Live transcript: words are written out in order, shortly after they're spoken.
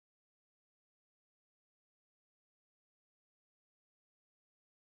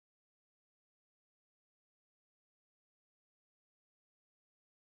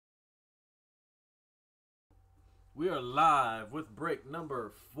We are live with break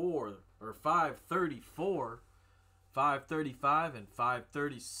number 534, 535, and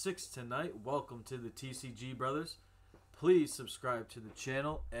 536 tonight. Welcome to the TCG Brothers. Please subscribe to the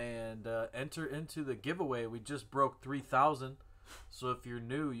channel and enter into the giveaway. We just broke 3,000, so if you're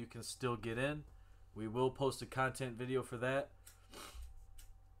new, you can still get in. We will post a content video for that.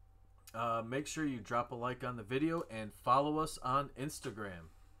 Make sure you drop a like on the video and follow us on Instagram.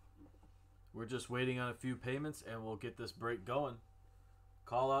 We're just waiting on a few payments and we'll get this break going.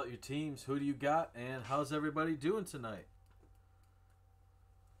 Call out your teams. Who do you got? And how's everybody doing tonight?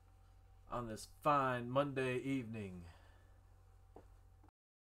 On this fine Monday evening.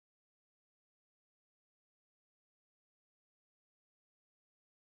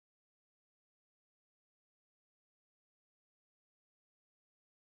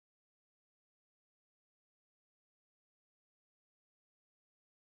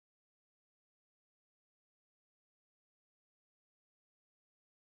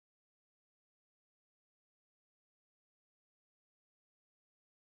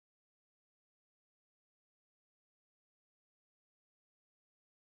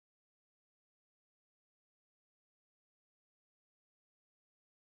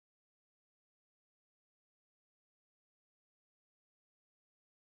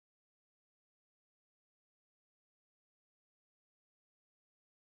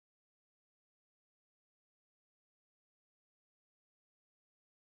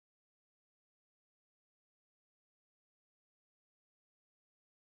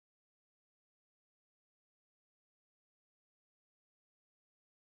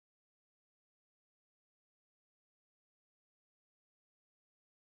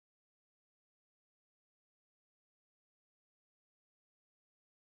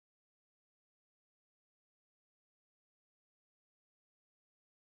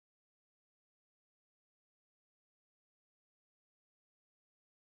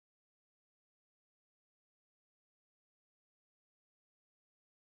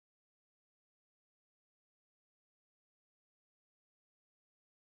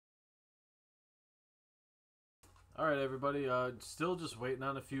 Alright, everybody. Still just waiting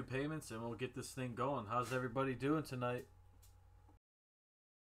on a few payments and we'll get this thing going. How's everybody doing tonight?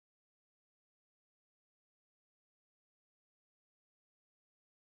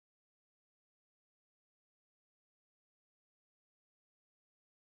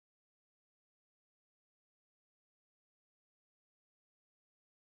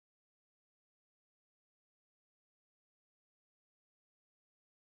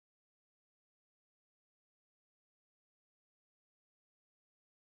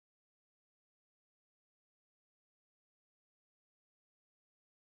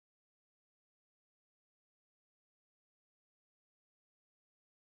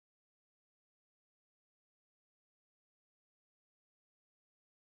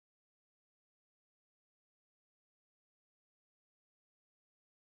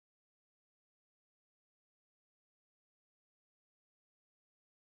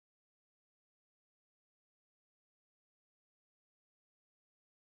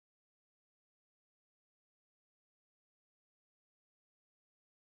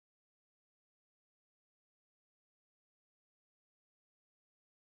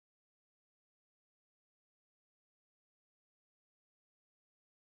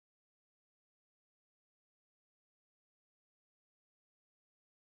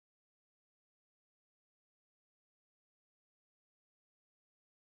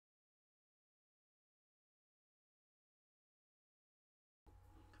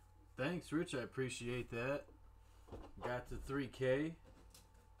 Thanks, Rich. I appreciate that. Got to 3K.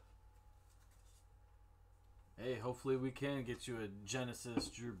 Hey, hopefully we can get you a Genesis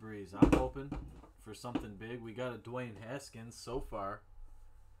Drew Brees. I'm hoping for something big. We got a Dwayne Haskins so far.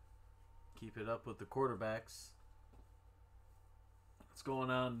 Keep it up with the quarterbacks. What's going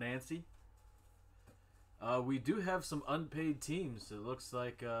on, Nancy? We do have some unpaid teams. It looks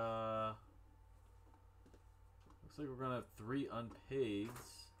like we're gonna have 3 unpaids.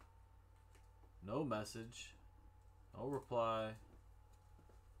 No message. No reply.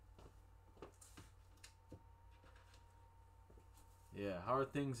 Yeah, how are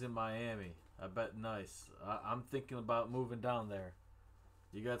things in Miami? I bet nice. I'm thinking about moving down there.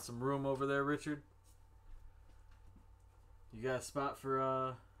 You got some room over there, Richard? You got a spot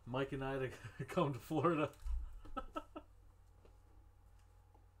for Mike and I to come to Florida?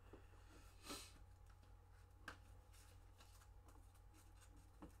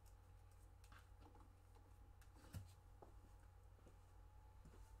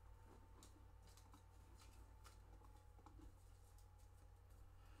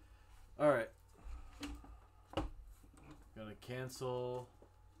 All right. cancel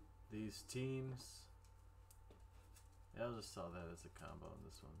these teams. Yeah, I'll just sell that as a combo in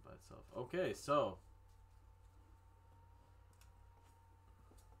this one by itself. Okay, so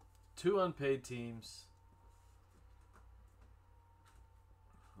 2 unpaid teams.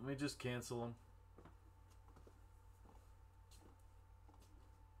 Let me just cancel them.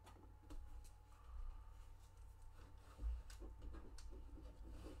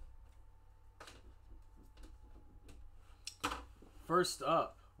 First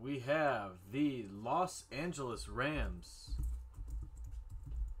up, we have the Los Angeles Rams.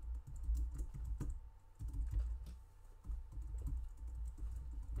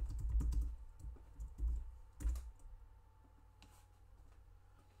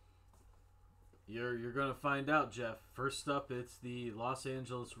 You're going to find out, Jeff. First up, it's the Los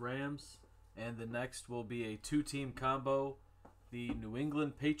Angeles Rams, and the next will be a 2-team combo, the New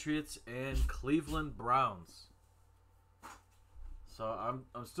England Patriots and Cleveland Browns. So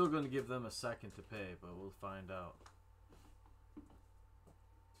I'm still going to give them a second to pay, but we'll find out.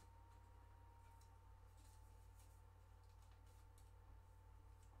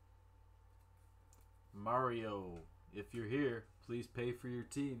 Mario, if you're here, please pay for your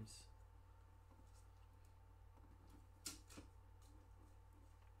teams.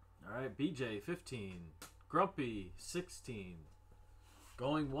 All right, BJ 15, Grumpy 16,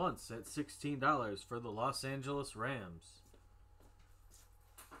 going once at $16 for the Los Angeles Rams.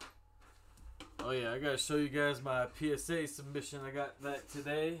 Oh yeah, I gotta show you guys my PSA submission. I got that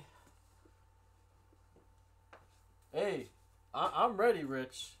today. Hey, I'm ready,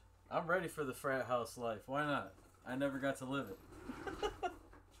 Rich. I'm ready for the frat house life. Why not? I never got to live it.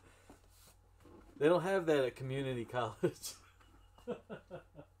 They don't have that at community college.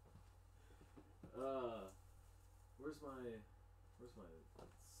 Where's my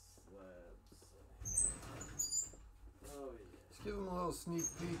slabs? Oh yeah. Just give them a little sneak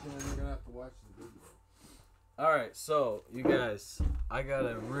peek, and then you're gonna have to watch the video. All right, so you guys, I got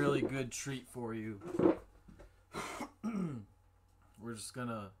a really good treat for you. We're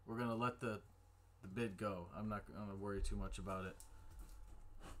gonna let the bid go. I'm not gonna worry too much about it.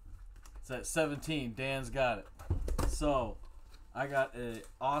 It's at 17. Dan's got it. So I got an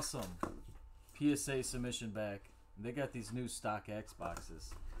awesome PSA submission back. They got these new stock X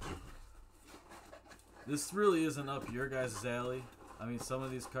boxes. This really isn't up your guys' alley. I mean, some of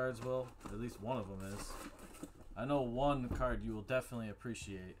these cards will. At least one of them is. I know one card you will definitely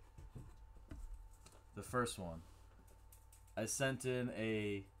appreciate. The first one. I sent in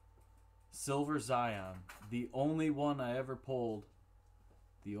a Silver Zion. The only one I ever pulled.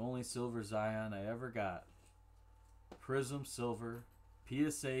 The only Silver Zion I ever got. Prizm Silver.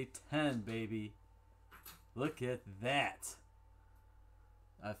 PSA 10, baby. Look at that.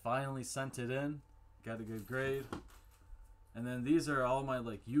 I finally sent it in. Got a good grade. And then these are all my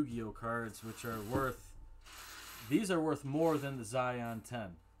like Yu-Gi-Oh cards, which are worth. These are worth more than the Zion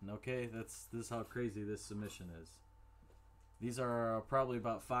 10. Okay, this is how crazy this submission is. These are probably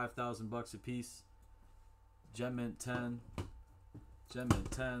about $5,000 a piece. Gem Mint 10. Gem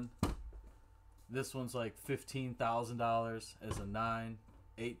Mint 10. This one's like $15,000 as a 9.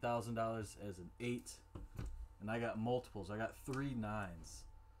 $8,000 as an 8. And I got multiples. I got 3 9s.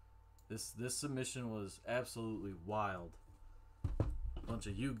 This submission was absolutely wild. Bunch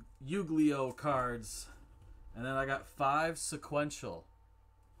of Yu-Gi-Oh cards. And then I got 5 sequential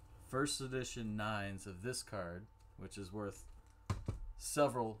first edition 9s of this card, which is worth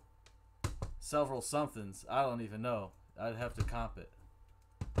several somethings. I don't even know. I'd have to comp it.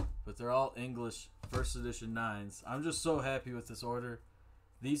 But they're all English first edition 9s. I'm just so happy with this order.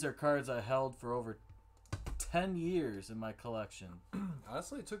 These are cards I held for over 10 years in my collection.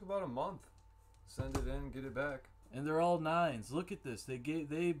 Honestly, it took about a month. Send it in, get it back. And they're all 9s. Look at this.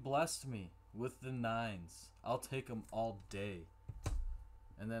 They blessed me with the 9s. I'll take them all day.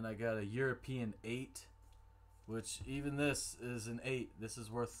 And then I got a European 8, which even this is an 8. This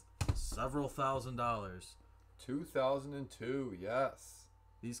is worth several $1,000s. 2002, yes.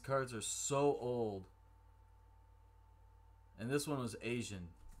 These cards are so old. And this one was Asian.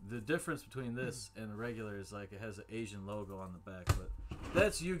 The difference between this and the regular is like it has an Asian logo on the back. But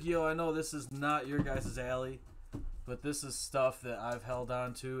that's Yu-Gi-Oh! I know this is not your guys' alley, but this is stuff that I've held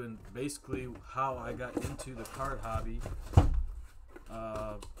on to and basically how I got into the card hobby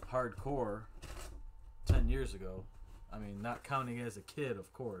hardcore 10 years ago. I mean, not counting as a kid,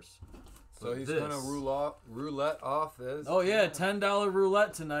 of course. So he's going to roulette off this. Oh, yeah, $10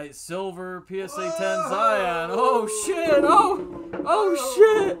 roulette tonight. Silver PSA 10 Zion. Oh, shit. Oh,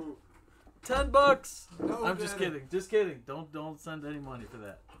 shit. $10. No, I'm just kidding. Just kidding. Don't send any money for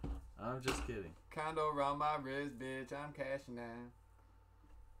that. I'm just kidding. Condo around my wrist, bitch. I'm cashing out.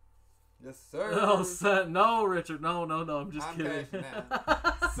 Yes, sir. No, Richard. No. I'm just kidding. Cashing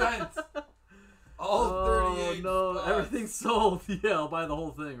out. Cents. All 38 no, spots. everything's sold. Yeah, I'll buy the whole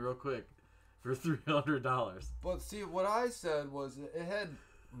thing real quick for $300. But see, what I said was it had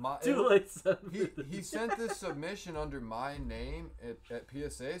my... Too late. He sent this submission under my name at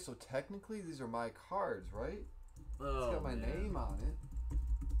PSA, so technically these are my cards, right? Oh, it's got my name on it.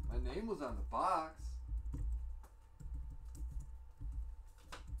 My name was on the box.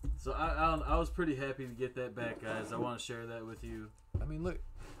 So I was pretty happy to get that back, guys. I want to share that with you. I mean, look,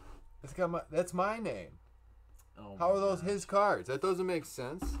 that's my name. Oh, how are those his cards? That doesn't make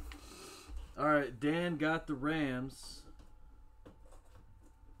sense. All right, Dan got the Rams,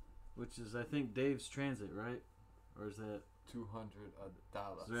 which is I think Dave's Transit, right? Or is that $200?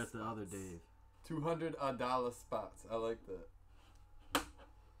 Is that the other Dave? $200 spots. I like that.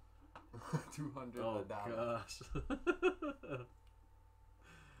 $200. Oh gosh.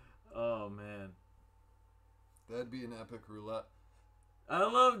 Oh man. That'd be an epic roulette. I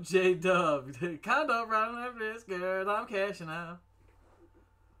love J-Dub. Condo around my wrist, girl. I'm cashing out.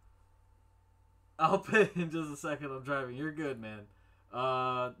 I'll pay in just a second. I'm driving. You're good, man.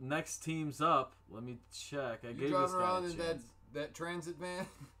 Next team's up. Let me check. I gave this guy around a in chance. that transit van?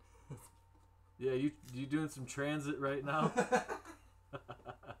 Yeah, you doing some transit right now?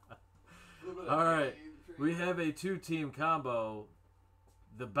 All right. We have a 2-team combo.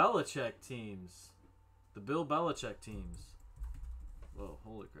 The Belichick teams. The Bill Belichick teams. Whoa,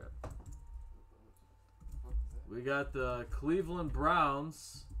 holy crap. We got the Cleveland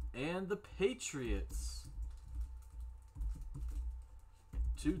Browns and the Patriots.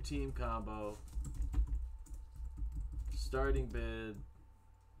 2-team combo. Starting bid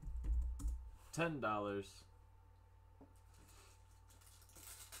 $10.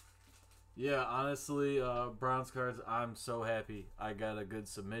 Yeah, honestly, Browns cards, I'm so happy. I got a good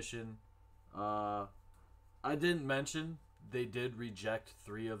submission. I didn't mention they did reject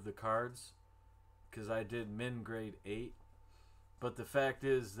 3 of the cards because I did min grade 8. But the fact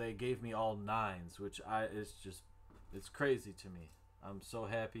is they gave me all 9s, which it's crazy to me. I'm so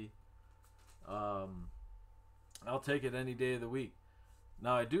happy. I'll take it any day of the week.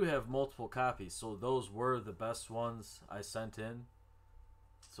 Now, I do have multiple copies, so those were the best ones I sent in.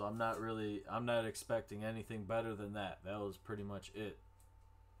 So I'm not expecting anything better than that. That was pretty much it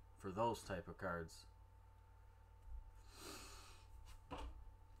for those type of cards.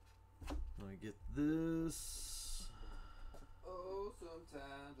 Let me get this. Oh,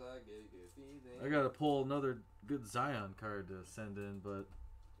 sometimes I get a good feeling. I gotta pull another good Zion card to send in, but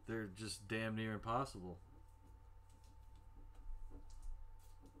they're just damn near impossible.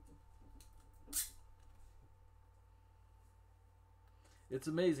 It's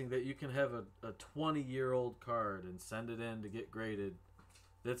amazing that you can have a 20-year-old card and send it in to get graded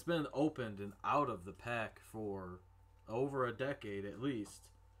that's been opened and out of the pack for over a decade at least.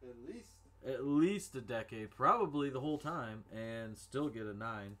 At least a decade, probably the whole time, and still get a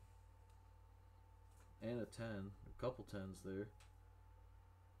 9. And a 10. A couple 10s there.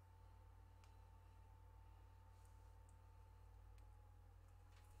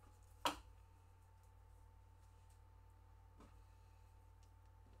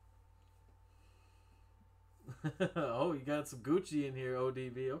 Oh, you got some Gucci in here,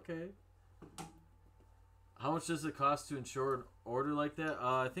 ODB. Okay. How much does it cost to insure an order like that?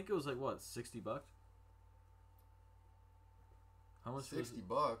 I think it was like, what, $60? How much?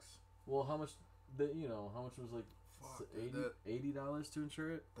 $60. Well, how much? How much was like $80 to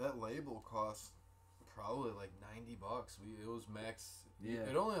insure it? That label cost probably like $90. It was max. Yeah.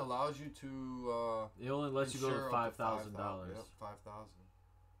 It only allows you to. It only lets you go to $5,000. Yep, $5,000.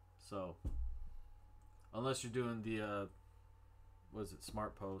 So, unless you're doing the was it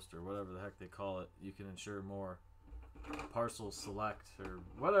Smart Post or whatever the heck they call it, you can insure more. Parcel Select or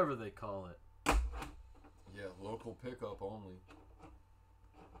whatever they call it. Yeah, local pickup only.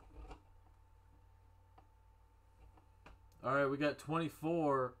 All right, we got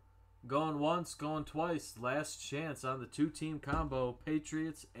 24 going once, going twice. Last chance on the 2-team combo,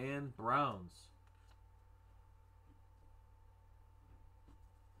 Patriots and Browns.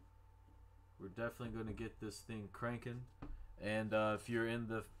 We're definitely going to get this thing cranking. And if you're in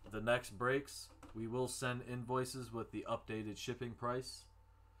the next breaks, we will send invoices with the updated shipping price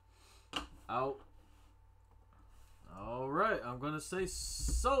out. All right, I'm going to say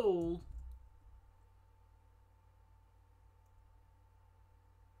sold.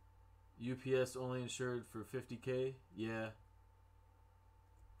 UPS only insured for $50K. Yeah.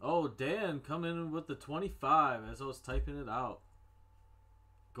 Oh, Dan coming in with the 25 as I was typing it out.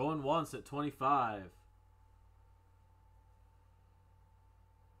 Going once at 25.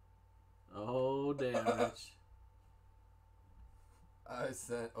 Oh, damn, Rich. I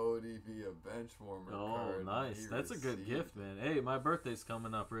sent ODB a bench warmer card. Oh, nice. That's a good gift, man. Hey, my birthday's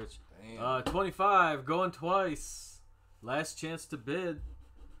coming up, Rich. Damn. 25, going twice. Last chance to bid.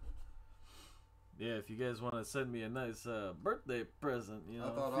 Yeah, if you guys want to send me a nice birthday present, you know,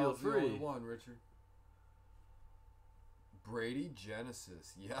 I thought feel I was free. the only one, Richard. Brady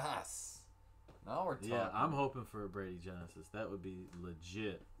Genesis, yes. Now we're talking. Yeah, I'm hoping for a Brady Genesis. That would be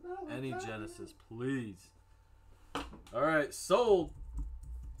legit. Any Genesis, please. All right, sold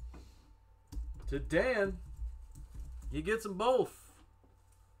to Dan. He gets them both.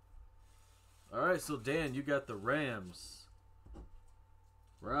 All right, so Dan, you got the Rams,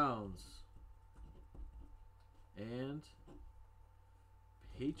 Browns, and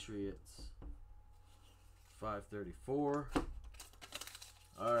Patriots. 534.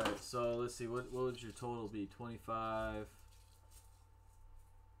 All right, so let's see. What would your total be? 25.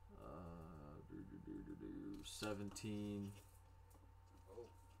 17. Oh,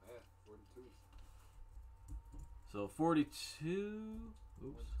 man, 42. So 42.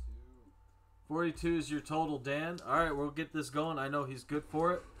 Oops. 42 is your total, Dan. All right, we'll get this going. I know he's good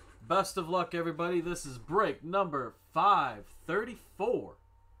for it. Best of luck, everybody. This is break number 534.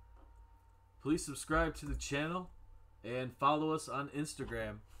 Please subscribe to the channel and follow us on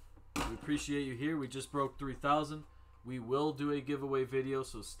Instagram. We appreciate you here. We just broke 3,000. We will do a giveaway video,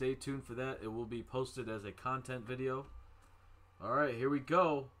 so stay tuned for that. It will be posted as a content video. All right, here we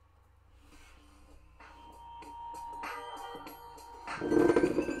go.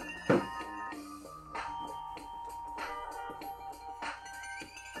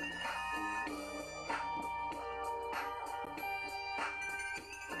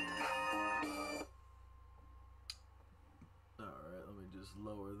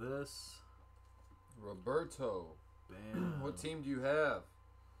 Lower this. Roberto. Bam. What team do you have?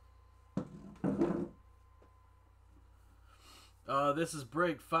 This is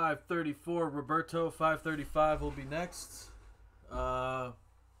break 534. Roberto, 535 will be next. Call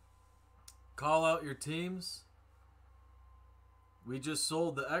out your teams. We just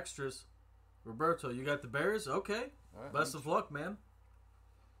sold the extras. Roberto, you got the Bears? Okay. Right, Best of luck, man.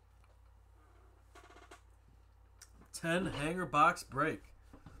 10 hanger box break.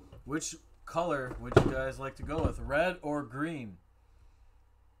 Which color would you guys like to go with? Red or green?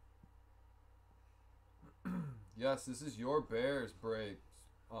 Yes, this is your Bears break.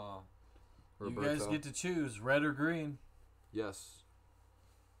 You guys get to choose red or green. Yes.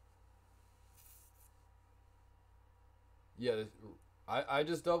 Yeah, I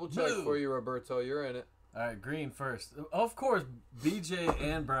just double checked for you, Roberto. You're in it. All right, green first. Of course, BJ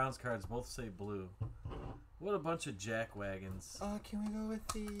and Brown's cards both say blue. What a bunch of jackwagons. Can we go with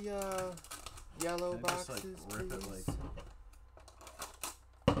the yellow boxes, just, rip please? It,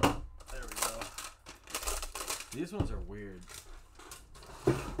 there we go. These ones are weird.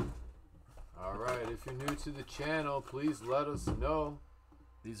 Alright, if you're new to the channel, please let us know.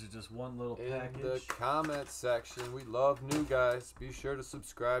 These are just one little in package. the comment section. We love new guys. Be sure to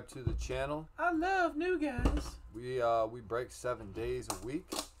subscribe to the channel. I love new guys. We break 7 days a week.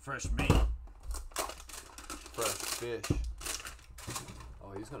 Fresh meat. Fresh fish.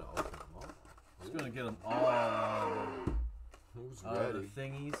 Oh, he's gonna open them up. He's gonna get them all. Who's ready? ready? The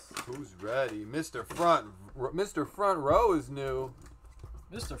thingies. Who's ready? Mr. Front Row is new.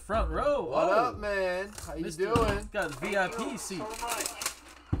 Mr. Front Row. What up, man? How you doing? He's got a VIP seat. So much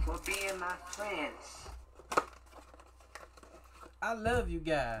for being my friends. I love you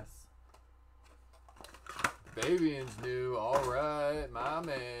guys. Fabian's new. All right, my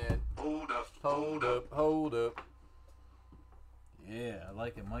man. Hold up. Hold up. Hold up. Yeah, I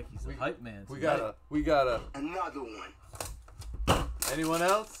like it. Mikey's the hype man. We got a. Another one. Anyone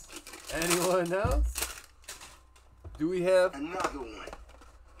else? Anyone else? Do we have Another one.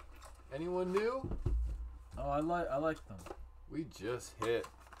 anyone new? Oh, I like them. We just hit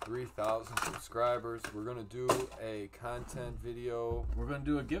 3,000 subscribers. We're gonna do a content video. We're gonna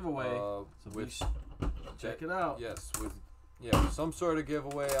do a giveaway. So with check it out. Yes, with some sort of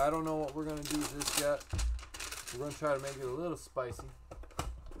giveaway. I don't know what we're gonna do just yet. We're gonna try to make it a little spicy.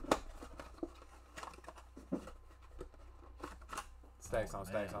 Stacks on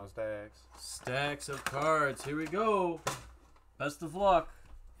stacks on stacks. Stacks of cards. Here we go. Best of luck.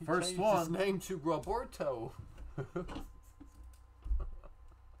 First Changed one. his name to Roberto.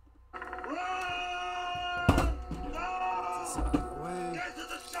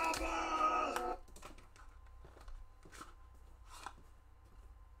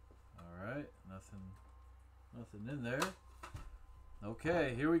 Alright, nothing in there. No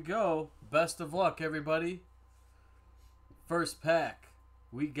Okay, here we go. Best of luck, everybody. First pack,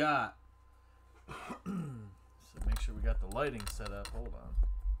 we got... so make sure we got the lighting set up. Hold on.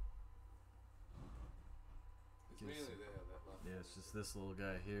 It's mainly they have that left. Yeah, it's just this little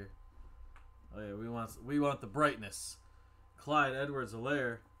guy here. Oh yeah, we want the brightness. Clyde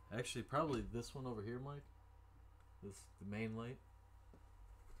Edwards-Helaire. Actually, probably this one over here, Mike. This the main light.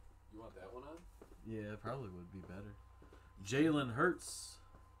 You want that one on? Yeah, it probably would be better. Jalen Hurts.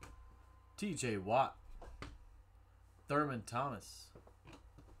 T.J. Watt. Thurman Thomas.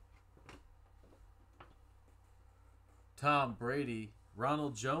 Tom Brady.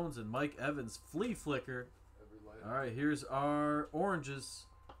 Ronald Jones and Mike Evans. Flea Flicker. All right, here's our oranges.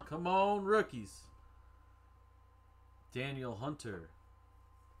 Come on, rookies. Daniel Hunter.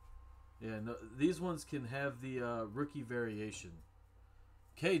 Yeah, no, these ones can have the rookie variation.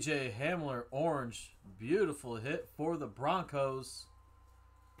 KJ Hamler, orange. Beautiful hit for the Broncos.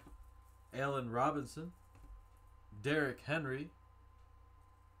 Allen Robinson. Derrick Henry.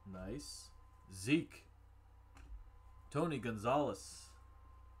 Nice. Zeke. Tony Gonzalez.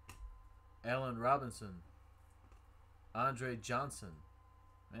 Allen Robinson. Andre Johnson.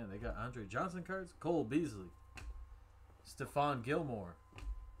 Man, they got Andre Johnson cards. Cole Beasley. Stephon Gilmore.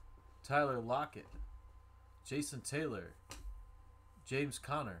 Tyler Lockett. Jason Taylor. James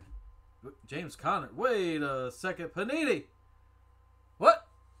Conner. James Conner. Wait a second. Panini. What?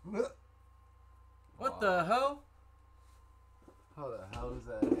 What the hell? How the hell does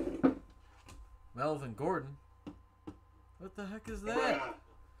that happen? Melvin Gordon. What the heck is that?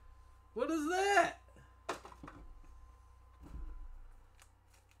 What is that?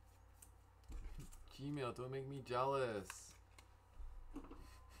 Gmail, don't make me jealous.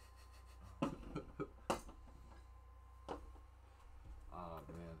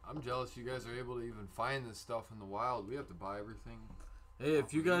 Man, I'm jealous you guys are able to even find this stuff in the wild. We have to buy everything. Hey,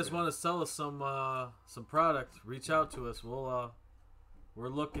 if you guys want to sell us some product, reach out to us. We're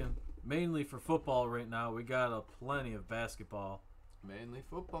looking mainly for football right now. We got plenty of basketball. Mainly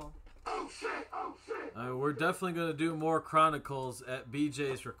football. Oh shit, oh shit. I mean, we're definitely going to do more Chronicles at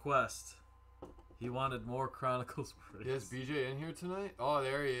BJ's request. He wanted more Chronicles. Yes, BJ in here tonight? Oh,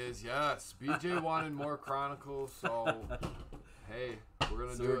 there he is. Yes, BJ wanted more Chronicles, so hey, we're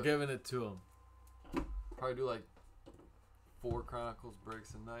going to do it. So we're giving it to him. Probably do like 4 Chronicles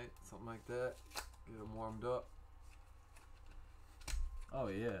breaks a night, something like that. Get him warmed up. Oh,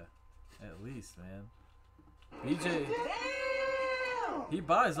 yeah. At least, man. BJ, he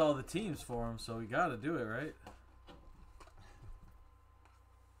buys all the teams for him, so we got to do it, right?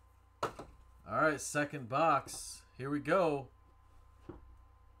 All right, second box. Here we go.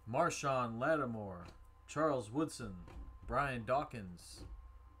 Marshawn Lattimore, Charles Woodson, Brian Dawkins,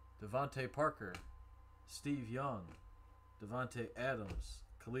 Devontae Parker, Steve Young, Devontae Adams,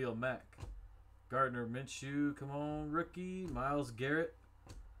 Khalil Mack, Gardner Minshew, come on, rookie, Myles Garrett,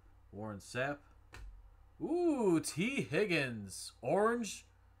 Warren Sapp. Ooh, T. Higgins, orange,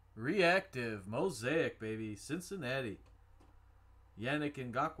 reactive, Mosaic, baby, Cincinnati. Yannick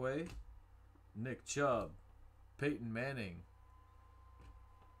Ngakoue, Nick Chubb, Peyton Manning,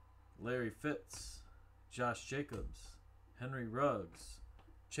 Larry Fitz, Josh Jacobs, Henry Ruggs,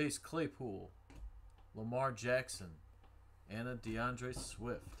 Chase Claypool, Lamar Jackson, and a DeAndre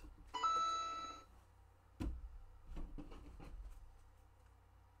Swift.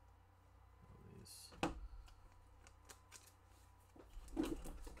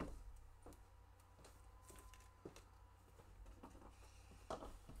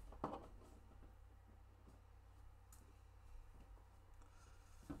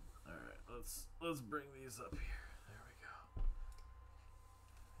 Let's bring these up here. There we go.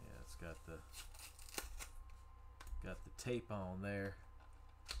 Yeah, it's got the tape on there.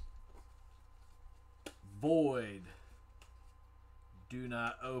 Void. Do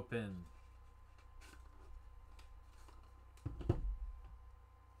not open.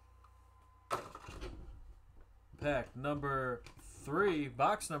 Pack number 3,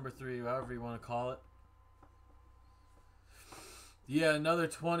 box number 3, however you want to call it. Yeah, another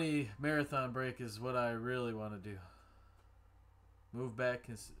 20 marathon break is what I really want to do. Move back.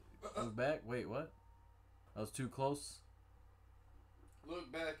 Move back? Wait, what? I was too close. Look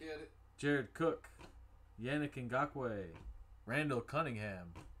back at it. Jared Cook. Yannick Ngakoue. Randall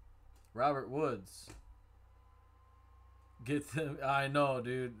Cunningham. Robert Woods. Get them. I know,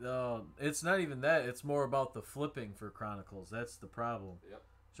 dude. It's not even that. It's more about the flipping for Chronicles. That's the problem. Yep.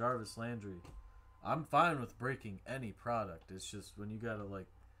 Jarvis Landry. I'm fine with breaking any product. It's just when you gotta like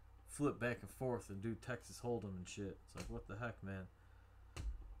flip back and forth and do Texas Hold'em and shit. It's like, what the heck, man?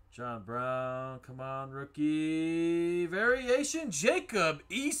 John Brown, come on, rookie. Variation, Jacob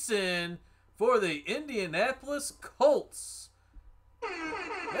Eason for the Indianapolis Colts.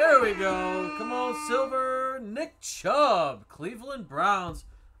 There we go. Come on, silver. Nick Chubb, Cleveland Browns,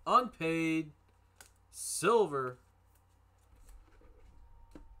 unpaid. Silver.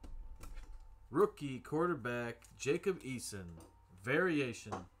 Rookie quarterback, Jacob Eason.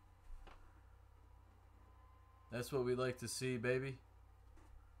 Variation. That's what we like to see, baby.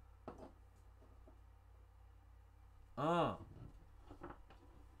 What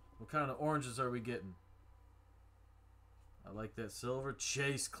kind of oranges are we getting? I like that silver.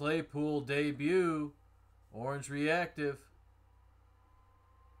 Chase Claypool debut. Orange reactive.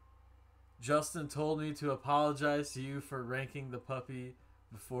 Justin told me to apologize to you for ranking the puppy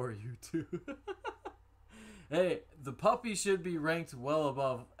before you two. Hey, the puppy should be ranked well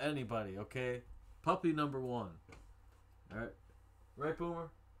above anybody, okay? Puppy number 1. Alright. Right, Boomer?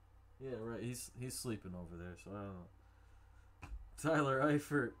 Yeah, right. He's sleeping over there, so I don't know. Tyler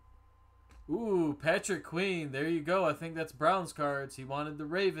Eifert. Ooh, Patrick Queen. There you go. I think that's Browns cards. He wanted the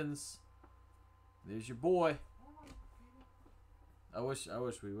Ravens. There's your boy. I wish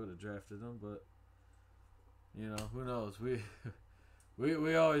we would have drafted him, but you know, who knows?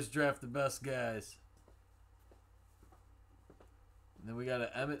 We always draft the best guys. And then we got an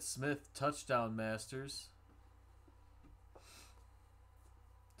Emmitt Smith touchdown masters.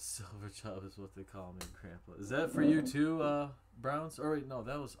 Silver Chubb is what they call me, Grandpa. Is that for you too, Browns? Or wait, no,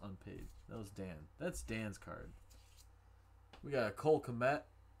 that was unpaid. That was Dan. That's Dan's card. We got a Cole Kmet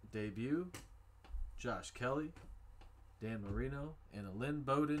debut, Josh Kelly, Dan Marino, and a Lynn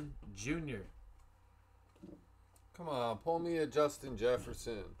Bowden Jr. Come on, pull me a Justin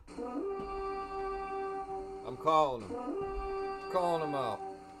Jefferson. I'm calling him. Calling him out.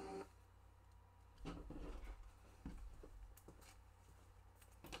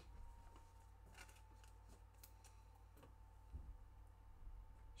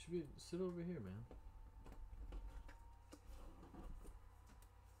 Should we sit over here, man?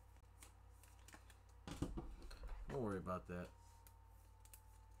 Don't worry about that.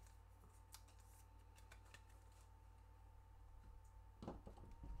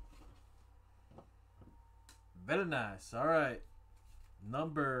 Very nice. All right.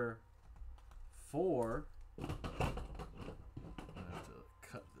 Number 4. I have to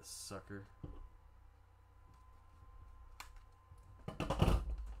cut this sucker.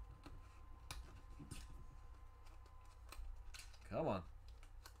 Come on.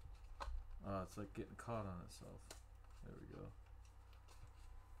 Oh, it's like getting caught on itself. There we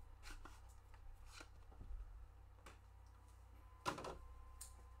go.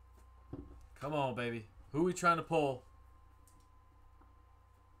 Come on, baby. Who we trying to pull?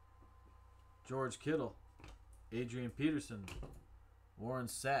 George Kittle, Adrian Peterson, Warren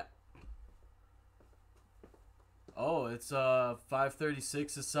Sapp. Oh, it's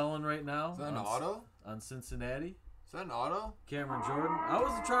 536 is selling right now. Is that an auto? On Cincinnati. Is that an auto? Cameron Jordan. I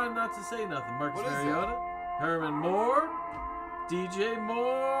wasn't trying not to say nothing. Marcus What is Mariota, Herman Moore, DJ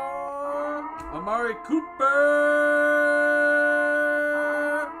Moore, Amari Cooper,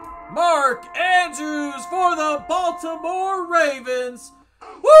 Mark Andrews for the Baltimore Ravens.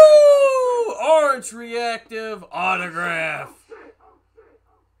 Woo! Orange reactive autograph.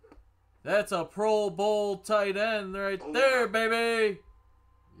 That's a Pro Bowl tight end right there, baby.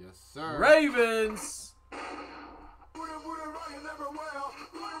 Yes, sir. Ravens.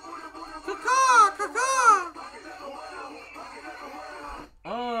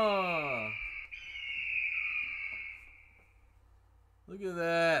 Look at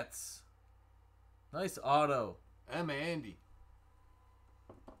that. Nice auto. Andy.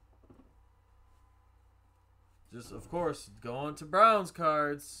 Just, of course, going to Browns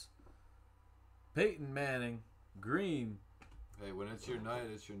cards. Peyton Manning. Green. Hey, when it's your night,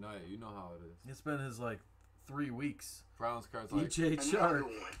 it's your night. You know how it is. It's been his, 3 weeks. Browns cards like E.J. Shark.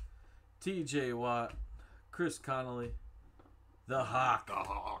 T.J. Watt. Chris Connolly. The Hawk. the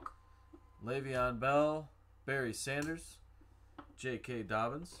Hawk. Le'Veon Bell. Barry Sanders. J.K.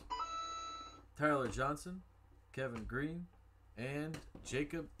 Dobbins. Tyler Johnson. Kevin Green. And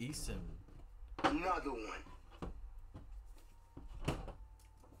Jacob Eason. Another one.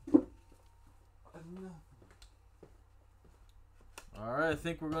 Alright, I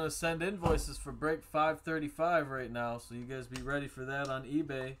think we're going to send invoices for break 535 right now, so you guys be ready for that on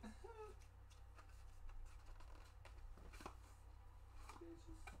eBay.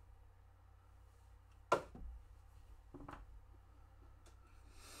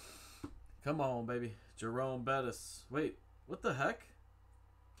 Come on, baby. Jerome Bettis. Wait, what the heck?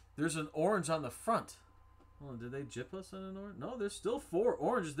 There's an orange on the front. Oh, did they jip us on an orange? No, there's still 4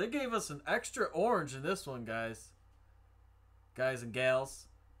 oranges. They gave us an extra orange in this one, guys. Guys and gals.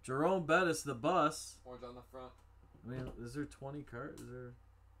 Jerome Bettis, the bus. Orange on the front. I mean, is there 20 cards? Is there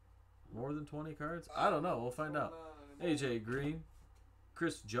more than 20 cards? I don't know. We'll find out. AJ Green.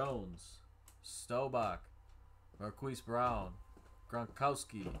 Chris Jones. Staubach. Marquise Brown.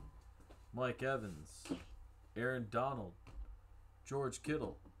 Gronkowski. Mike Evans. Aaron Donald. George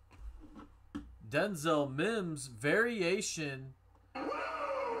Kittle. Denzel Mims variation.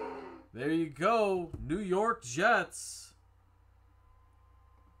 There you go. New York Jets.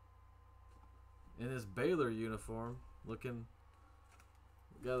 In his Baylor uniform. Looking.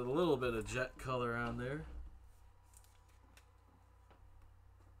 Got a little bit of jet color on there.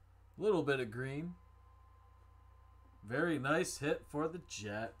 Little bit of green. Very nice hit for the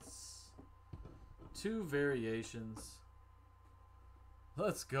Jets. 2 variations.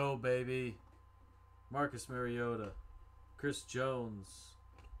 Let's go, baby. Marcus Mariota, Chris Jones,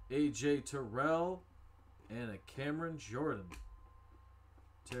 A.J. Terrell, and a Cameron Jordan.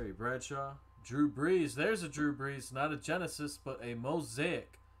 Terry Bradshaw, Drew Brees. There's a Drew Brees, not a Genesis, but a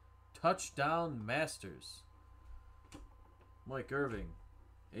Mosaic. Touchdown Masters. Mike Irving,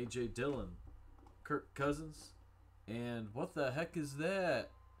 A.J. Dillon, Kirk Cousins, and what the heck is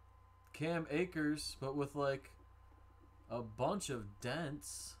that? Cam Akers, but with like a bunch of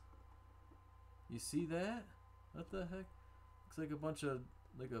dents. You see that? What the heck? Looks like a bunch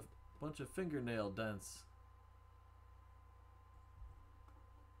of fingernail dents.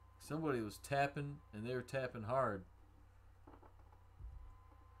 Somebody was tapping and they were tapping hard.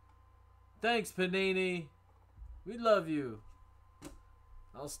 Thanks, Panini. We love you.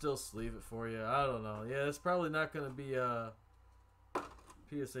 I'll still sleeve it for you. I don't know. Yeah, it's probably not going to be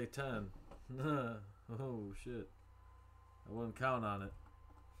PSA 10. Oh, shit. I wouldn't count on it.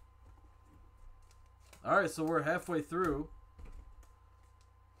 Alright, so we're halfway through.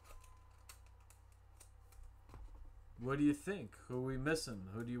 What do you think? Who are we missing?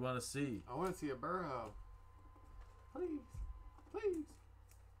 Who do you want to see? I want to see a Burrow. Please. Please.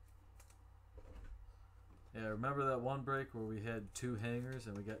 Yeah, remember that one break where we had 2 hangers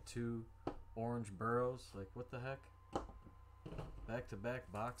and we got 2 orange Burrows? Like, what the heck?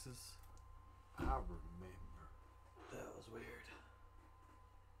 Back-to-back boxes? I remember. That was weird.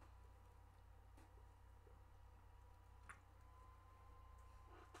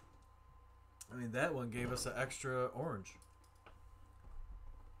 I mean, that one gave us an extra orange.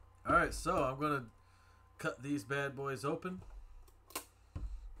 Alright, so I'm going to cut these bad boys open.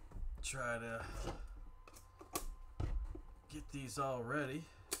 Try to get these all ready.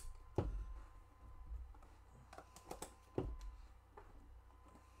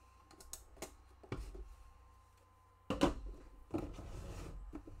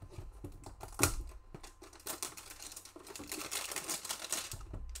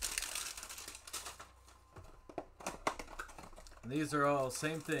 These are all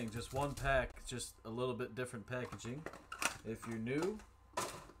same thing, just one pack, just a little bit different packaging. If you're new,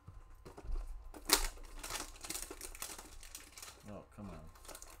 oh come on,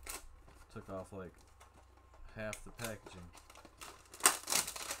 took off like half the packaging.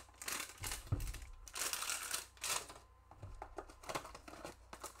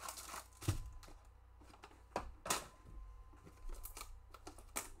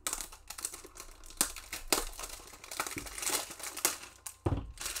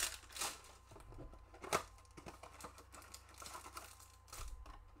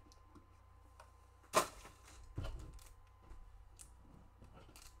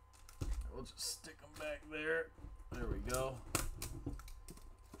 We'll just stick them back there. There we go.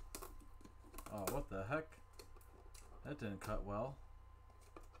 Oh, what the heck? That didn't cut well.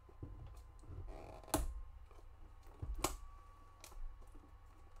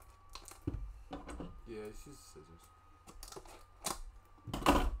 Yeah, it's just scissors.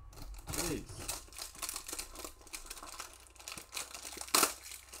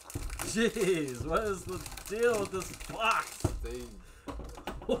 Jeez, what is the deal with this box? They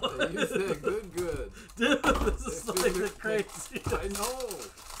use that good. Dude, this is like the craziest I know.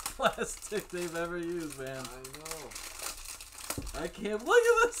 plastic they've ever used, man. I know. I can't. Look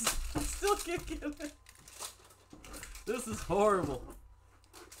at this. I still can't get it. This is horrible.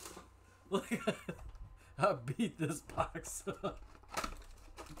 Look, I beat this box up.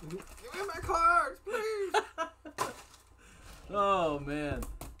 Give me my cards, please. Oh man,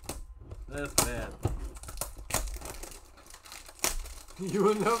 that's bad. You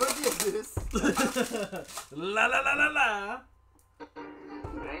will never get this. La la la la la.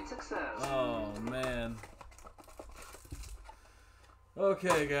 Great success. Oh man.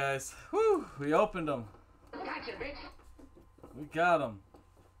 Okay, guys. Whew, we opened them. Gotcha, bitch. We got them.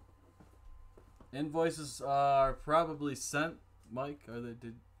 Invoices are probably sent. Mike, are they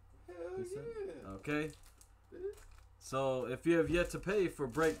sent? Okay. So if you have yet to pay for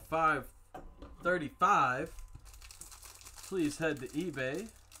break 535, please head to eBay.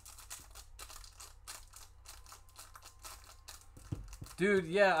 Dude,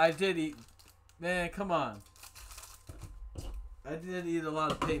 yeah, I did eat. Man, come on. I did eat a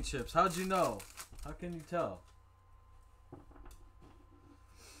lot of paint chips. How'd you know? How can you tell?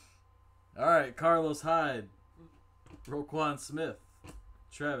 Alright, Carlos Hyde, Roquan Smith,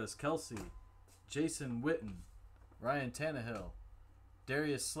 Travis Kelce, Jason Witten, Ryan Tannehill,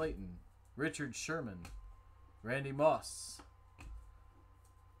 Darius Slayton, Richard Sherman, Randy Moss.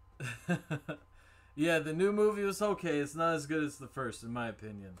 Yeah, the new movie was okay. It's not as good as the first, in my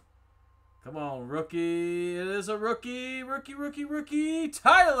opinion. Come on, rookie. It is a rookie. Rookie.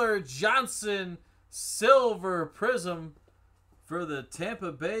 Tyler Johnson, Silver Prizm for the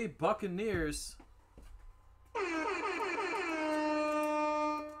Tampa Bay Buccaneers.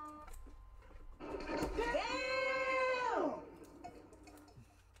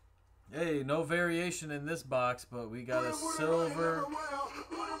 Hey, no variation in this box, but we got a Silver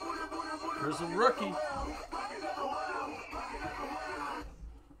Prizm rookie.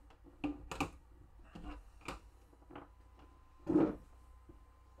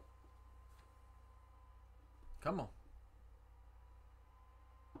 Come on.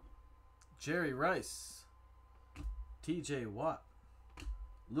 Jerry Rice, TJ Watt,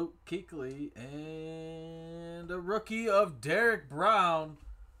 Luke Kuechly, and a rookie of Derek Brown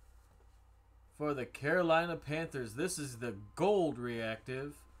for the Carolina Panthers. This is the gold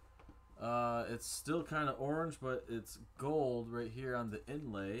reactive. It's still kind of orange, but it's gold right here on the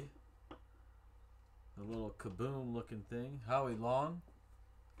inlay. The little kaboom looking thing. Howie Long,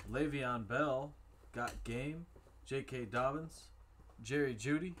 Le'Veon Bell, Got Game, J.K. Dobbins, Jerry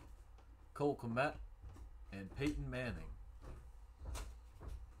Jeudy, Cole Kmet, and Peyton Manning.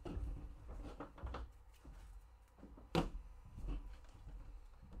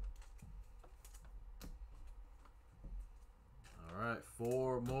 All right,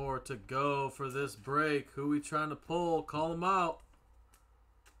 4 more to go for this break. Who we trying to pull? Call them out.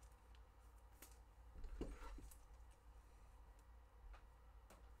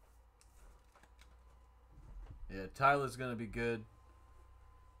 Yeah, Tyler's going to be good.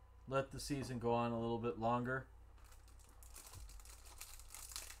 Let the season go on a little bit longer.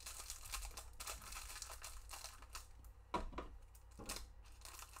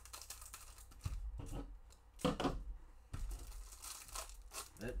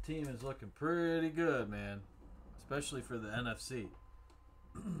 That team is looking pretty good, man. Especially for the NFC.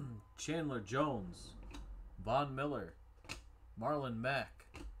 Chandler Jones, Von Miller, Marlon Mack,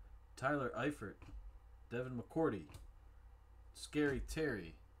 Tyler Eifert, Devin McCourty, Scary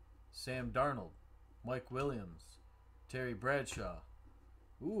Terry, Sam Darnold, Mike Williams, Terry Bradshaw.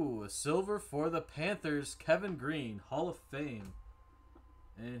 Ooh, a silver for the Panthers, Kevin Green, Hall of Fame.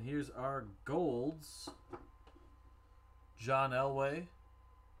 And here's our golds. John Elway,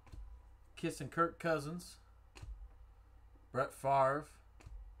 Kissing Kirk Cousins, Brett Favre,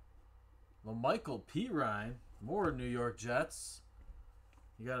 LaMichael Pirine, more New York Jets.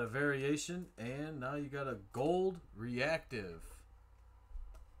 You got a variation, and now you got a gold reactive.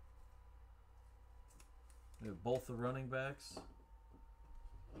 We have both the running backs.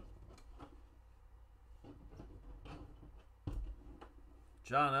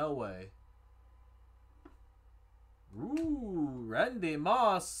 John Elway. Ooh, Randy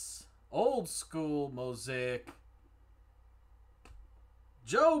Moss. Old school Mosaic.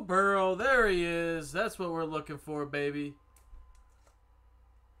 Joe Burrow, there he is. That's what we're looking for, baby.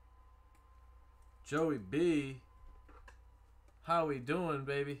 Joey B. How we doing,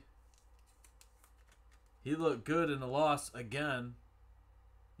 baby? He looked good in the loss again.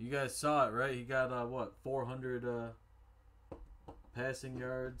 You guys saw it, right? He got, what, 400 passing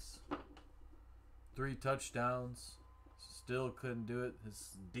yards. 3 touchdowns. Still couldn't do it.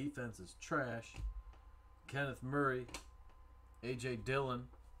 His defense is trash. Kenneth Murray. A.J. Dillon.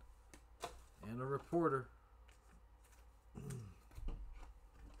 And a reporter.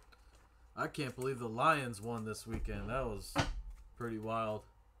 I can't believe the Lions won this weekend. That was pretty wild.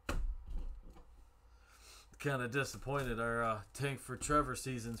 Kind of disappointed. Our Tank for Trevor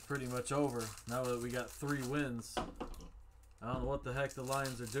season's pretty much over. Now that we got 3 wins. I don't know what the heck the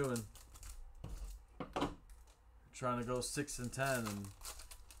Lions are doing. Trying to go 6-10 and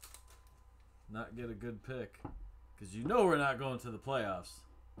not get a good pick. Because you know we're not going to the playoffs.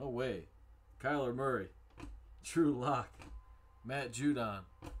 No way. Kyler Murray. Drew Lock. Matt Judon.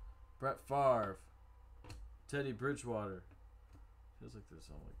 Brett Favre. Teddy Bridgewater. Feels like there's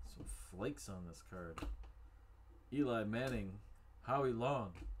some flakes on this card. Eli Manning. Howie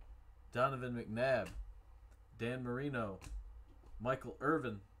Long. Donovan McNabb. Dan Marino. Michael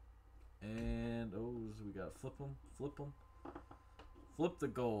Irvin. And, oh, we got to flip them. Flip them. Flip the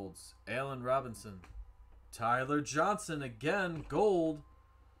golds. Allen Robinson. Tyler Johnson again. Gold.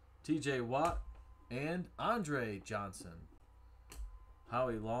 TJ Watt. And Andre Johnson.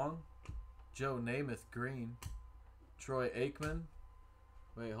 Howie Long. Joe Namath green. Troy Aikman.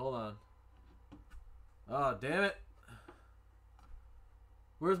 Wait, hold on. Oh, damn it.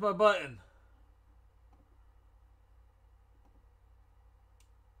 Where's my button?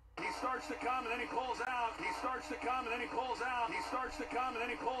 He starts to come and then he pulls out. He starts to come and then he pulls out. He starts to come and then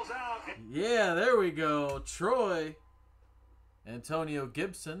he pulls out. Yeah, there we go. Troy. Antonio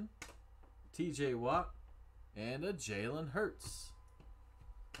Gibson. TJ Watt. And a Jalen Hurts.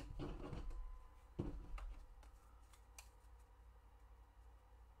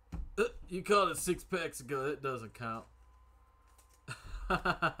 You called it 6 packs ago. That doesn't count.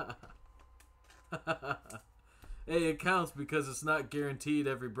 Hey, it counts because it's not guaranteed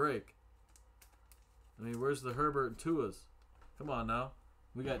every break. I mean, where's the Herbert and Tuas? Come on now.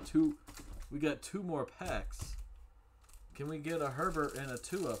 We got two more packs. Can we get a Herbert and a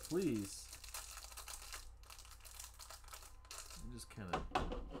Tua, please? Just kind of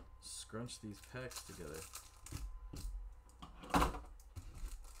scrunch these packs together.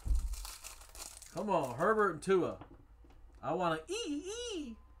 Come on, Herbert and Tua. I want to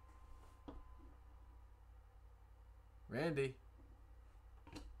E. Randy.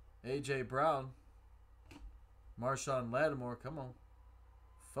 A.J. Brown. Marshawn Lattimore. Come on.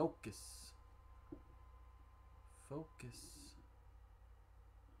 Focus. Focus.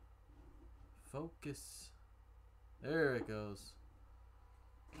 Focus. There it goes.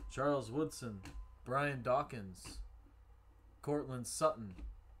 Charles Woodson. Brian Dawkins. Cortland Sutton.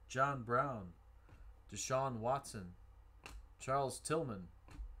 John Brown. Deshaun Watson. Charles Tillman.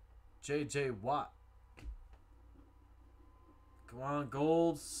 J.J. Watt. Come on,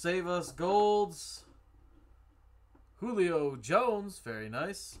 Golds. Save us, Golds. Julio Jones. Very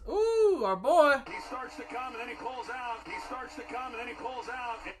nice. Ooh, our boy. He starts to come and then he pulls out. He starts to come and then he pulls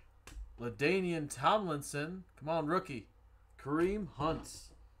out. LaDainian Tomlinson. Come on, rookie. Kareem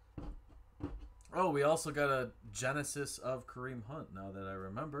Hunt. Oh, we also got a Genesis of Kareem Hunt, now that I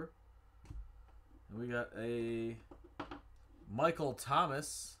remember. And we got a Michael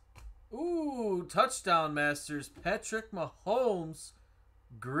Thomas. Ooh, touchdown masters. Patrick Mahomes.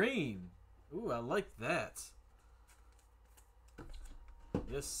 Green. Ooh, I like that.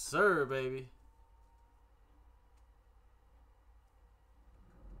 Yes, sir, baby.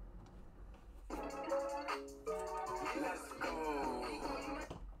 Let's go.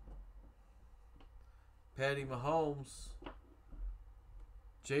 Patty Mahomes.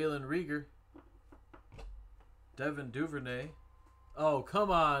 Jalen Reagor. Devin Duvernay. Oh, come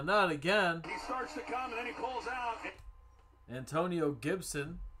on. Not again. He starts to come and then he pulls out. Antonio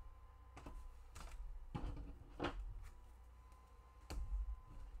Gibson.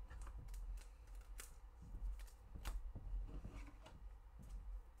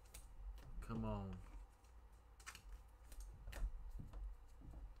 Come on.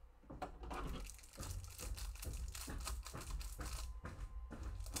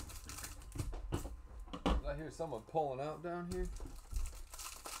 I hear someone pulling out down here.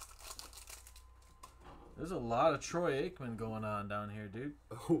 There's a lot of Troy Aikman going on down here, dude.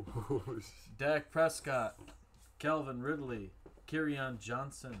 Oh, Dak Prescott, Calvin Ridley, Kerryon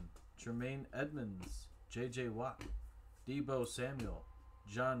Johnson, Tremaine Edmonds, J.J. Watt, Debo Samuel,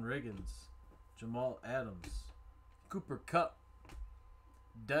 John Riggins, Jamal Adams, Cooper Kupp,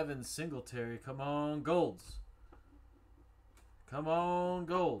 Devin Singletary. Come on, Golds. Come on,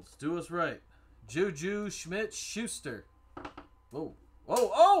 Golds. Do us right. Juju Smith-Schuster. Whoa. Whoa.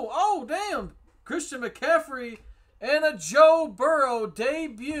 Oh, damn. Christian McCaffrey and a Joe Burrow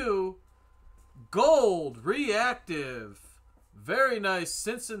debut. Gold. Reactive. Very nice,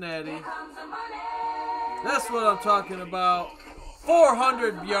 Cincinnati. That's what I'm talking about.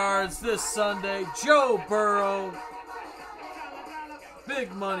 400 yards this Sunday. Joe Burrow.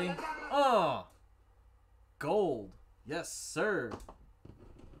 Big money. Gold. Yes, sir.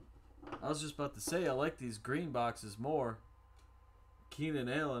 I was just about to say, I like these green boxes more. Keenan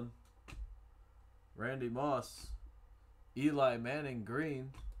Allen. Randy Moss. Eli Manning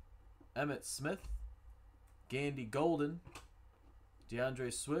green. Emmitt Smith. Gandy Golden.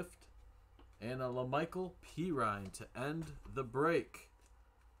 DeAndre Swift. And a LaMichael Pirine to end the break.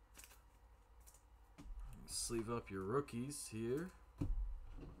 Sleeve up your rookies here.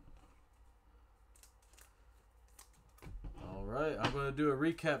 I'm going to do a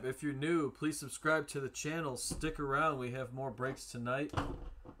recap. If you're new, please subscribe to the channel. Stick around. We have more breaks tonight.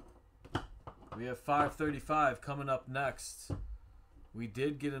 We have 535 coming up next. We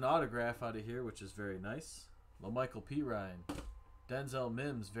did get an autograph out of here, which is very nice. LaMichael P. Ryan. Denzel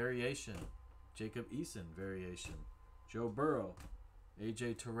Mims, variation. Jacob Eason, variation. Joe Burrow.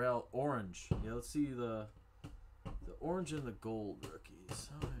 AJ Terrell, orange. Yeah, let's see the orange and the gold rookies.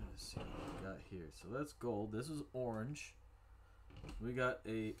 I'm going to see what we got here. So that's gold. This is orange. We got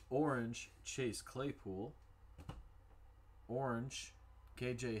a orange Chase Claypool. Orange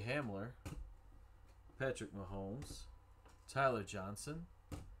KJ Hamler. Patrick Mahomes. Tyler Johnson.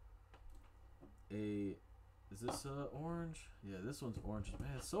 Is this orange? Yeah, this one's orange. Man,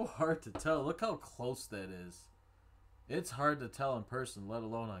 it's so hard to tell. Look how close that is. It's hard to tell in person, let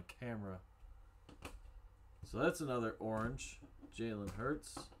alone on camera. So that's another orange. Jalen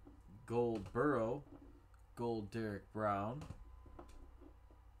Hurts. Gold Burrow. Gold Derek Brown.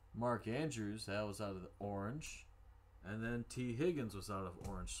 Mark Andrews, that was out of the orange. And then T. Higgins was out of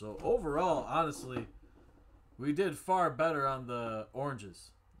orange. So overall, honestly, we did far better on the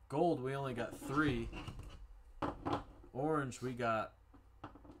oranges. Gold, we only got 3. Orange, we got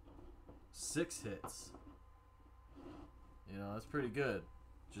 6 hits. You know, that's pretty good.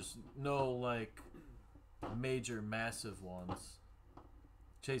 Just no, like, major, massive ones.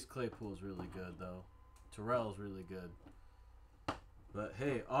 Chase Claypool's really good, though. Terrell's really good. But,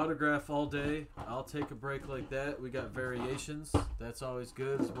 hey, autograph all day. I'll take a break like that. We got variations. That's always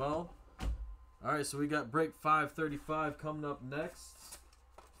good as well. All right, so we got break 535 coming up next.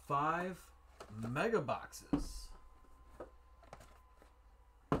 5 mega boxes.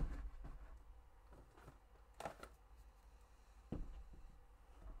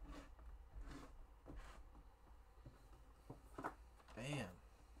 Bam.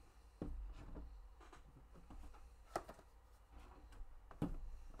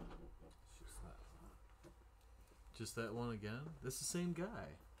 Just that one again? This is the same guy.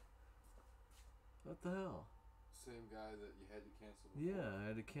 What the hell? Same guy that you had to cancel before. Yeah, I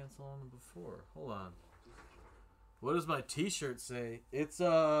had to cancel on him before. Hold on. What does my t-shirt say? It's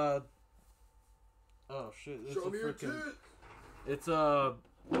oh shit, it's Show a me your freaking tit. it's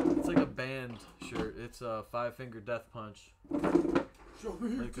like a band shirt. It's a 5-finger death punch. Show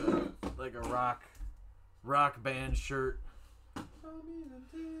me your Like tit. like a rock band shirt. Show me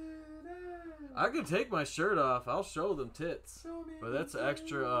the tit. I can take my shirt off. I'll show them tits. Show me But that's the an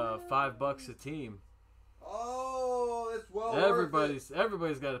extra $5 a team. Oh, it's well worth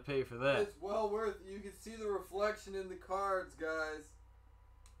Everybody's got to pay for it. that. It's well worth it. You can see the reflection in the cards, guys.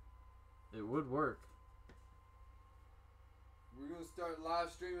 It would work. We're going to start live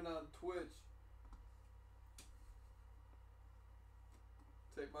streaming on Twitch.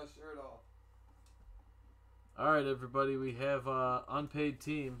 Take my shirt off. All right, everybody. We have unpaid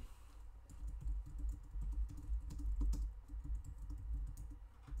team.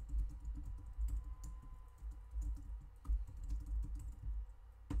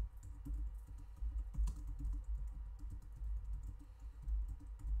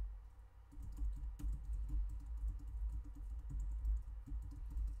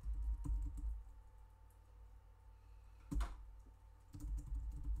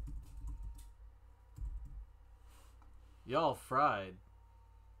 Y'all fried.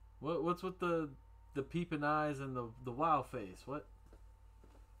 What's with the peeping eyes and the wow face? What?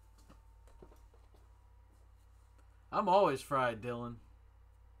 I'm always fried, Dylan.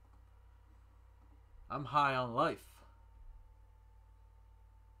 I'm high on life.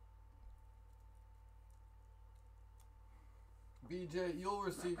 BJ, you'll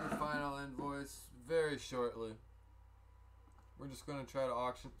receive your final invoice very shortly. We're just going to try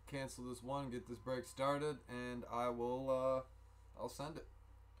to cancel this one, get this break started, and I'll send it.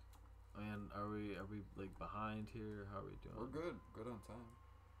 And are we like behind here? How are we doing? We're good. Good on time.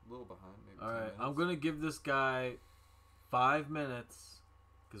 A little behind, maybe. All 10 right, minutes. I'm gonna give this guy 5 minutes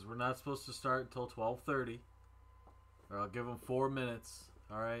because we're not supposed to start until 12:30. Or I'll give him 4 minutes.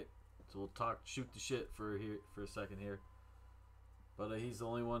 All right, so we'll shoot the shit for a second here. But he's the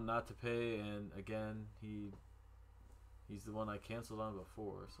only one not to pay, and again, he's the one I canceled on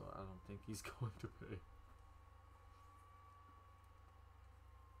before, so I don't think he's going to pay.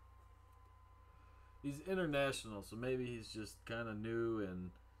 He's international, so maybe he's just kind of new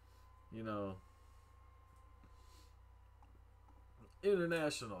and, you know,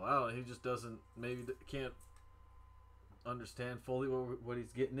 international. I don't know. He just doesn't, maybe can't understand fully what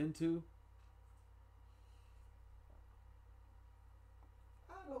he's getting into.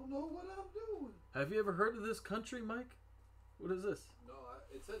 I don't know what I'm doing. Have you ever heard of this country, Mike? What is this? No,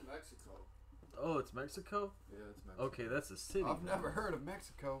 it's in Mexico. Oh, it's Mexico? Yeah, it's Mexico. Okay, that's a city. I've never heard of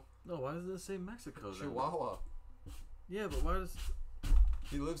Mexico. No, why does it say Mexico then? Chihuahua. Yeah, but why does...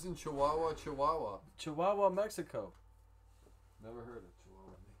 He lives in Chihuahua, Chihuahua. Chihuahua, Mexico. Never heard of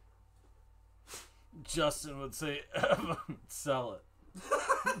Chihuahua. Justin would say, sell it.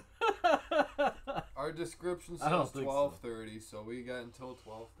 Our description I don't says think 12:30, so we got until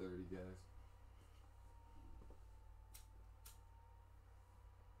 12:30, guys.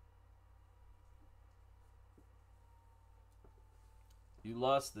 You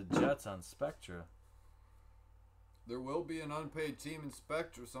lost the Jets on Spectra. There will be an unpaid team in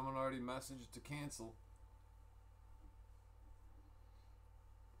Spectra. Someone already messaged to cancel.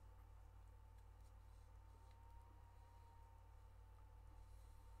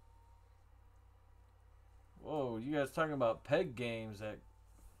 Whoa, you guys talking about peg games at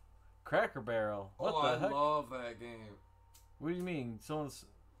Cracker Barrel? What Oh, the I heck? love that game. What do you mean? Someone's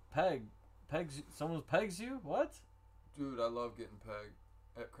pegs? Someone pegs you? What? Dude, I love getting pegged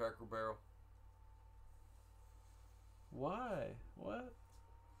at Cracker Barrel. Why? What?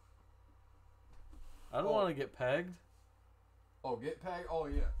 I don't want to get pegged. Oh, get pegged? Oh,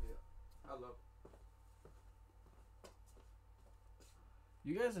 yeah. I love it.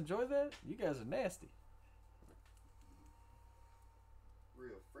 You guys enjoy that? You guys are nasty.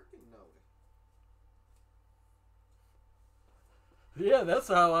 Real freaking naughty. Yeah, that's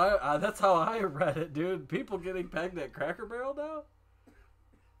how I read it, dude. People getting pegged at Cracker Barrel now?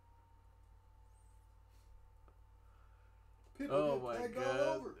 People Oh get my pegged all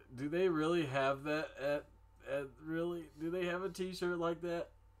god. over. Do they really have that at really? Do they have a t-shirt like that?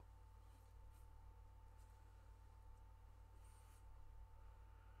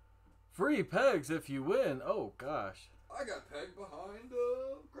 Free pegs if you win. Oh gosh. I got pegged behind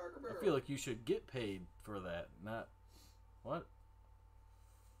Cracker Barrel. I feel like you should get paid for that, not what?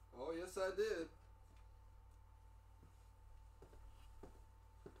 Oh, yes, I did.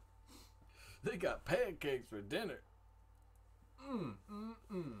 They got pancakes for dinner.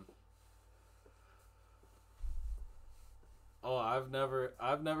 Oh, I've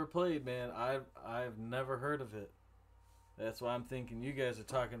never played, man. I've never heard of it. That's why I'm thinking you guys are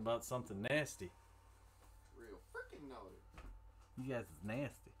talking about something nasty. Real freaking naughty. You guys is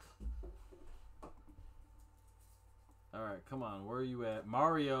nasty. Alright, come on. Where are you at?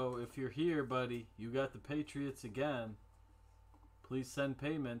 Mario, if you're here, buddy, you got the Patriots again. Please send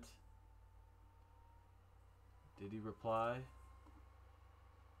payment. Did he reply?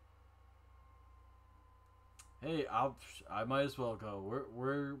 Hey, I might as well go.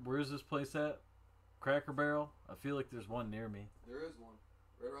 Where's this place at? Cracker Barrel? I feel like there's one near me. There is one.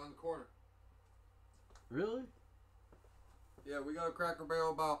 Right around the corner. Really? Yeah, we got a Cracker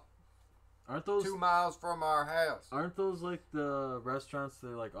Barrel about Aren't those 2 miles from our house. Aren't those like the restaurants that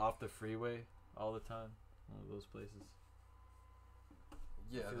are like off the freeway all the time? One of those places.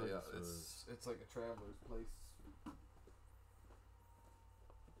 Yeah, I feel like yeah. this It's like a traveler's place.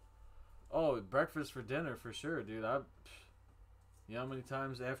 Oh, breakfast for dinner for sure, dude. You know how many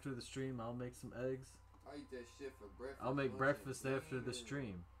times after the stream I'll make some eggs? I eat that shit for breakfast. I'll make lunch, breakfast and after the dinner.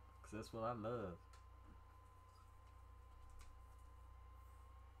 stream, 'cause that's what I love.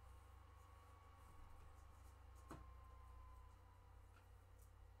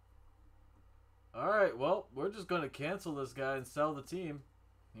 Alright, well, we're just going to cancel this guy and sell the team.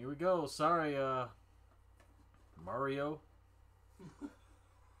 Here we go. Sorry, Mario.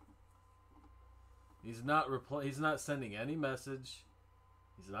 He's not sending any message.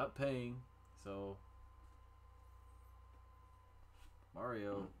 He's not paying. So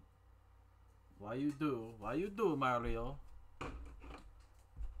Mario, why you do, Mario?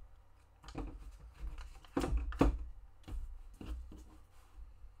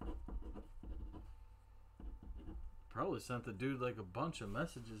 Probably sent the dude like a bunch of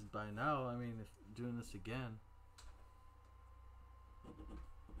messages by now. I mean, if doing this again.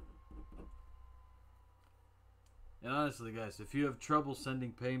 And honestly, guys, if you have trouble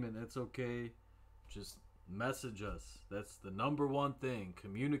sending payment, it's okay. Just message us. That's the number one thing.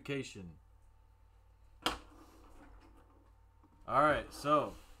 Communication. Alright,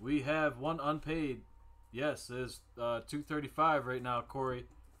 so we have one unpaid. Yes, there's $235 right now, Corey.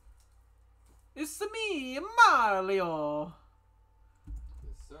 It's me, Mario.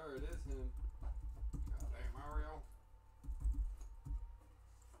 Yes, sir, it is him. God damn,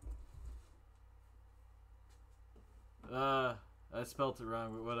 Mario. I spelt it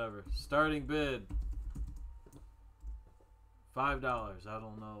wrong, but whatever. Starting bid. $5. I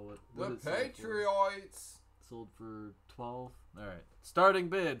don't know what The it sold for. Patriots. Sold for 12. All right. Starting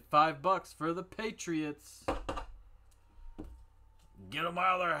bid $5 for the Patriots. Get them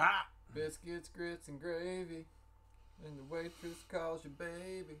while they're hot. Biscuits, grits, and gravy. And the waitress calls you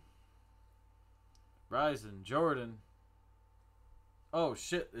baby. Ryzen, Jordan. Oh,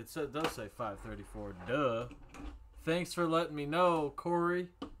 shit. It does say 534. Duh. Thanks for letting me know, Corey.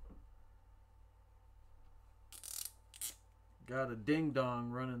 Got a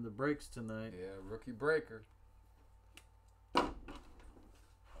ding-dong running the breaks tonight. Yeah, rookie breaker. Oh,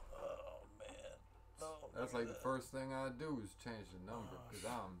 man. Oh, That's like the first thing I do is change the number. Because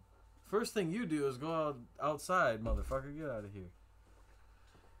First thing you do is go outside, motherfucker. Get out of here.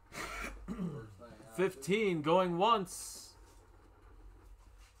 15 going once.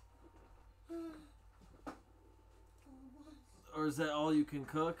 Or is that all you can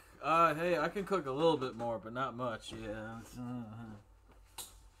cook? Hey, I can cook a little bit more, but not much. Yeah.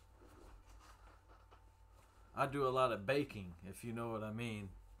 I do a lot of baking, if you know what I mean.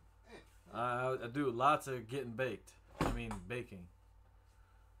 I do lots of getting baked. I mean, baking.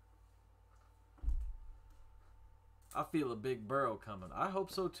 I feel a big Burrow coming. I hope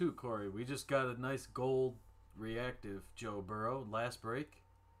so too, Corey. We just got a nice gold reactive Joe Burrow last break.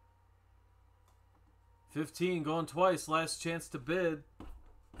 15 going twice. Last chance to bid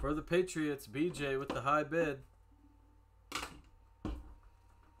for the Patriots. BJ with the high bid.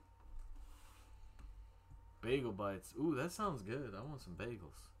 Bagel bites. Ooh, that sounds good. I want some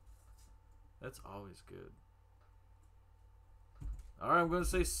bagels. That's always good. All right, I'm going to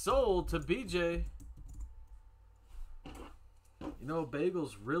say sold to BJ. You know,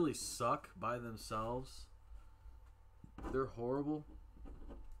 bagels really suck by themselves. They're horrible.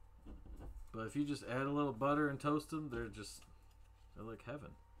 But if you just add a little butter and toast them, they're like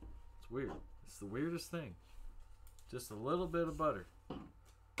heaven. It's weird. It's the weirdest thing. Just a little bit of butter.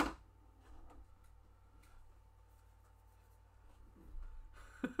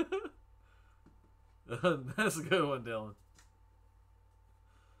 That's a good one, Dylan.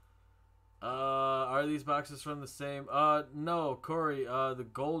 Are these boxes from the same? No, Corey. The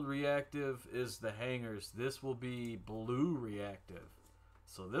gold reactive is the hangers. This will be blue reactive.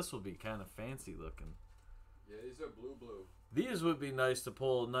 So this will be kind of fancy looking. Yeah, these are blue. These would be nice to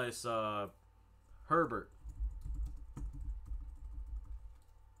pull. Nice Herbert.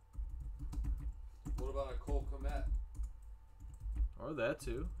 What about a Cole Kmet? Or that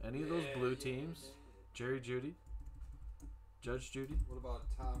too. Any of those blue teams. Yeah. Jerry Judy. Judge Judy. What about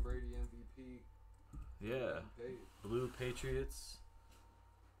Tom Brady MVP? Yeah. Blue Patriots.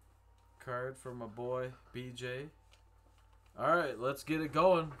 Card for my boy BJ. Alright, let's get it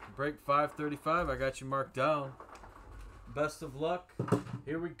going. Break 535. I got you marked down. Best of luck.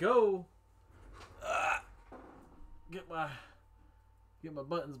 Here we go. Get my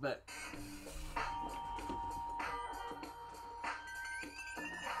buttons back.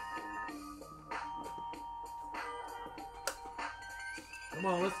 Come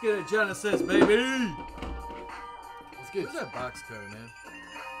on, let's get it Genesis, baby. Let's get Where's that box cutter, man?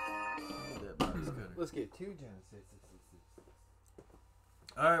 That box cutter. Let's get 2 Genesis.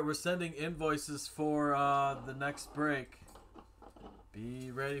 Alright, we're sending invoices for the next break.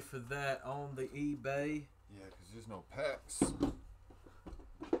 Be ready for that on the eBay. Yeah, because there's no packs.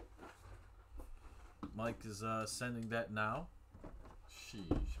 Mike is sending that now.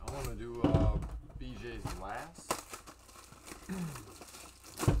 Sheesh. I want to do BJ's last.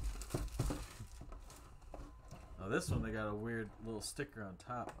 Oh, this one, they got a weird little sticker on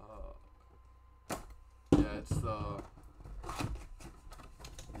top. Yeah, it's the...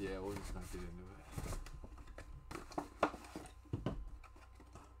 Yeah, we're just not getting into it.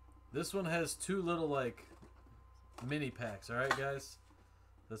 This one has 2 little, like, mini packs. All right, guys?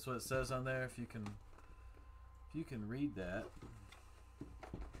 That's what it says on there. If you can read that.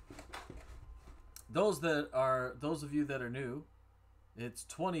 Those of you that are new, it's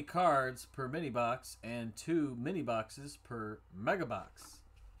 20 cards per mini box and 2 mini boxes per mega box.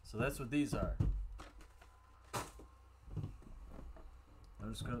 So that's what these are.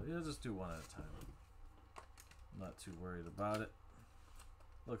 I'm just gonna just do one at a time. I'm not too worried about it.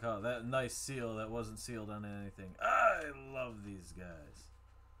 Look how that nice seal that wasn't sealed on anything. I love these guys.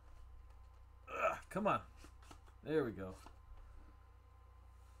 Come on. There we go.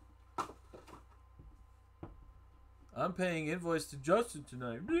 I'm paying invoice to Justin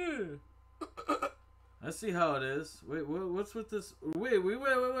tonight. Yeah. I see how it is. Wait, what's with this? Wait. We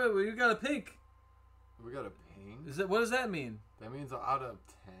got a pink. We got a pink? What does that mean? That means out of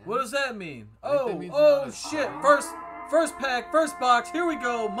 10. What does that mean? That means Shit. First pack, first box. Here we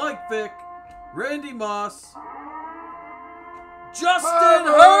go. Mike Vick, Randy Moss, Justin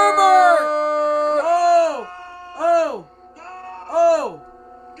Herbert.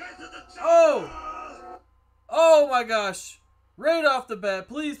 Oh my gosh. Right off the bat,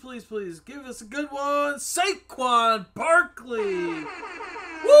 please, please, please, give us a good one. Saquon Barkley.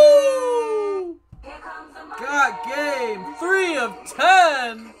 Woo! Got game. 3 of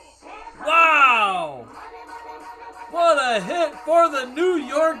 10. Wow! What a hit for the New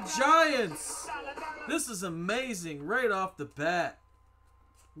York Giants. This is amazing right off the bat.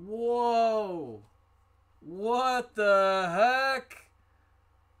 Whoa. What the heck?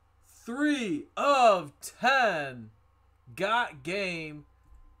 3 of 10. Got game.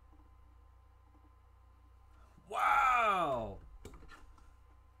 Wow.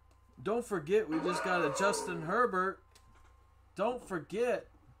 Don't forget, we just got a Justin Herbert. Don't forget.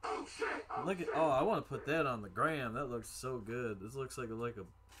 Look at, oh, I want to put that on the gram. That looks so good. This looks like it's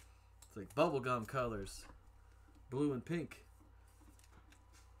like bubblegum colors. Blue and pink.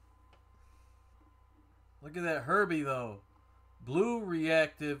 Look at that Herbie though. Blue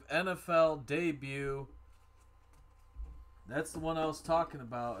reactive NFL debut. That's the one I was talking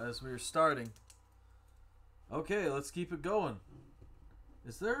about as we were starting. Okay, let's keep it going.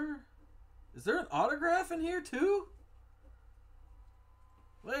 Is there an autograph in here too?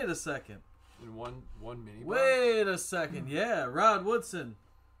 Wait a second. In one mini box? Wait a second. Yeah, Rod Woodson.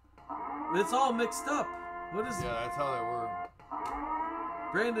 It's all mixed up. What is it? Yeah, that's how they work.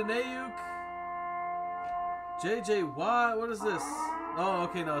 Brandon Ayuk. J.J. Watt. What is this? Oh,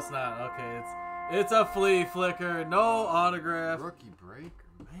 okay, no, it's not. Okay, it's a flea flicker. No autograph. Rookie breaker,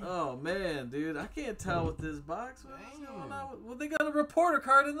 man. Oh, man, dude. I can't tell with this box. What's going on? Well, they got a reporter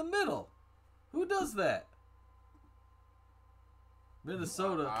card in the middle. Who does that?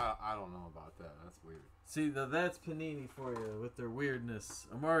 Minnesota. I don't know about that. That's weird. See, that's Panini for you with their weirdness.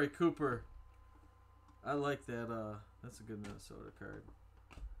 Amari Cooper. I like that. That's a good Minnesota card.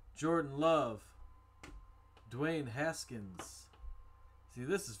 Jordan Love. Dwayne Haskins. See,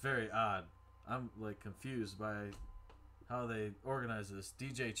 this is very odd. I'm like confused by how they organize this.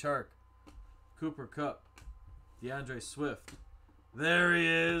 DJ Chark. Cooper Kupp. DeAndre Swift. There he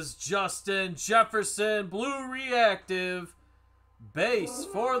is. Justin Jefferson. Blue reactive. Base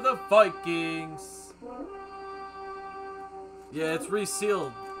for the Vikings. Yeah, it's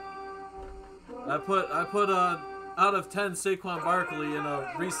resealed. I put out of 10 Saquon Barkley in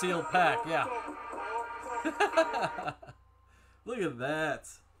a resealed pack. Yeah. Look at that.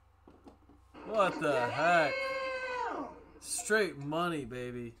 What the heck? Straight money,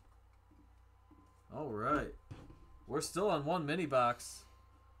 baby. All right. We're still on one mini box.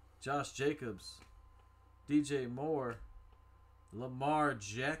 Josh Jacobs. DJ Moore. Lamar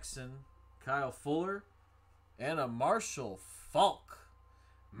Jackson, Kyle Fuller, and a Marshall Falk.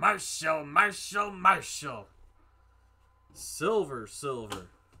 Marshall. Silver.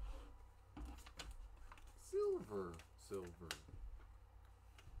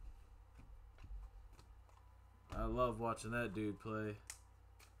 I love watching that dude play.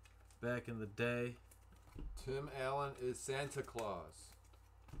 Back in the day. Tim Allen is Santa Claus.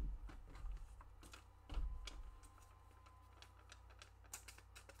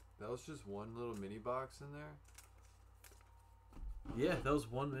 That was just one little mini box in there? Yeah, that was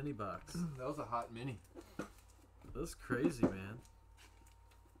one mini box. That was a hot mini. That was crazy, man.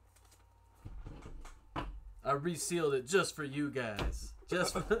 I resealed it just for you guys.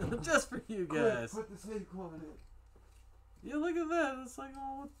 Just for you guys. Quick, put the Saquon in it. Yeah, look at that. It's like,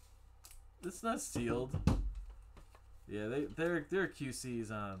 oh, it's not sealed. Yeah, they're QC's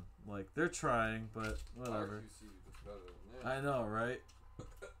on. Like, they're trying, but whatever. I know, right?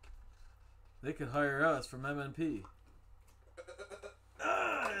 They could hire us from MNP.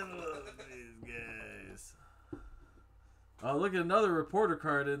 I love these guys. Oh, look at another reporter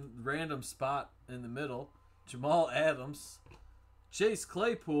card in random spot in the middle. Jamal Adams. Chase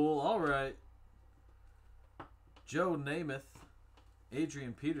Claypool. All right. Joe Namath.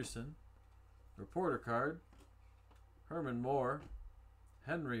 Adrian Peterson. Reporter card. Herman Moore.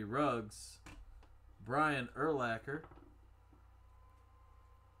 Henry Ruggs. Brian Urlacher.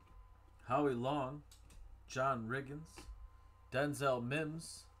 Howie Long, John Riggins, Denzel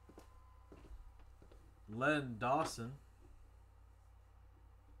Mims, Len Dawson,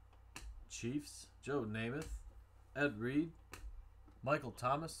 Chiefs, Joe Namath, Ed Reed, Michael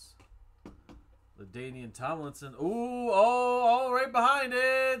Thomas, LaDainian Tomlinson. Right behind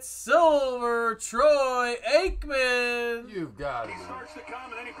it, silver, Troy Aikman. You've got it. He starts to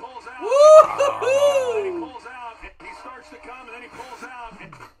come and then he pulls out. Woo-hoo-hoo! He pulls out. He starts to come and then he pulls out.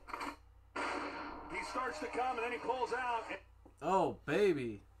 He starts to come and then he pulls out. Oh,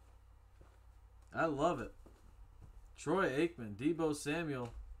 baby. I love it. Troy Aikman, Deebo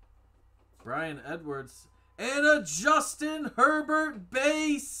Samuel, Brian Edwards, and a Justin Herbert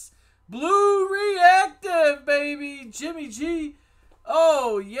base. Blue Reactive, baby. Jimmy G.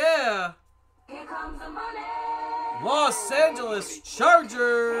 Oh, yeah. Here comes the money. Los Angeles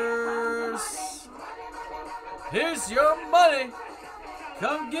Chargers. Here's your money.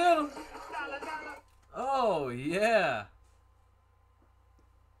 Come get 'em. Oh, yeah.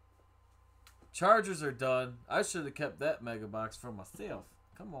 Chargers are done. I should have kept that mega box for myself.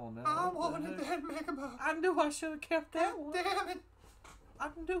 Come on now. I wanted that mega box. I knew I should have kept that one. Damn it. I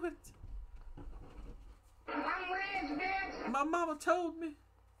knew it. My mama told me.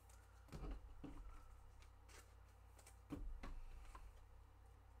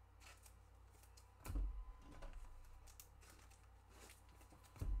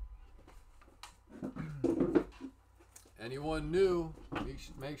 Anyone new,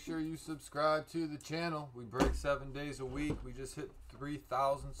 make sure you subscribe to the channel. We break 7 days a week. We just hit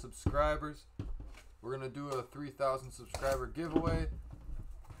 3,000 subscribers. We're going to do a 3,000 subscriber giveaway.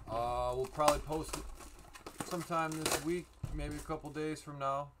 We'll probably post it sometime this week, maybe a couple days from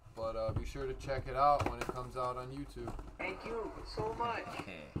now. But be sure to check it out when it comes out on YouTube. Thank you so much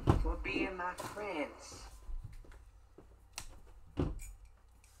for being my friends.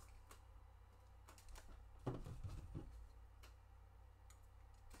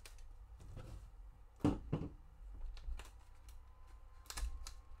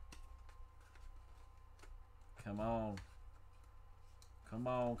 Come on. Come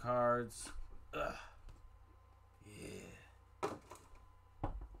on, cards. Ugh. Yeah.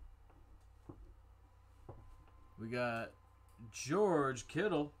 We got George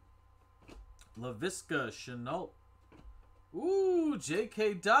Kittle. LaVisca Chenault. Ooh,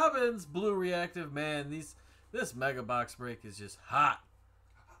 J.K. Dobbins. Blue Reactive. Man, this mega box break is just hot.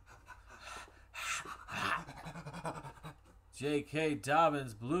 J.K.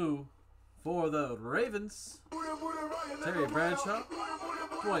 Dobbins blue for the Ravens. Terry Bradshaw.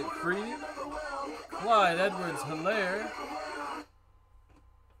 Dwight Freeney. Clyde Edwards-Helaire.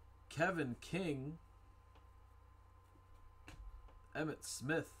 Kevin King. Emmett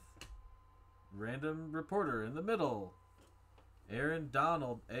Smith. Random reporter in the middle. Aaron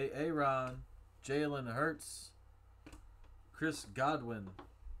Donald. Aaron. Jalen Hurts. Chris Godwin.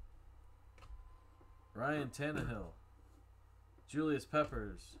 Ryan Tannehill. Julius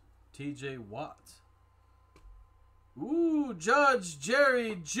Peppers. TJ Watt. Ooh, Judge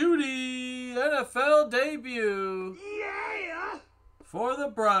Jerry Jeudy. NFL debut. Yeah! For the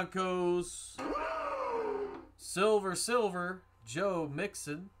Broncos. Silver. Joe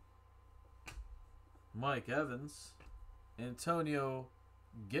Mixon. Mike Evans. Antonio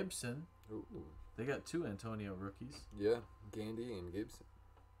Gibson. Ooh. They got 2 Antonio rookies. Yeah, Gandy and Gibson.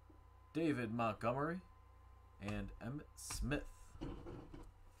 David Montgomery. And Emmett Smith.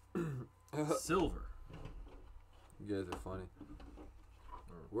 Silver. You guys are funny.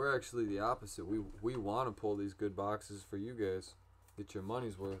 We're actually the opposite. We want to pull these good boxes for you guys. Get your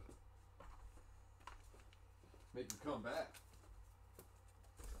money's worth. Make them come back.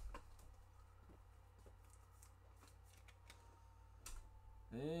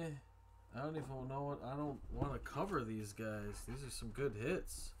 I don't even know what. I don't want to cover these guys. These are some good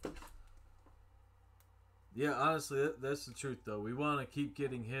hits. Yeah, honestly, that's the truth, though. We want to keep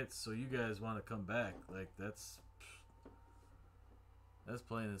getting hits, so you guys want to come back. Like, that's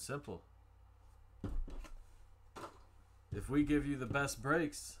plain and simple. If we give you the best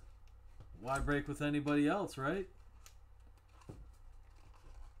breaks, why break with anybody else, right?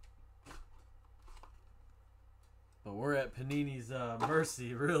 But we're at Panini's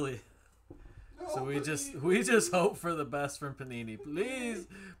mercy, really. So we just hope for the best from Panini.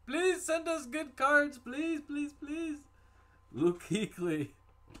 Please send us good cards. Please. Luke Kuechly.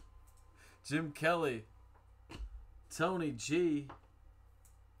 Jim Kelly. Tony G.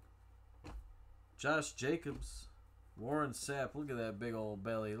 Josh Jacobs. Warren Sapp. Look at that big old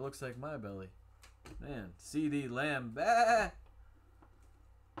belly. It looks like my belly. Man. CD Lamb. Bah!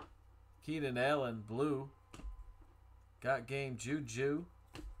 Keenan Allen. Blue. Got Game Juju.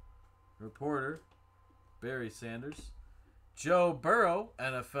 Reporter, Barry Sanders. Joe Burrow,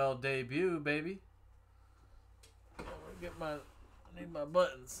 NFL debut, baby. I need my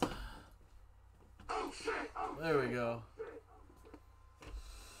buttons. There we go.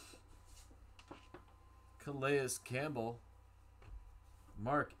 Calais Campbell.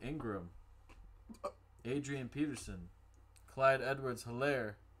 Mark Ingram. Adrian Peterson. Clyde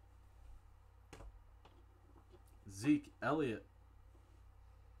Edwards-Helaire. Zeke Elliott.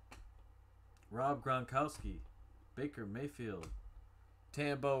 Rob Gronkowski, Baker Mayfield,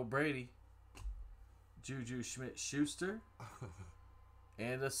 Tambo Brady, Juju Smith-Schuster,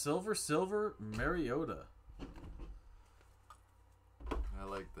 and a silver Mariota. I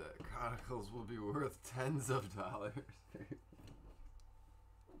like that. Chronicles will be worth tens of dollars.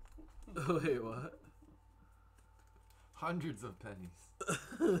 Wait, what? Hundreds of pennies.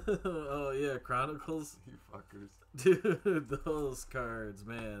 Oh yeah, Chronicles. You fuckers. Dude, those cards,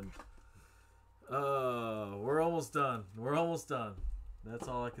 man. We're almost done. We're almost done. That's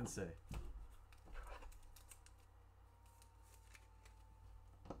all I can say.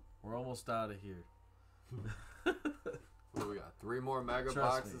 We're almost out of here. What do we got? 3 more mega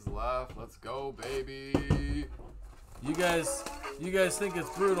Trust boxes left. Let's go, baby. You guys think it's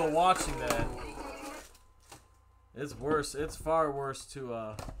brutal watching that. It's worse. It's far worse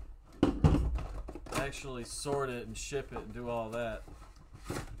to actually sort it and ship it and do all that.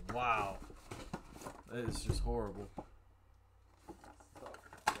 Wow. It's just horrible. A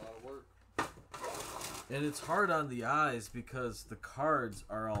lot of work. And it's hard on the eyes because the cards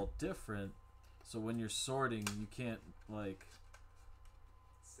are all different. So when you're sorting, you can't like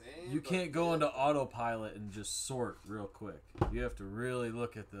go into autopilot and just sort real quick. You have to really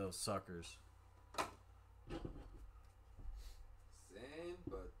look at those suckers. Same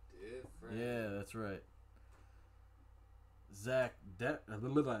but different. Yeah, that's right. Zach.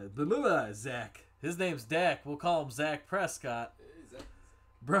 His name's Dak. We'll call him Zach Prescott. Hey, Zach.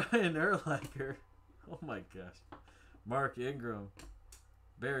 Brian Urlacher. Oh my gosh. Mark Ingram.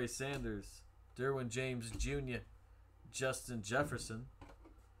 Barry Sanders. Derwin James Jr. Justin Jefferson.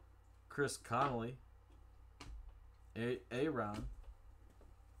 Chris Connolly. Aaron.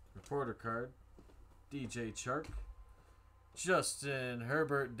 Reporter card. DJ Chark. Justin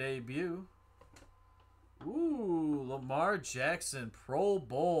Herbert debut. Ooh, Lamar Jackson Pro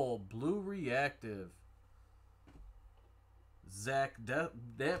Bowl Blue Reactive. Zach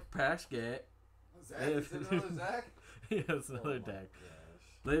Prescott. Zach? Is it another Zach? Yeah, it's another Dak.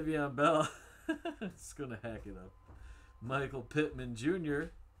 Gosh. Le'Veon Bell. It's gonna hack it up. Michael Pittman Jr.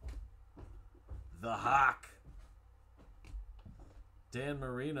 The Hawk. Dan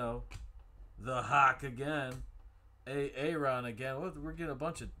Marino. The Hawk again. Aaron again. We're getting a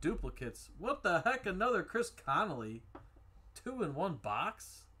bunch of duplicates. What the heck? Another Chris Connolly. 2 in 1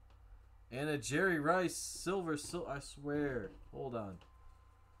 box? And a Jerry Rice silver. I swear. Hold on.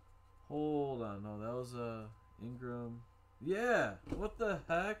 No, that was Ingram. Yeah. What the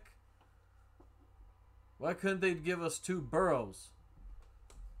heck? Why couldn't they give us 2 Burrows?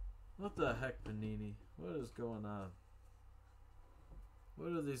 What the heck, Panini? What is going on?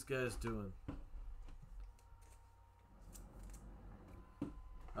 What are these guys doing?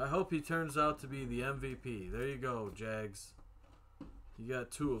 I hope he turns out to be the MVP. There you go, Jags. You got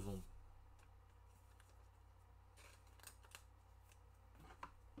 2 of them.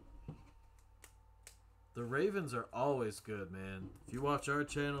 The Ravens are always good, man. If you watch our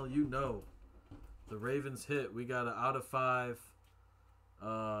channel, you know. The Ravens hit. We got an out of 5.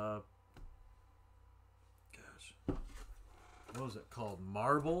 Gosh. What was it called?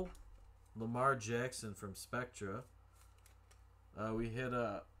 Marble? Lamar Jackson from Spectra. We hit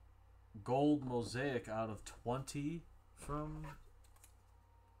a gold Mosaic out of 20 from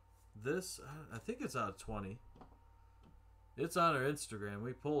this. I think it's out of 20. It's on our Instagram.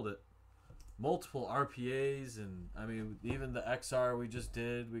 We pulled it. Multiple RPAs, and I mean, even the XR we just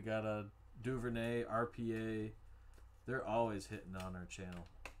did. We got a Duvernay RPA. They're always hitting on our channel.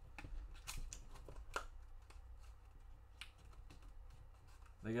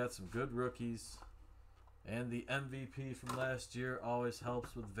 They got some good rookies. And the MVP from last year always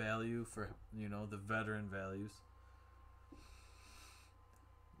helps with value for, you know, the veteran values.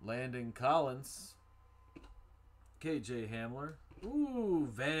 Landon Collins. KJ Hamler. Ooh,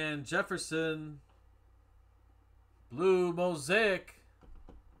 Van Jefferson. Blue Mosaic.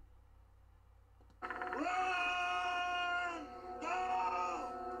 Run! Go!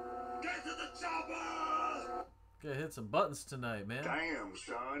 Get to the chopper! Gotta hit some buttons tonight, man. Damn,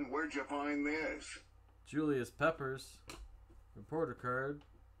 son, where'd you find this? Julius Peppers. Reporter card.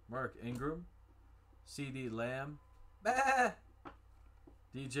 Mark Ingram. CD Lamb. Bah!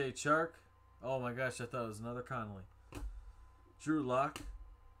 DJ Chark. Oh my gosh, I thought it was another Connolly. Drew Lock.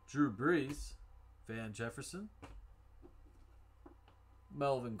 Drew Brees. Van Jefferson.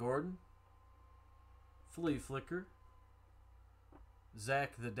 Melvin Gordon. Flea Flicker.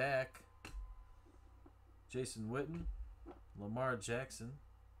 Zach the Dak. Jason Witten. Lamar Jackson.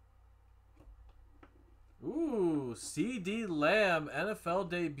 Ooh, CD Lamb NFL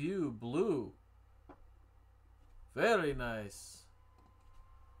debut blue. Very nice.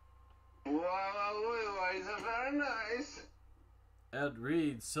 Wow, it's very nice. Ed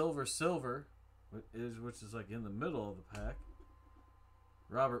Reed silver, which is like in the middle of the pack.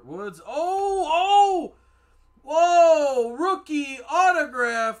 Robert Woods. Oh! Whoa! Rookie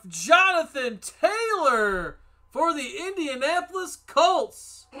autograph, Jonathan Taylor for the Indianapolis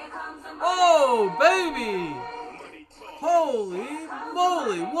Colts. Oh, baby! Holy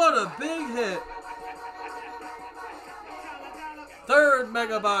moly, what a big hit. Third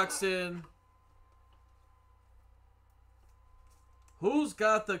mega box in. Who's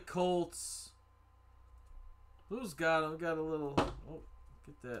got the Colts? Who's got them? Got a little... Oh,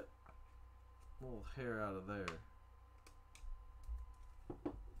 get that little hair out of there.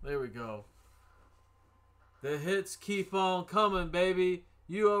 There we go. The hits keep on coming, baby.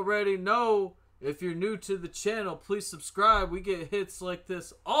 You already know. If you're new to the channel, please subscribe. We get hits like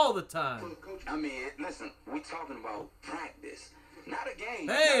this all the time. I mean, listen, we talking about practice, not a game.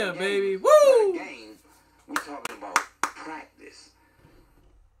 Bam, baby. Not Woo! a game. We talking about practice.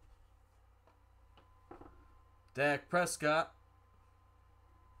 Dak Prescott.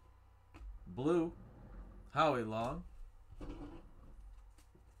 Blue. Howie Long.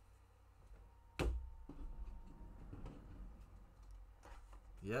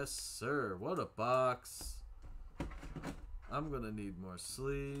 Yes, sir. What a box. I'm going to need more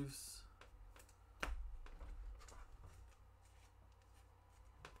sleeves.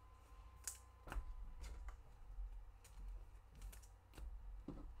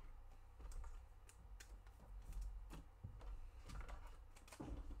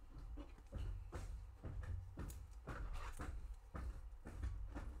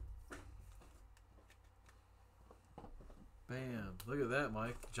 Bam. Look at that,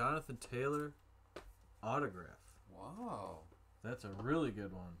 Mike. Jonathan Taylor autograph. Wow. That's a really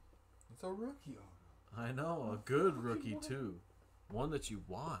good one. It's a rookie auto. I know. A good rookie, too. One that you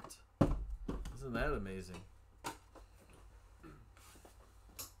want. Isn't that amazing?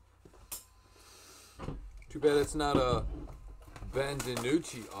 Too bad it's not a Ben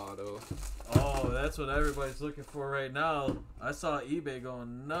DiNucci auto. Oh, that's what everybody's looking for right now. I saw eBay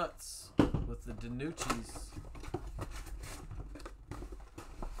going nuts with the DiNucci's.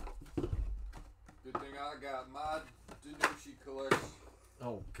 Good thing I got my DiNucci collection.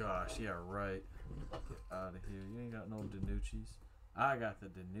 Oh, gosh. Yeah, right. Get out of here. You ain't got no DiNucci's. I got the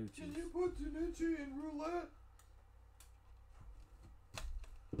DiNucci's. Can you put DiNucci in roulette?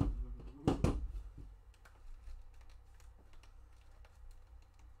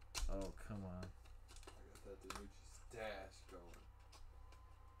 Oh, come on. I got that DiNucci stash going.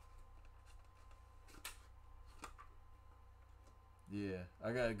 Yeah,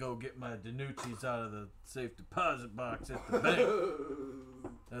 I gotta go get my DiNucci's out of the safe deposit box at the bank.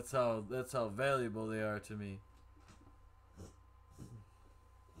 That's how valuable they are to me.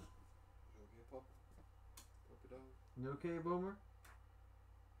 Okay, Papa? Puppy dog? You okay, Boomer?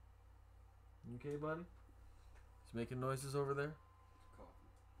 You okay, buddy? He's making noises over there.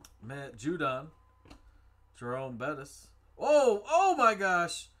 Coffee. Matt Judon. Jerome Bettis. Oh, oh my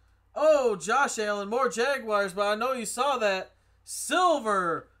gosh. Oh, Josh Allen, more Jaguars, but I know you saw that.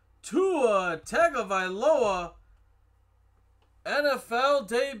 Silver, Tua Tagovailoa, NFL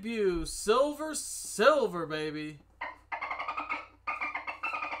debut. Silver, baby.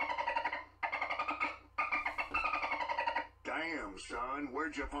 Damn, son,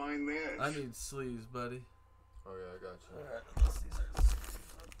 where'd you find this? I need sleeves, buddy. Oh, yeah, I got you. Alright, let's see. Up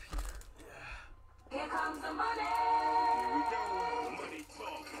here. Yeah. Here comes the money. Here we go. Money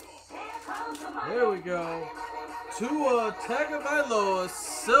talk. Here comes the money. There we go. Tua Tagovailoa,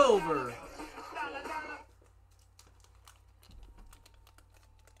 silver.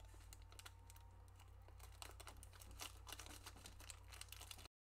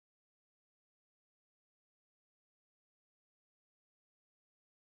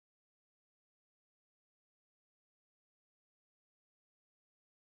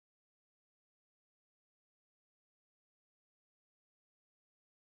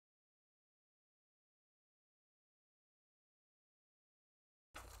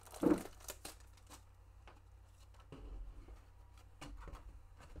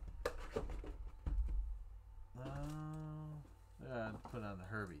 Yeah, put on the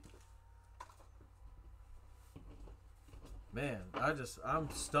Herbie. Man, I'm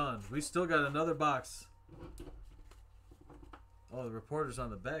stunned. We still got another box. Oh, the reporter's on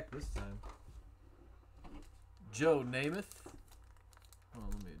the back this time. Joe Namath. Oh,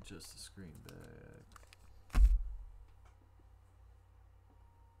 let me adjust the screen back.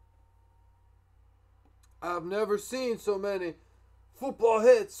 I've never seen so many football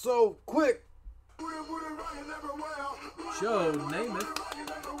hits so quick. Joe Namath.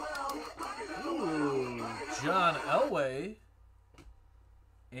 Ooh, John Elway.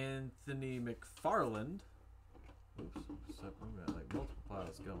 Anthony McFarland. Oops, we got like multiple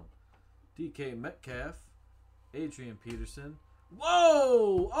piles going. DK Metcalf. Adrian Peterson.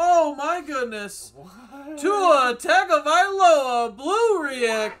 Whoa! Oh my goodness! What? Tua Tagovailoa, blue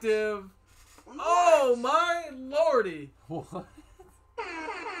reactive. Oh my lordy! What?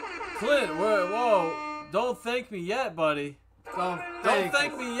 Clint, whoa! Don't thank me yet, buddy. Don't Don't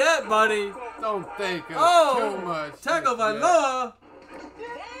thank me yet, buddy. Don't thank us Oh, too much. Tagovailoa.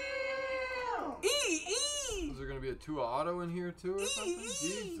 Is there gonna be a Tua auto in here too or something?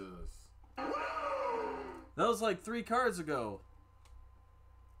 Jesus. That was like 3 cards ago.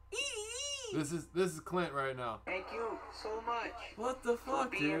 This is Clint right now. Thank you so much What the for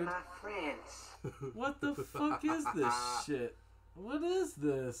fuck, being dude? my friends. What the fuck is this shit? What is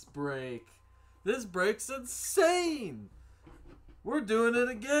this break? This break's insane. We're doing it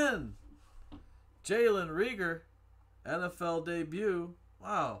again. Jalen Reagor, NFL debut.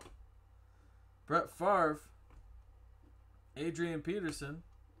 Wow. Brett Favre. Adrian Peterson.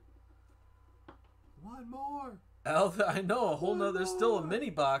 One more. Alvin, I know, a whole nother. There's still a mini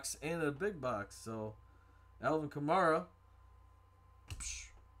box and a big box. So, Alvin Kamara.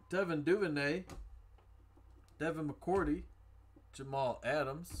 Devin Duvernay. Devin McCourty. Jamal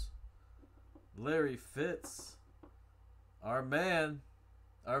Adams. Larry Fitz. Our man.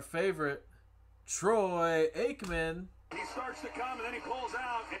 Our favorite. Troy Aikman. He starts to come and then he pulls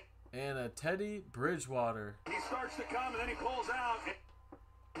out. And a Teddy Bridgewater. He starts to come and then he pulls out.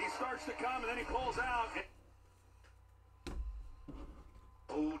 He starts to come and then he pulls out.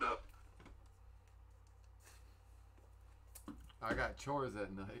 Hold up. I got chores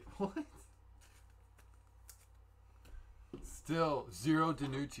at night. What? Still 0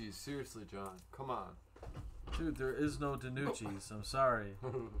 Danucci's. Seriously, John. Come on. Dude, there is no Danucci's. I'm sorry.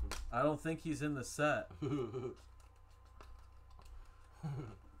 I don't think he's in the set.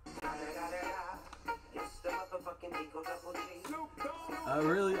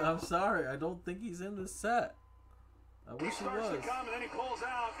 I'm sorry. I don't think he's in the set. I wish he was. To come and then he pulls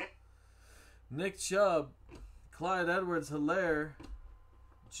out. Nick Chubb, Clyde Edwards-Helaire,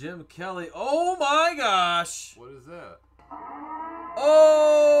 Jim Kelly. Oh my gosh! What is that?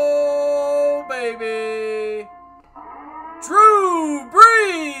 Oh baby! Drew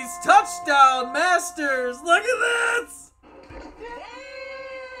Brees, touchdown Masters. Look at this!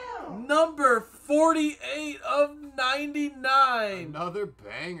 Number 48 of 99. Another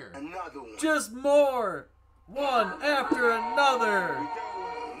banger. Another one. Just more. One after another.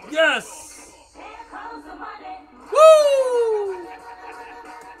 Yes! Here comes the money. Woo!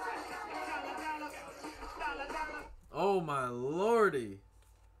 Oh my lordy.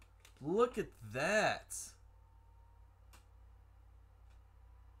 Look at that.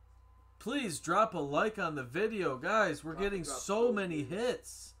 Please drop a like on the video, guys. We're getting so many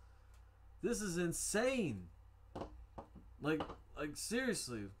hits. This is insane. Like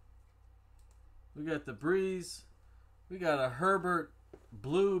seriously. We got the Breeze. We got a Herbert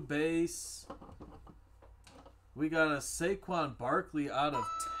blue base. We got a Saquon Barkley out of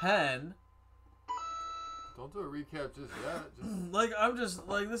 10. Don't do a recap just yet. Like I'm just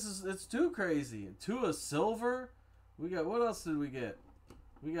like it's too crazy. Tua silver. We got what else did we get?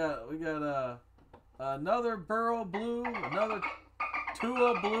 We got another Burrow blue, another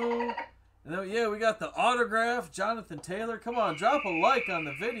Tua blue, and then yeah, we got the autograph Jonathan Taylor. Come on, drop a like on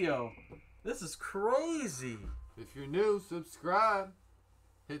the video. This is crazy. If you're new, subscribe.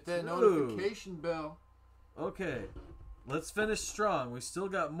 Hit that Dude. notification bell. Okay, let's finish strong. We still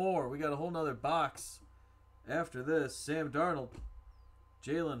got more. We got a whole nother box after this. Sam Darnold,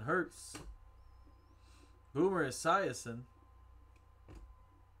 Jalen Hurts, Boomer Esiason,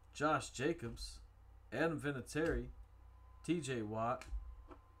 Josh Jacobs, Adam Vinatieri, TJ Watt,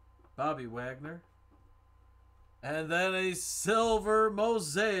 Bobby Wagner, and then a silver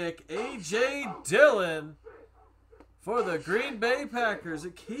mosaic A.J. Dillon for the Green Bay Packers.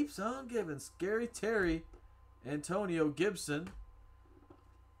 It keeps on giving. Scary Terry, Antonio Gibson,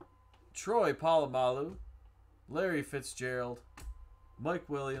 Troy Polamalu, Larry Fitzgerald, Mike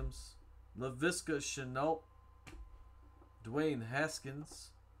Williams, Laviska Shenault, Dwayne Haskins,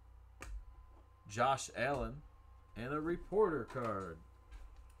 Josh Allen, and a reporter card.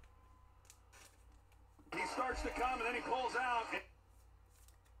 He starts to come and then he pulls out.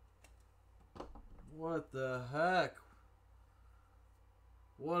 What the heck?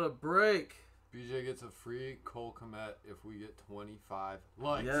 What a break. BJ gets a free Cole Kmet if we get 25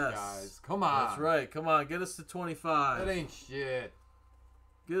 likes, Yes. guys. Come on. That's right. Come on, get us to 25. That ain't shit.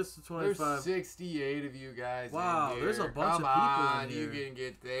 Get us to 25. There's 68 of you guys. Wow, in here. there's a bunch Come of people on, in here. You can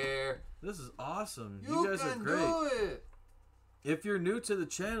get there. This is awesome. You guys are can great. do it. If you're new to the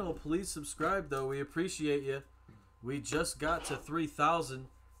channel, please subscribe, though. We appreciate you. We just got to 3,000,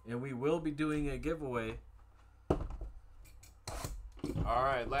 and we will be doing a giveaway. All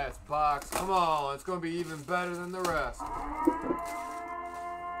right, last box. Come on, it's going to be even better than the rest.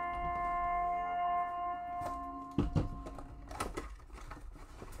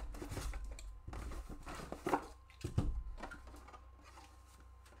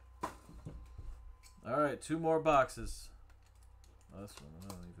 All right, 2 more boxes. Oh, this one, I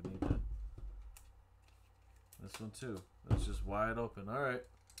don't even need that. This one too. That's just wide open. All right.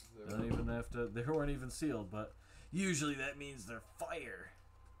 They don't even have to. They weren't even sealed, but usually that means they're fire.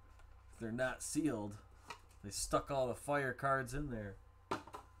 If they're not sealed, they stuck all the fire cards in there.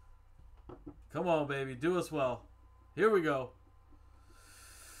 Come on, baby, do us well. Here we go.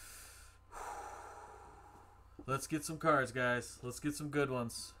 Let's get some cards, guys. Let's get some good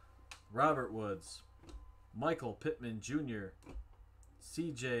ones. Robert Woods, Michael Pittman Jr.,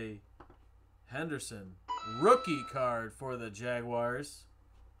 C.J. Henderson, rookie card for the Jaguars.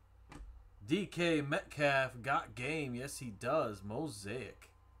 DK Metcalf got game. Yes, he does. Mosaic.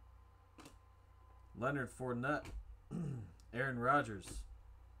 Leonard Fournette, Aaron Rodgers,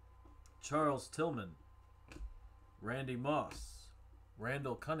 Charles Tillman, Randy Moss,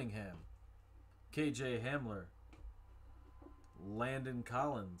 Randall Cunningham, KJ Hamler, Landon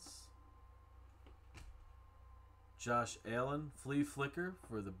Collins, Josh Allen, Flea Flicker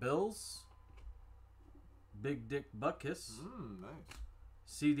for the Bills, Big Dick Butkus, Nice.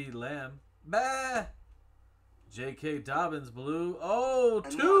 CD Lamb, bah! J.K. Dobbins blue. Oh,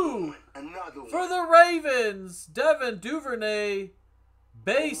 2 Another one. for the Ravens. Devin Duvernay,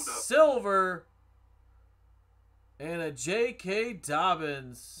 base silver, and a J.K.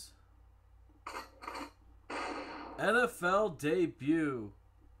 Dobbins NFL debut.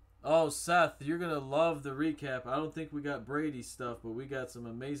 Oh, Seth, you're going to love the recap. I don't think we got Brady stuff, but we got some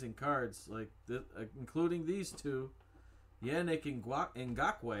amazing cards, like including these 2. Yannick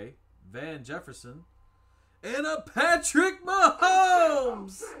Ngakoue, Van Jefferson, and a Patrick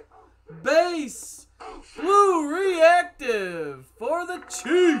Mahomes base blue reactive for the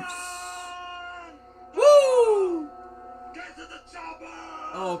Chiefs. Woo! Get to the chopper!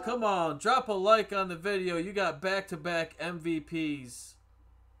 Oh, come on. Drop a like on the video. You got back-to-back MVPs.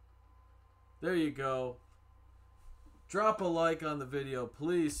 There you go. Drop a like on the video.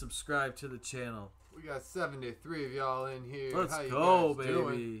 Please subscribe to the channel. We got 73 of y'all in here. Let's How you go, guys baby.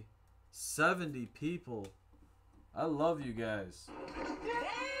 doing? 70 people. I love you guys.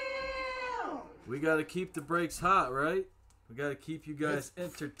 Damn! We got to keep the breaks hot, right? We got to keep you guys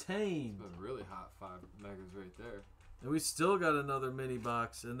entertained. It's been really hot 5 megas right there. And we still got another mini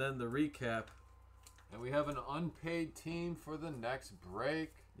box and then the recap. And we have an unpaid team for the next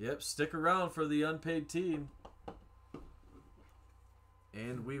break. Yep, stick around for the unpaid team.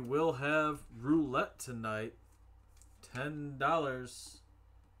 And we will have roulette tonight. $10.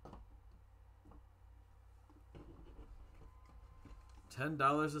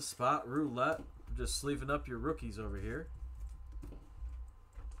 $10 a spot roulette. I'm just sleeving up your rookies over here.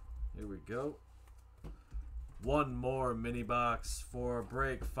 Here we go. One more mini box for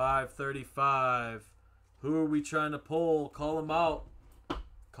break 535. Who are we trying to pull? Call them out.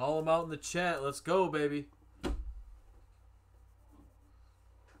 Call them out in the chat. Let's go, baby.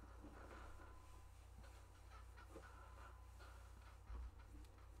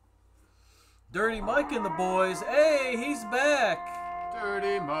 Dirty Mike and the boys. Hey, he's back.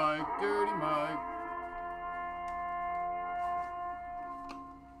 Dirty Mike, Dirty Mike.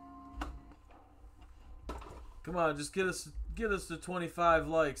 Come on, just get us to 25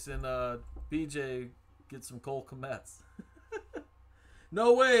 likes and BJ get some Cole Kmets.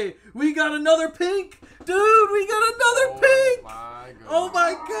 No way. We got another pink. Dude, we got another pink. My goodness. Oh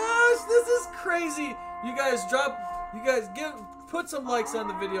my gosh, this is crazy. You guys put some likes on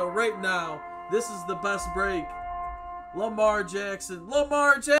the video right now. This is the best break. Lamar Jackson.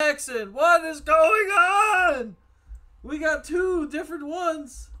 Lamar Jackson. What is going on? We got 2 different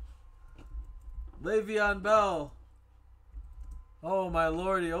ones. Le'Veon Bell. Oh my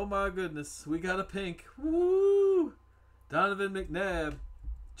lordy. Oh my goodness. We got a pink. Woo! Donovan McNabb.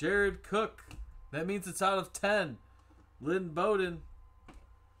 Jared Cook. That means it's out of 10. Lynn Bowden.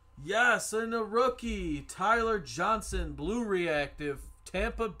 Yes, and a rookie. Tyler Johnson. Blue reactive.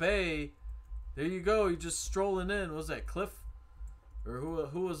 Tampa Bay. There you go. You're just strolling in. What was that, Cliff? Or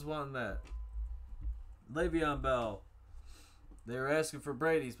who was wanting that? Le'Veon Bell. They were asking for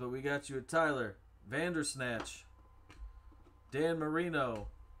Brady's, but we got you a Tyler. Vandersnatch. Dan Marino.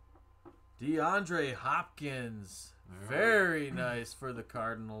 DeAndre Hopkins. Very nice for the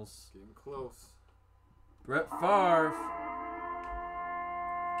Cardinals. Getting close. Brett Favre.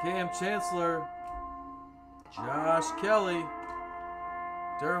 Cam Chancellor. Josh Kelly.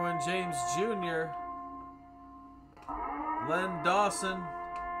 Derwin James Jr. Len Dawson.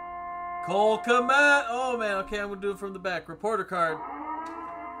 Cole Kmet. Oh, man. Okay, I'm going to do it from the back. Reporter card.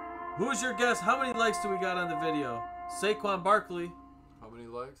 Who's your guess? How many likes do we got on the video? Saquon Barkley. How many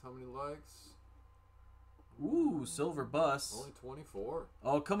likes? How many likes? Ooh, silver bus. Only 24.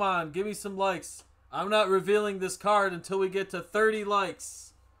 Oh, come on. Give me some likes. I'm not revealing this card until we get to 30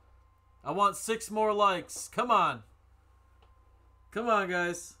 likes. I want 6 more likes. Come on. Come on,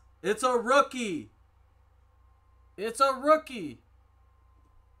 guys. It's a rookie. It's a rookie.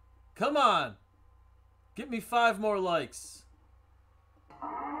 Come on. Give me 5 more likes.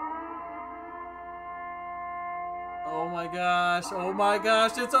 Oh my gosh. Oh my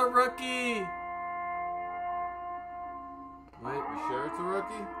gosh. It's a rookie. Wait, you sure it's a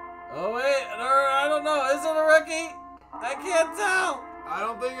rookie? Oh wait. I don't know. Is it a rookie? I can't tell. I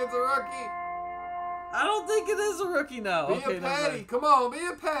don't think it's a rookie. I don't think it is a rookie now. Be Okay, a patty. Come on, be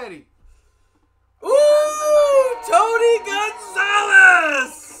a patty. Ooh, Tony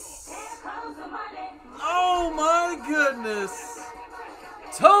Gonzalez! Oh my goodness.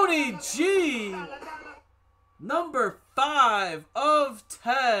 Tony G, number 5 of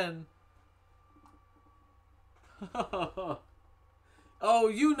 10. Oh,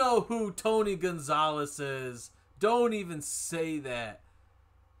 you know who Tony Gonzalez is. Don't even say that.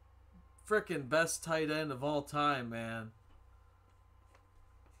 Frickin' best tight end of all time, man.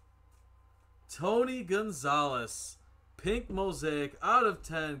 Tony Gonzalez. Pink Mosaic out of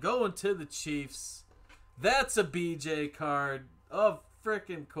 10. Going to the Chiefs. That's a BJ card. Of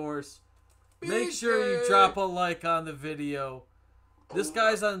frickin' course. Make sure you drop a like on the video. This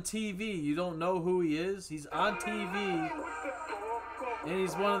guy's on TV. You don't know who he is? He's on TV. And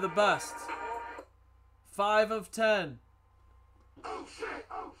he's one of the best. 5 of 10.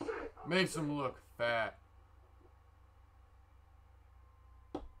 Makes him look fat.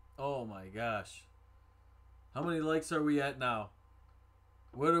 Oh my gosh. How many likes are we at now?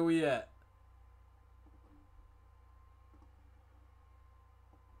 What are we at?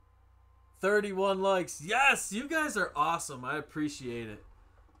 31 likes. Yes, you guys are awesome. I appreciate it.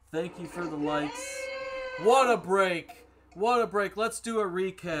 Thank you for the likes. What a break. What a break. Let's do a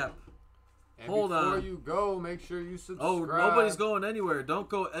recap. And Hold on. before you go, make sure you subscribe. Oh, nobody's going anywhere. Don't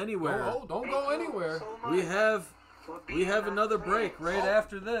go anywhere. Don't go anywhere. We have another break right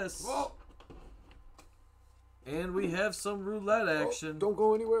after this. Whoa. And we have some roulette action. Don't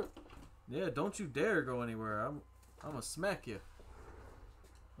go anywhere. Yeah, don't you dare go anywhere. I'm gonna smack you.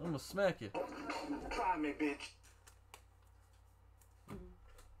 I'm gonna smack you. Try me, bitch.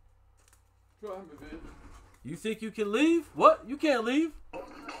 Try me, bitch. You think you can leave? What? You can't leave?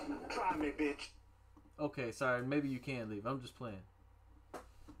 Try me, bitch. Okay, sorry. Maybe you can leave. I'm just playing.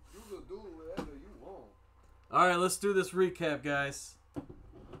 You can do whatever you want. All right, let's do this recap, guys.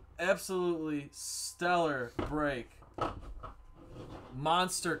 Absolutely stellar break.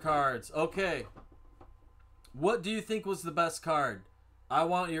 Monster cards. Okay. What do you think was the best card? I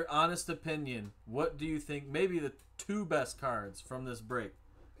want your honest opinion. What do you think? Maybe the 2 best cards from this break.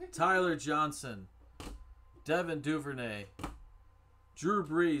 Tyler Johnson. Devin Duvernay. Drew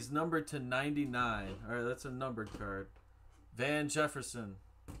Brees, numbered to 99. All right, that's a numbered card. Van Jefferson.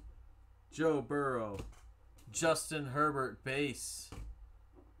 Joe Burrow. Justin Herbert, base.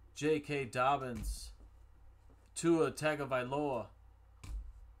 J.K. Dobbins. Tua Tagovailoa.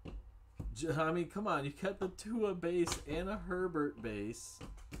 I mean, come on. You got the Tua base and a Herbert base.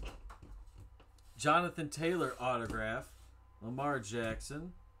 Jonathan Taylor autograph. Lamar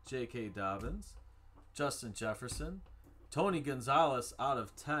Jackson. J.K. Dobbins. Justin Jefferson. Tony Gonzalez out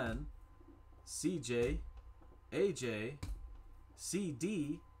of 10. CJ. AJ.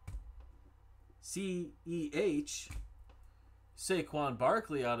 CD. CEH. Saquon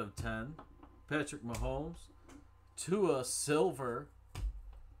Barkley out of 10. Patrick Mahomes. Tua Silver.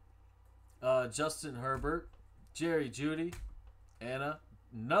 Justin Herbert. Jerry Jeudy. And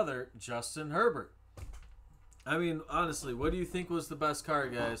another Justin Herbert. I mean, honestly, what do you think was the best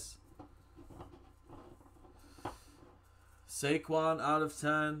card, guys? Saquon out of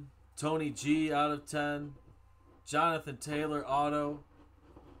 10. Tony G out of 10. Jonathan Taylor auto.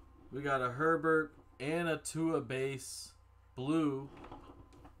 We got a Herbert and a Tua base. Blue.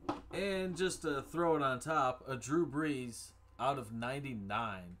 And just to throw it on top, a Drew Brees out of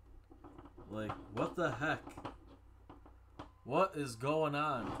 99. Like, what the heck? What is going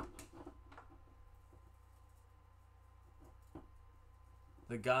on?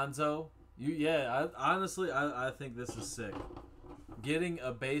 The Gonzo. Honestly, I think this is sick. Getting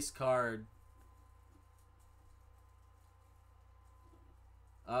a base card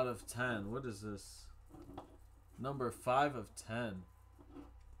out of 10. What is this? Number 5 of 10.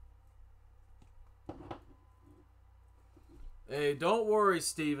 Hey, don't worry,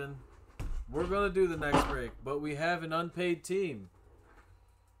 Steven. We're going to do the next break, but we have an unpaid team.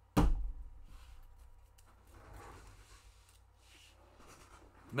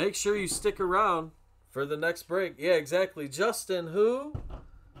 Make sure you stick around for the next break. Yeah, exactly. Justin who?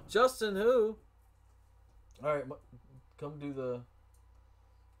 Justin who? All right, come do the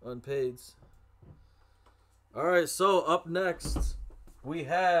unpaids. All right, so up next, we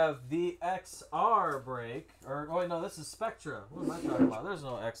have the XR break. Or, oh, wait, no, this is Spectra. What am I talking about? There's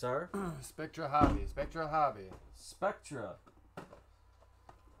no XR. Spectra Hobby. Spectra Hobby. Spectra.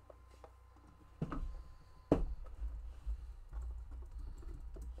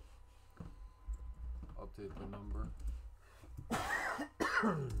 Update the number.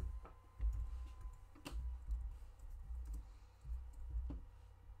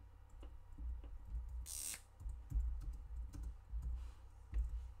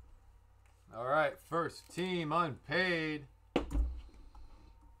 All right, first team unpaid.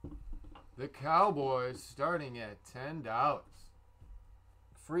 The Cowboys starting at $10.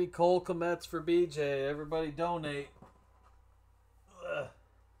 Free Cole Komets for BJ. Everybody donate. Ugh.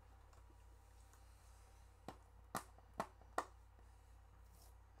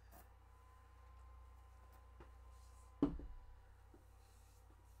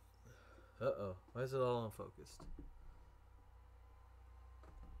 Uh-oh. Why is it all unfocused?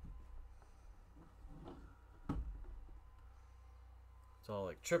 It's all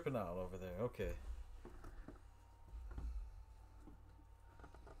like tripping out over there. Okay.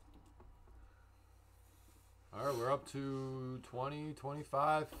 All right, we're up to 20,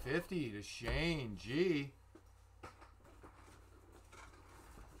 25, 50 to Shane G.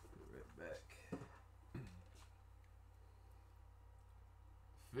 Right back.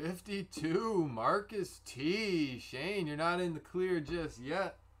 52, Marcus T. Shane, you're not in the clear just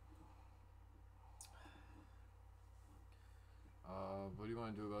yet. What do you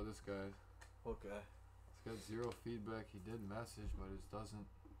want to do about this guy? Okay. He's got 0 feedback. He did message, but it didn't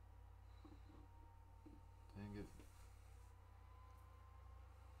get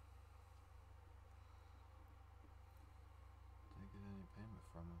any payment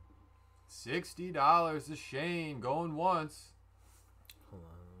from him. $60 to Shane, going once. Hold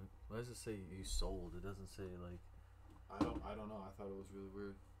on. Why does it say you sold? It doesn't say like. I don't know. I thought it was really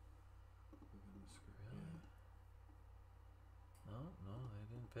weird. Really? No, they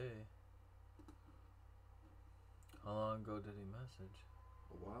didn't pay. How long ago did he message?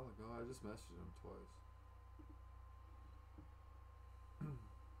 A while ago, I just messaged him twice.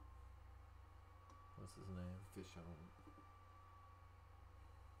 What's his name? Fish on.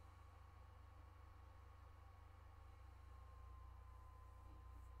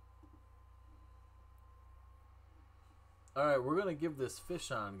 All right, we're gonna give this fish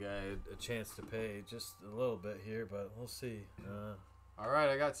on guy a chance to pay just a little bit here, but we'll see. All right,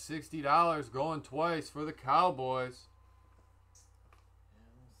 I got $60 going twice for the Cowboys.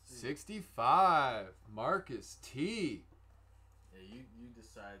 65, Marcus T. Yeah, you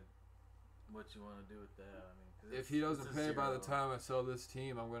decide what you want to do with that. I mean, if he doesn't pay by the time I sell this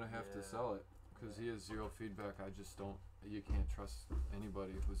team, I'm gonna have to sell it because he has 0 feedback. I just don't. You can't trust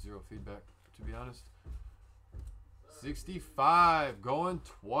anybody with 0 feedback, to be honest. 65 going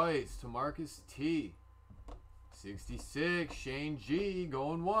twice to Marcus T. 66 Shane G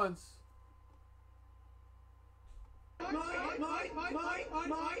going once.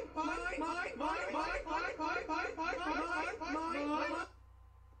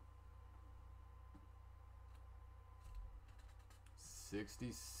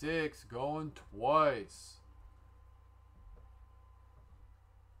 $66 going twice.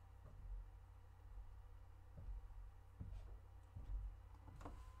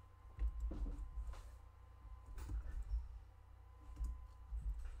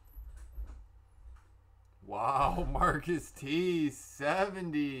 Wow, Marcus T,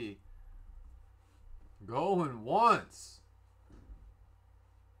 70. Going once.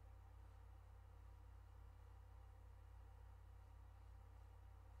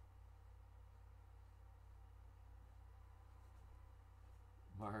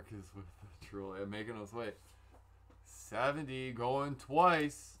 Marcus with the troll. Yeah, making us wait. 70 going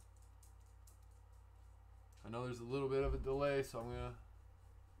twice. I know there's a little bit of a delay, so I'm going to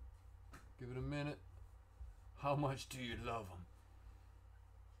give it a minute. How much do you love him?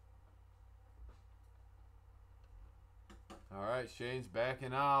 All right, Shane's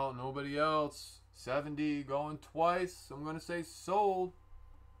backing out. Nobody else. 70 going twice. I'm going to say sold.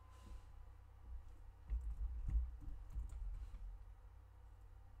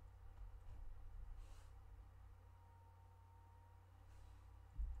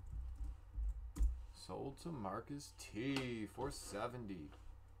 Sold to Marcus T. 470.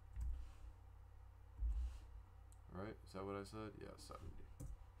 Right? Is that what I said? Yeah, 70.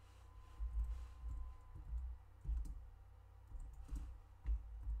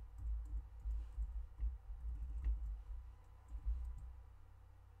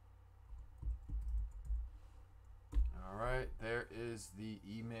 Alright, there is the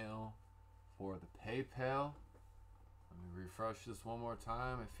email for the PayPal. Let me refresh this one more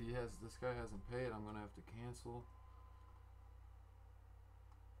time. If this guy hasn't paid, I'm gonna have to cancel.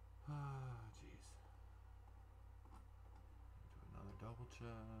 Ah, jeez. Do another double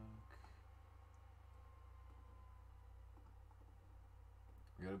check.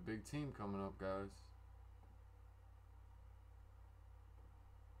 We got a big team coming up, guys.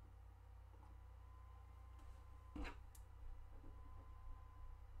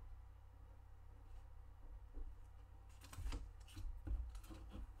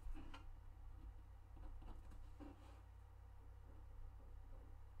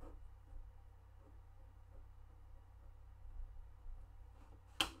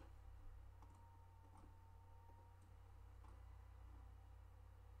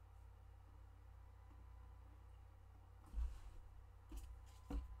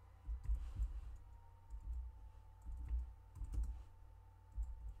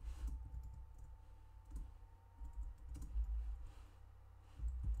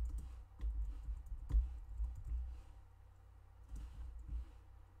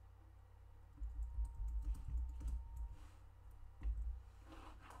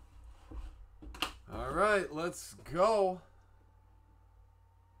 All right, let's go.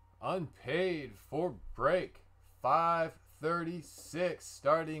 Unpaid for break. $5.36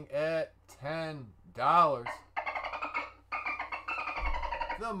 starting at $10.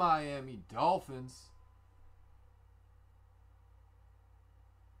 The Miami Dolphins.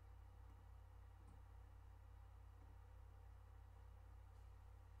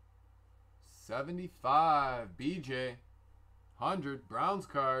 $75 BJ. 100 Browns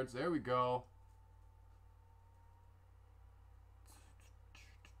cards. There we go.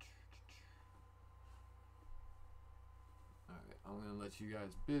 I'm going to let you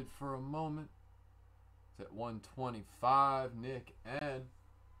guys bid for a moment. It's at 125, Nick N.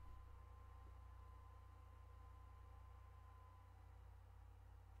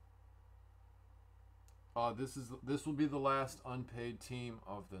 This will be the last unpaid team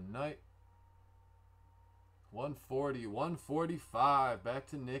of the night. 140, 145, back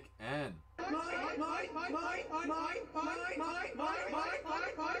to Nick N.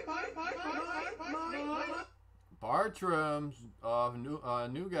 Bartram,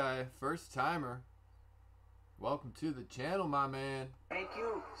 new guy, first timer. Welcome to the channel, my man. Thank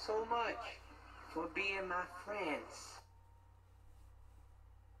you so much for being my friends.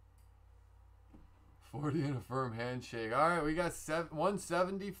 40 and a firm handshake. All right, we got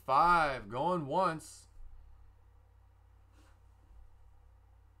 175 going once.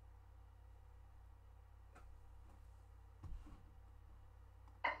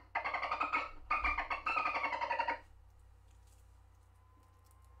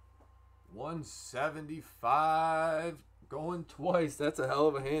 $175 going twice. That's a hell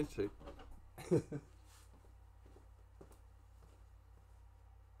of a handshake.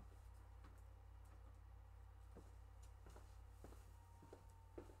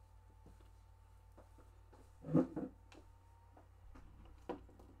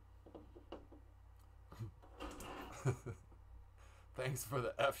 Thanks for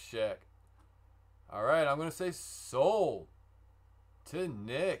the F Shack. All right, I'm gonna say sold to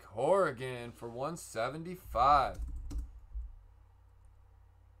Nick Horrigan for 175.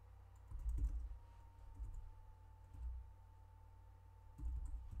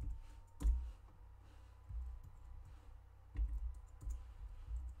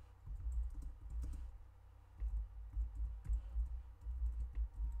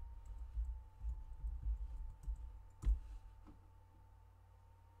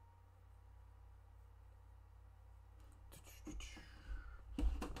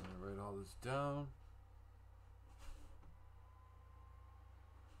 Write all this down.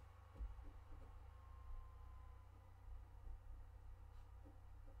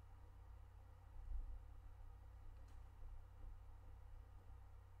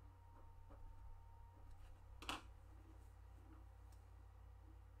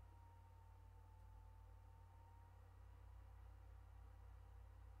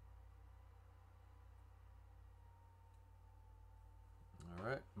 All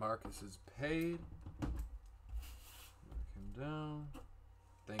right, Marcus is paid. Mark him down.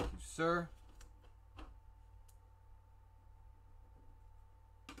 Thank you, sir.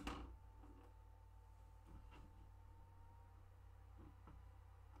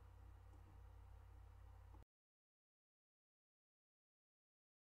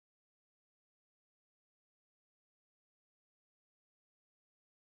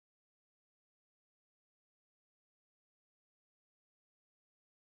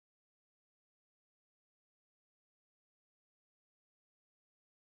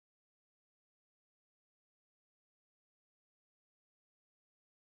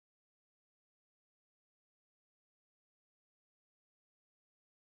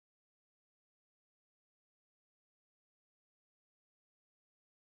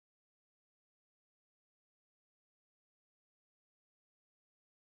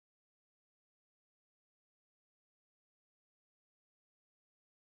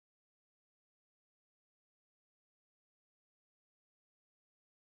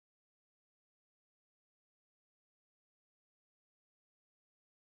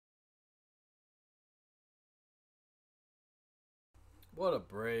 What a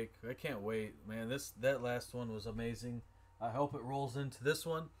break. I can't wait, man. That last one was amazing. I hope it rolls into this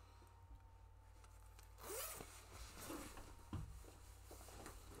one.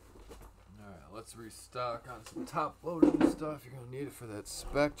 Alright, let's restock on some top loading stuff. You're going to need it for that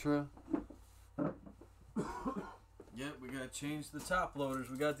Spectra. Yep, we got to change the top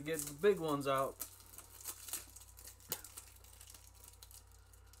loaders. We got to get the big ones out.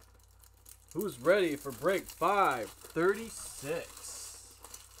 Who's ready for break 536?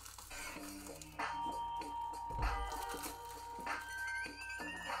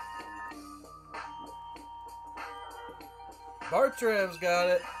 Bartram's got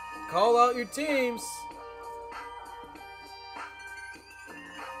it. Call out your teams.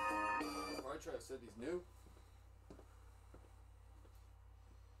 Bartram said he's new.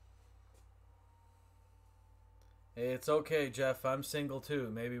 Hey, it's okay, Jeff. I'm single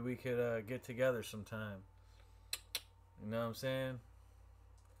too. Maybe we could get together sometime. You know what I'm saying?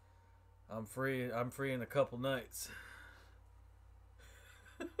 I'm free in a couple nights.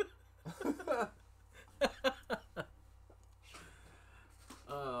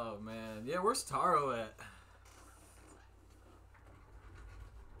 Oh man. Yeah, where's Taro at?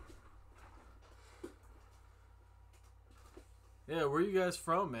 Yeah, where you guys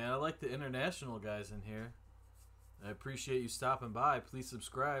from, man? I like the international guys in here. I appreciate you stopping by. Please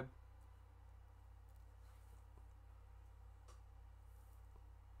subscribe.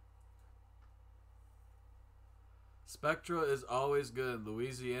 Spectra is always good.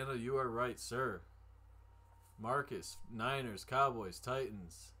 Louisiana, you are right, sir. Marcus, Niners, Cowboys,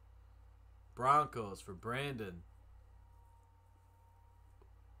 Titans. Broncos for Brandon.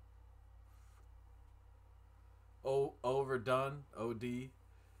 Overdone, OD.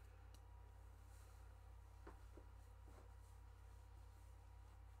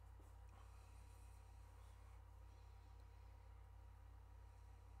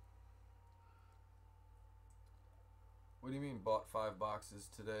 What do you mean bought 5 boxes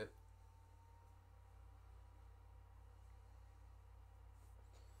today?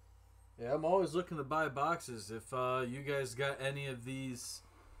 Yeah, I'm always looking to buy boxes. If you guys got any of these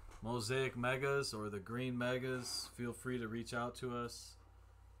Mosaic Megas or the Green Megas, feel free to reach out to us.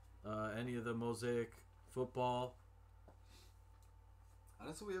 Any of the Mosaic Football.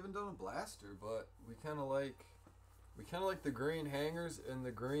 Honestly, we haven't done a blaster, but we kind of like the green hangers and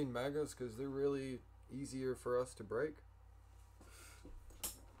the green megas because they're really easier for us to break.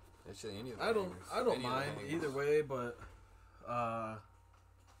 Actually, any of the I don't mind either way, but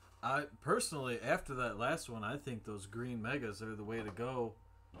I personally, after that last one, I think those green megas are the way to go.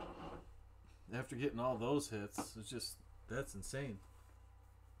 After getting all those hits, it's just, that's insane.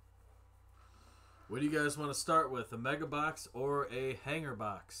 What do you guys want to start with, a mega box or a hanger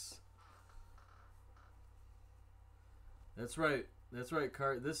box? That's right,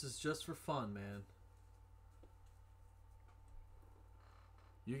 Cart. This is just for fun, man.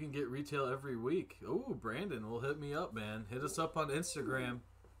 You can get retail every week. Oh, Brandon will hit me up, man. Hit us up on Instagram.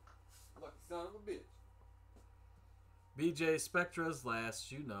 Lucky son of a bitch. BJ Spectra's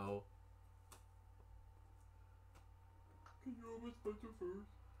last, you know. Can you always Spectra first?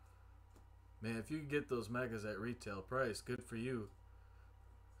 Man, if you can get those megas at retail price, good for you.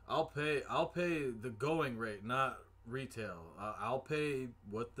 I'll pay the going rate, not retail. I'll pay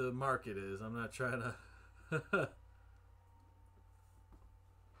what the market is. I'm not trying to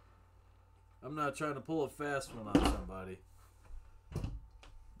I'm not trying to pull a fast one on somebody.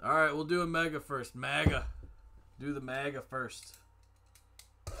 All right, we'll do a mega first. Maga. Do the Maga first.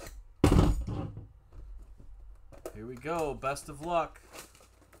 Here we go. Best of luck.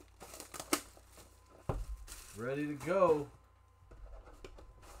 Ready to go.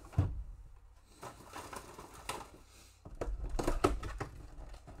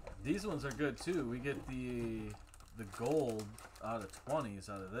 These ones are good too. We get the gold out of 20s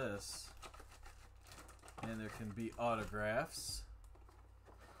out of this. And there can be autographs.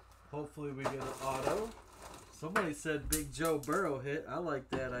 Hopefully we get an auto. Somebody said Big Joe Burrow hit. I like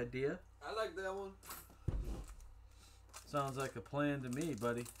that idea. I like that one. Sounds like a plan to me,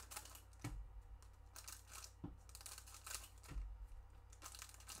 buddy.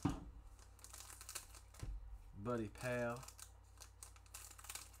 Buddy pal.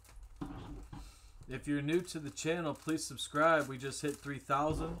 If you're new to the channel, please subscribe. We just hit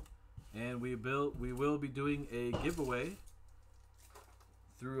 3,000 and we will be doing a giveaway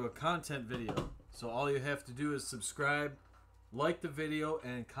through a content video. So all you have to do is subscribe, like the video,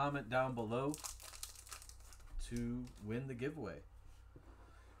 and comment down below to win the giveaway.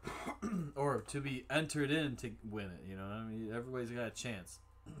 Or to be entered in to win it, you know what I mean? Everybody's got a chance.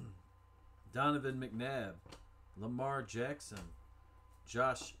 Donovan McNabb, Lamar Jackson,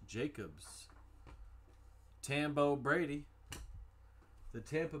 Josh Jacobs. Tambo Brady. The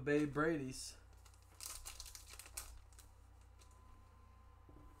Tampa Bay Brady's.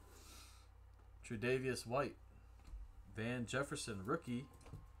 Tre'Davious White. Van Jefferson, rookie.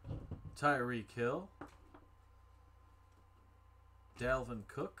 Tyreek Hill. Dalvin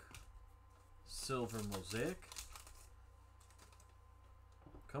Cook. Silver Mosaic.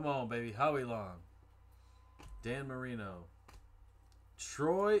 Come on, baby. Howie Long. Dan Marino.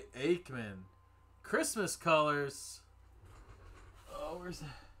 Troy Aikman. Christmas colors. Oh, where's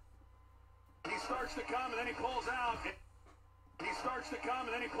that? He starts to come and then he pulls out. He starts to come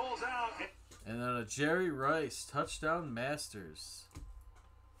and then he pulls out. And then a Jerry Rice. Touchdown Masters.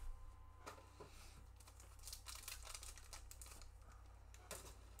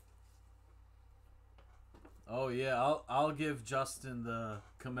 Oh yeah, I'll give Justin the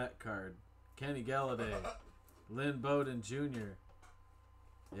Komet card. Kenny Galladay, Lynn Bowden Jr.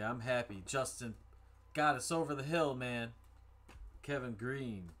 Yeah, I'm happy. Justin got us over the hill, man. Kevin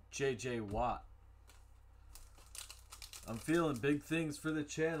Green, J.J. Watt. I'm feeling big things for the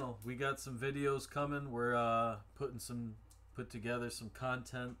channel. We got some videos coming. We're put together some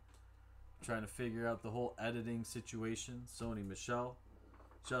content. Trying to figure out the whole editing situation. Sony Michel,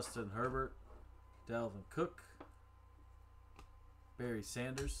 Justin Herbert. Dalvin Cook, Barry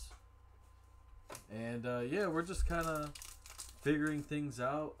Sanders, and yeah, we're just kind of figuring things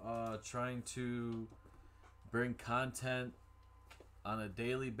out, trying to bring content on a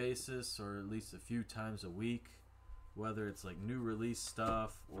daily basis or at least a few times a week, whether it's like new release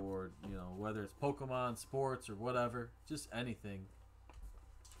stuff or, you know, whether it's Pokemon, sports, or whatever, just anything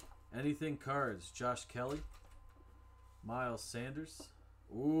cards. Josh Kelly, Miles Sanders.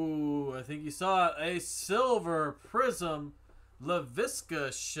 Ooh, I think you saw it. A silver Prizm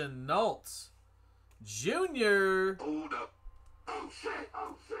LaVisca Chenault Jr. Hold up. Oh shit,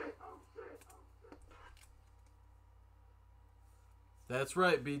 oh shit, oh shit, oh shit. That's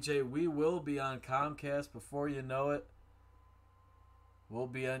right, BJ. We will be on Comcast before you know it. We'll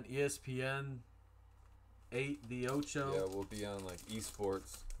be on ESPN 8 The Ocho. Yeah, we'll be on like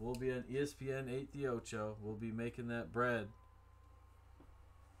esports. We'll be on ESPN 8 The Ocho. We'll be making that bread.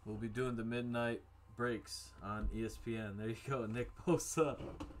 We'll be doing the midnight breaks on ESPN. There you go, Nick Bosa.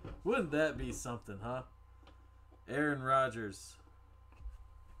 Wouldn't that be something, huh? Aaron Rodgers.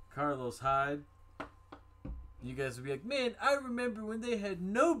 Carlos Hyde. You guys would be like, man, I remember when they had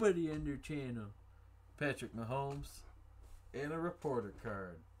nobody on their channel. Patrick Mahomes. And a reporter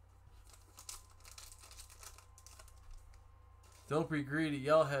card. Don't be greedy.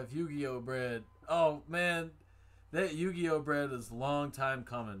 Y'all have Yu-Gi-Oh bread. Oh, man. That Yu-Gi-Oh bread is a long time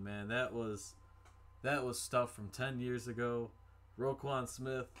coming, man. That was stuff from 10 years ago. Roquan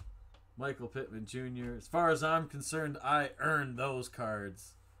Smith, Michael Pittman Jr. As far as I'm concerned, I earned those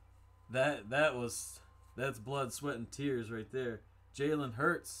cards. That's blood, sweat, and tears right there. Jalen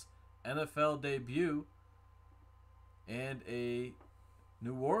Hurts, NFL debut, and a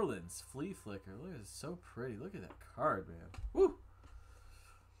New Orleans flea flicker. Look, it's so pretty. Look at that card, man. Woo!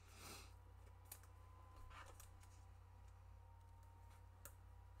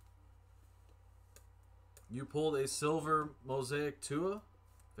 You pulled a silver Mosaic Tua.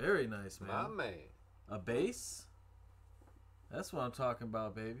 Very nice, man. My man. A base? That's what I'm talking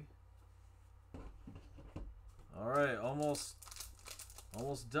about, baby. All right, almost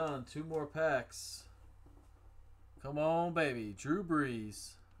done. 2 more packs. Come on, baby. Drew Brees.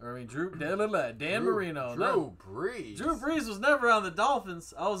 Dan Marino. Drew Brees. Drew Brees was never on the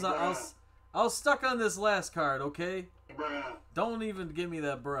Dolphins. I was stuck on this last card, okay? Bruh. Don't even give me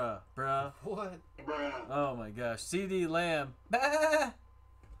that bruh. What? Bruh. Oh my gosh. CD Lamb. Bah!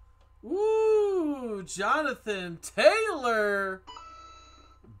 Woo! Jonathan Taylor.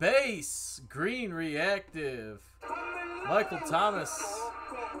 Base. Green reactive. Michael Thomas.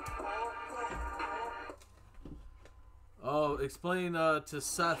 Oh, explain to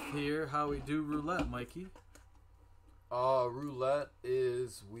Seth here how we do roulette, Mikey. Roulette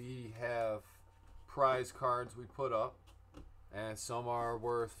is we have prize cards we put up. And some are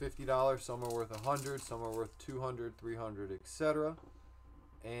worth $50, some are worth $100, some are worth $200, $300, etc.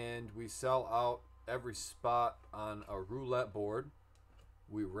 And we sell out every spot on a roulette board.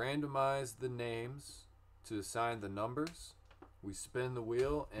 We randomize the names to assign the numbers. We spin the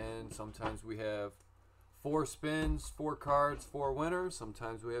wheel, and sometimes we have 4 spins, 4 cards, 4 winners.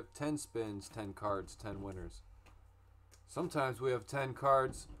 Sometimes we have 10 spins, 10 cards, 10 winners. Sometimes we have 10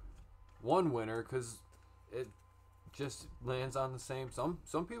 cards, 1 winner, because it just lands on the same.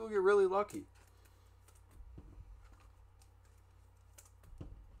 Some people get really lucky.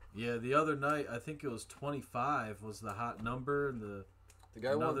 Yeah, the other night I think it was 25 was the hot number, and The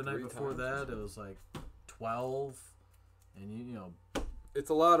guy Another won night 3 before times. that, it was like 12. And, you know, It's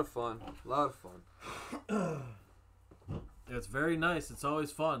a lot of fun. A lot of fun. it's very nice. It's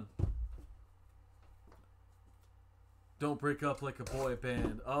always fun. Don't break up like a boy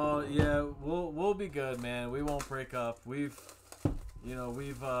band. Oh yeah, we'll be good, man. We won't break up. We've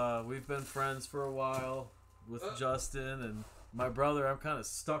been friends for a while with Justin and my brother. I'm kind of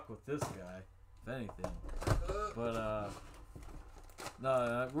stuck with this guy, if anything. But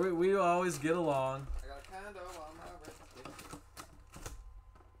no, we always get along. I got a condo on my wrist.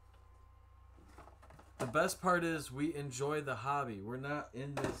 The best part is we enjoy the hobby. We're not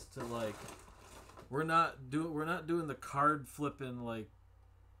in this to like. We're not doing the card flipping like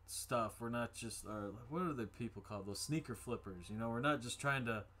stuff. We're not just what are the people called, those sneaker flippers? You know, we're not just trying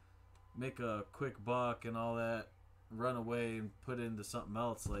to make a quick buck and all that, run away and put it into something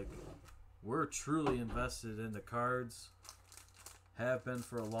else. Like, we're truly invested in the cards. Have been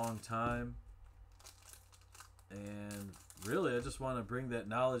for a long time. And really, I just want to bring that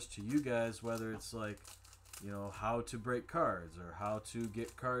knowledge to you guys, whether it's like, you know, how to break cards or how to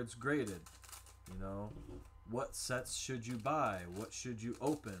get cards graded. You know, what sets should you buy? What should you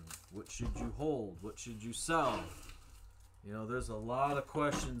open? What should you hold? What should you sell? You know, there's a lot of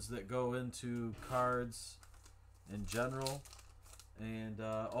questions that go into cards in general. And,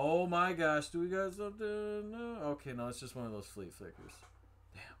 oh my gosh, do we got something? No? Okay, no, it's just one of those fleet flickers.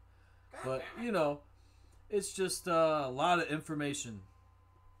 Damn. But, you know, it's just a lot of information.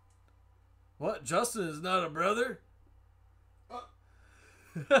 What? Justin is not a brother?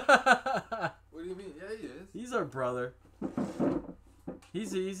 What do you mean? Yeah, he is. He's our brother.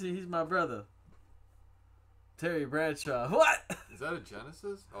 He's my brother. Terry Bradshaw. What? Is that a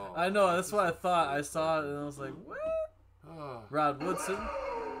Genesis? Oh, I know. That's what I thought. I saw it and I was like, what? Oh. Rod Woodson.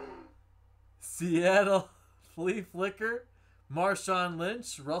 Seattle Flea Flicker. Marshawn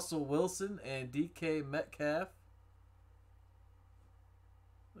Lynch. Russell Wilson. And DK Metcalf.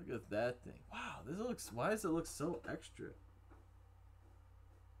 Look at that thing. Wow. This looks. Why does it look so extra?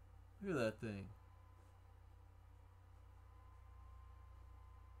 Look at that thing.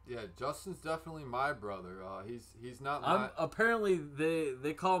 Yeah, Justin's definitely my brother. He's not my... Apparently,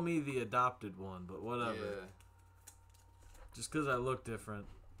 they call me the adopted one, but whatever. Yeah. Just because I look different.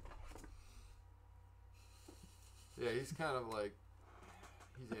 Yeah, he's kind of like...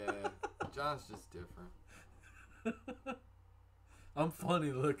 Yeah, John's just different. I'm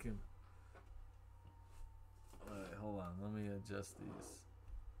funny looking. Alright, hold on. Let me adjust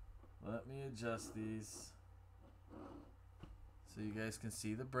these. So you guys can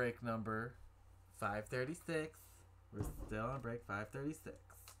see the break number. 536. We're still on break 536.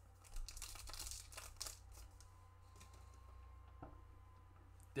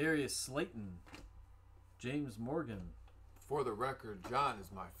 Darius Slayton. James Morgan. For the record, John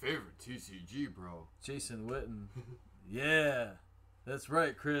is my favorite TCG, bro. Jason Witten. Yeah. That's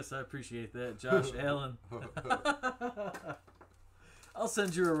right, Chris. I appreciate that. Josh Allen. I'll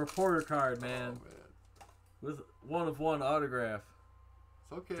send you a reporter card, man. Oh, man. With one of one autograph.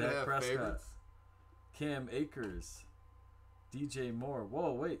 It's okay Dak to have Prescott. favorites. Cam Akers. DJ Moore.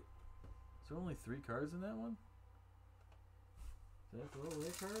 Whoa, wait. Is there only 3 cards in that one? Is that the throwaway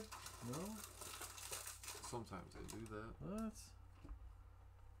card? No? Sometimes they do that. What?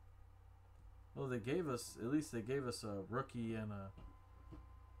 Well, they gave us, at least they gave us a rookie and a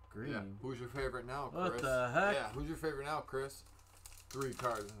green. Yeah. Who's your favorite now, Chris? What the heck? Yeah, who's your favorite now, Chris? 3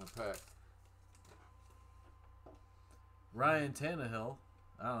 cards in a pack. Ryan Tannehill.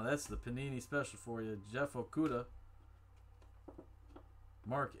 I don't know, that's the Panini special for you. Jeff Okuda.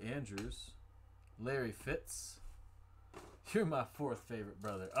 Mark Andrews. Larry Fitz. You're my 4th favorite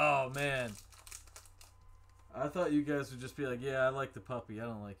brother. Oh, man. I thought you guys would just be like, yeah, I like the puppy. I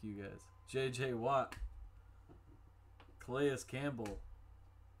don't like you guys. J.J. Watt. Calais Campbell.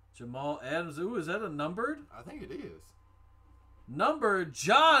 Jamal Adams. Ooh, is that a numbered? I think it is. Numbered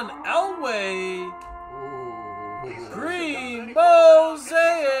John Elway. Ooh. Green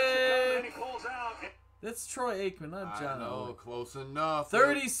Mosaic. That's Troy Aikman, not John I know, Elway. close enough.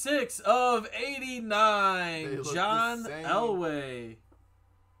 36 of 89. They look John the same. Elway.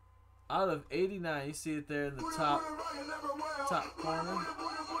 Out of 89. You see it there in the top corner.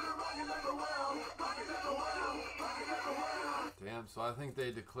 Damn, so I think they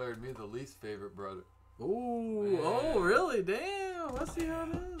declared me the least favorite brother. Ooh, Man. oh, really? Damn. Let's see how it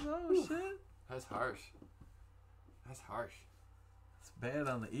is. Oh, shit. That's harsh. That's harsh. It's bad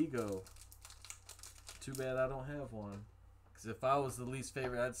on the ego. Too bad I don't have one. Because if I was the least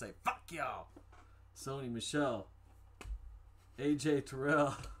favorite, I'd say, fuck y'all. Sony Michelle. AJ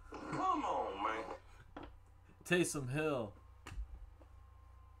Terrell. Come on, man. Taysom Hill.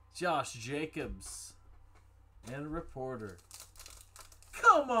 Josh Jacobs. And a reporter.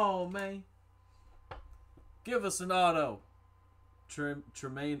 Come on, man. Give us an auto.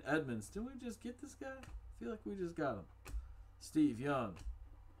 Tremaine Edmonds. Didn't we just get this guy? I feel like we just got him. Steve Young.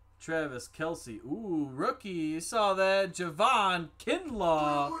 Travis Kelce. Ooh, rookie. You saw that. Javon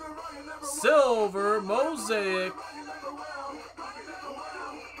Kinlaw. Silver Mosaic.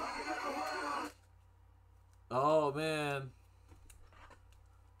 Oh, man.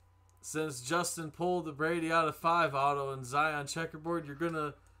 Since Justin pulled the Brady out of 5 auto and Zion checkerboard, you're going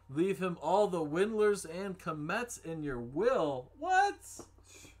to leave him all the Windlers and Komets in your will. What?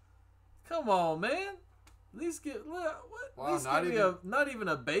 Come on, man. At least give, what? Wow, At least give me not even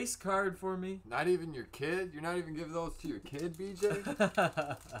a base card for me. Not even your kid? You're not even giving those to your kid,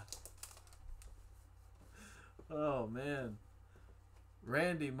 BJ? Oh, man.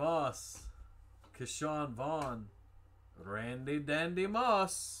 Randy Moss. Keshawn Vaughn. Randy Dandy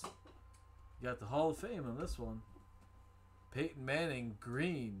Moss. You got the Hall of Fame on this one. Peyton Manning,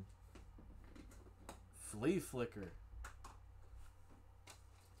 green. Flea Flicker.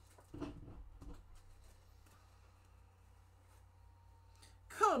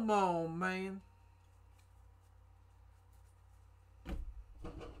 Come on, man.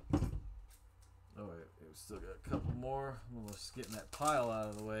 Oh, wait. We still got a couple more. I'm just getting that pile out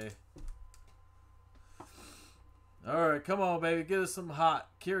of the way. All right, come on, baby. Get us some hot.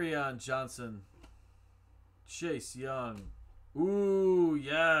 Kerryon Johnson. Chase Young. Ooh,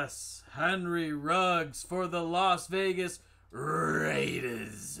 yes. Henry Ruggs for the Las Vegas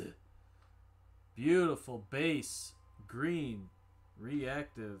Raiders. Beautiful base. Green.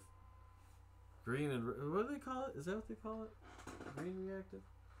 Reactive. Green and... What do they call it? Is that what they call it? Green reactive?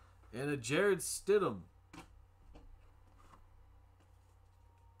 And a Jared Stidham.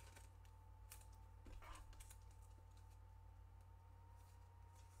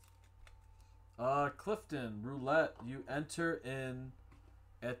 Clifton, roulette. You enter in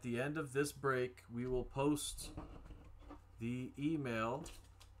at the end of this break. We will post the email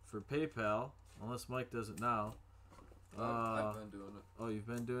for PayPal, unless Mike does it now. I've been doing it. Oh, you've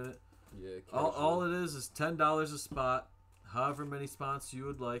been doing it? Yeah. All it is $10 a spot. However many spots you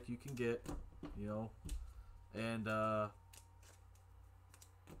would like, you can get. You know, and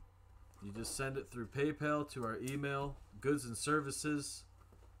you just send it through PayPal to our email, goods and services,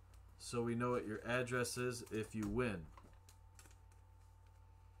 so we know what your address is if you win.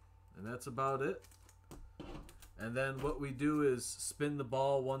 And that's about it. And then what we do is spin the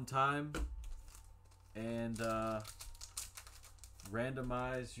ball one time and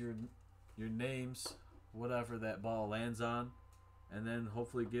randomize your names, whatever that ball lands on, and then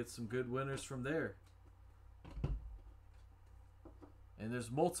hopefully get some good winners from there. And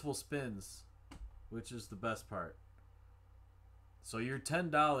there's multiple spins, which is the best part. So your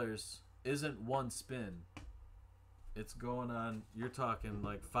 $10 isn't one spin. It's going on, you're talking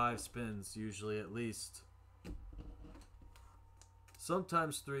like 5 spins usually at least.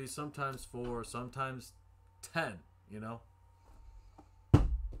 Sometimes 3, sometimes 4, sometimes 10, you know.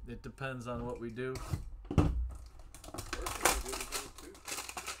 It depends on what we do.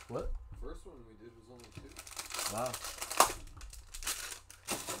 What? First one we did was only 2. Wow.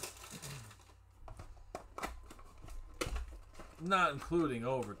 Not including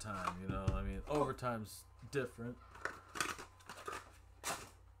overtime, you know. I mean, overtime's different.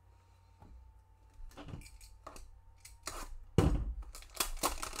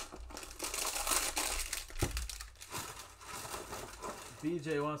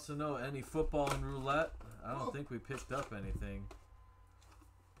 BJ wants to know any football and roulette. I don't think we picked up anything.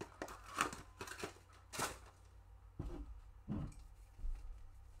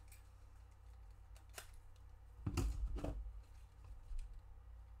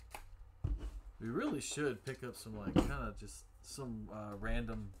 We really should pick up some, like, kind of just some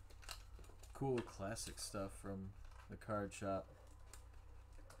random cool classic stuff from the card shop.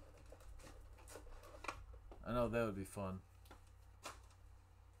 I know that would be fun.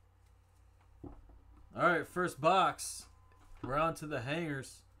 Alright, first box. We're on to the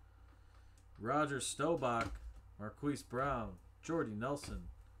hangers. Roger Staubach, Marquise Brown, Jordy Nelson,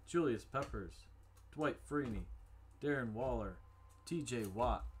 Julius Peppers, Dwight Freeney, Darren Waller, TJ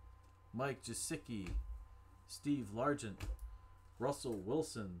Watt, Mike Gesicki, Steve Largent, Russell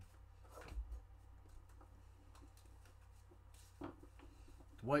Wilson,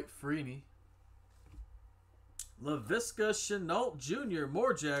 Dwight Freeney, Laviska Shenault Jr.,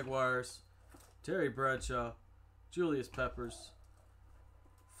 more Jaguars, Terry Bradshaw, Julius Peppers,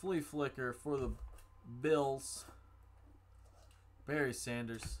 Flea Flicker for the Bills, Barry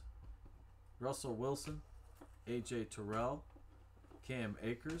Sanders, Russell Wilson, AJ Terrell, Cam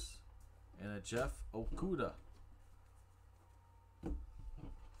Akers, and a Jeff Okuda.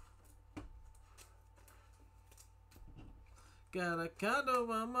 Got a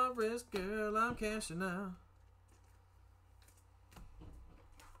condo on my wrist, girl, I'm cashing out.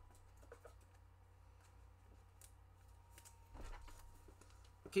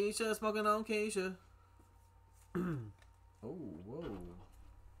 Keisha, smoking on Keisha. Oh, whoa.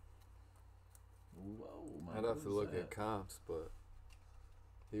 Whoa, I'd have to look at comps, but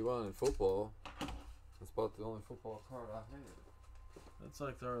he won in football. That's about the only football card I had. That's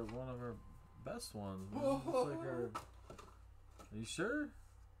like one of our best ones. Man. It's like our... Are you sure?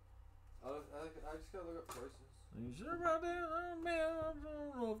 I just gotta look up prices. Are you sure about that? Oh, man, I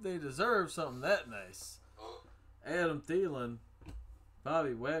don't know if they deserve something that nice. Adam Thielen,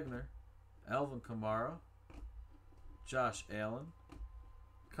 Bobby Wagner, Alvin Kamara, Josh Allen,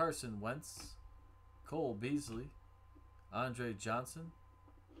 Carson Wentz, Cole Beasley, Andre Johnson.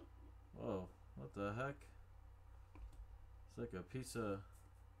 Whoa, what the heck? It's like a piece of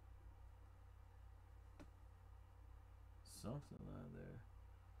something on there.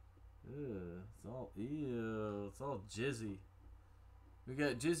 Ew, it's all jizzy. We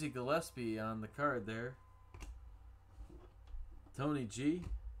got Jizzy Gillespie on the card there. Tony G,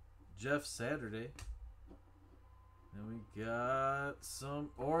 Jeff Saturday. And we got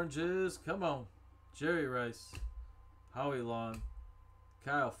some oranges. Come on. Jerry Rice, Howie Long,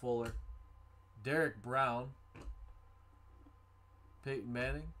 Kyle Fuller, Derek Brown, Peyton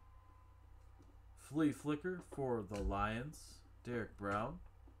Manning, Flea Flicker for the Lions, Derek Brown,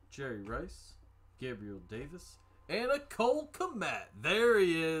 Jerry Rice, Gabriel Davis, and a Cole Kmet. There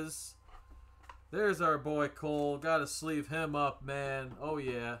he is. There's our boy Cole. Got to sleeve him up, man. Oh,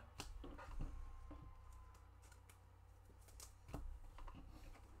 yeah.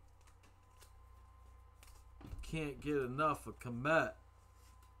 Can't get enough of Kmet.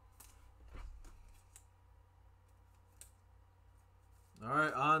 All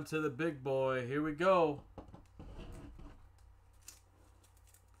right, on to the big boy. Here we go.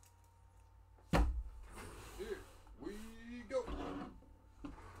 Here we go.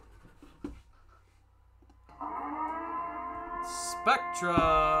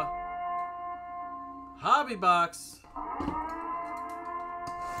 Spectra Hobby Box.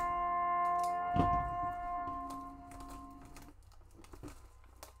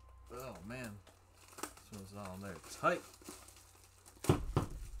 Oh man, this one's on there tight.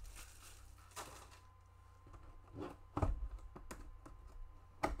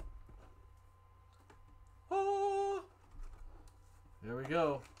 Oh, there we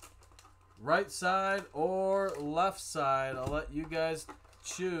go. Right side or left side? I'll let you guys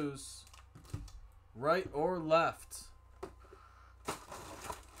choose. Right or left?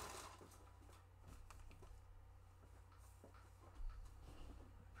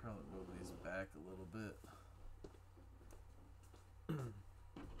 Probably move these back a little bit.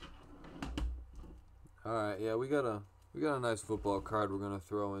 All right, yeah, we got a nice football card we're gonna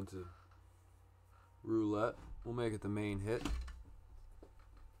throw into roulette. We'll make it the main hit.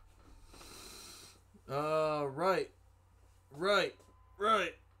 Right.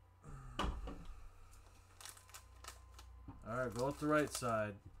 All right, go with the right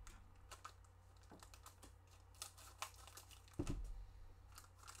side.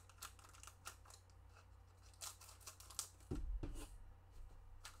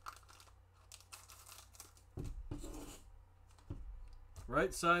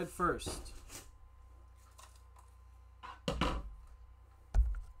 Right side first.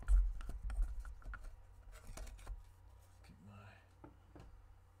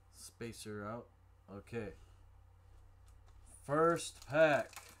 Spacer out. Okay. First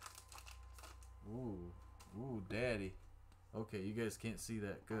pack. Ooh, daddy. Okay, you guys can't see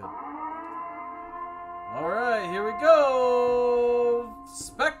that. Good. All right, here we go.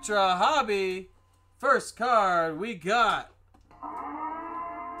 Spectra Hobby. First card we got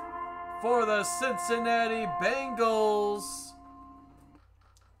for the Cincinnati Bengals.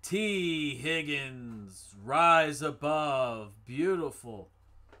 T. Higgins. Rise above. Beautiful.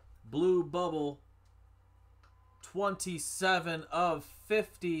 Blue bubble, 27 of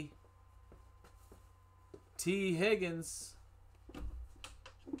 50. T. Higgins.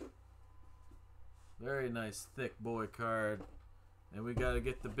 Very nice thick boy card. And we got to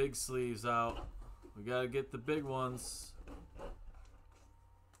get the big sleeves out. We got to get the big ones.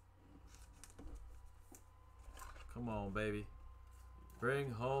 Come on, baby.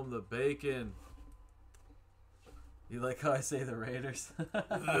 Bring home the bacon. You like how I say the Raiders?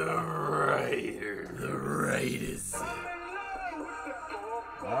 The Raiders.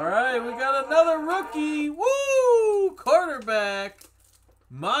 All right, we got another rookie. Woo! Quarterback.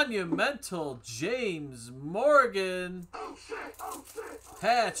 Monumental James Morgan.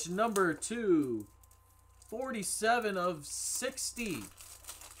 Patch number 2. 47 of 60.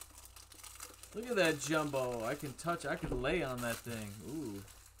 Look at that jumbo. I can lay on that thing. Ooh.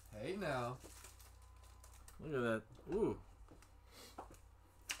 Hey now. Look at that. Ooh.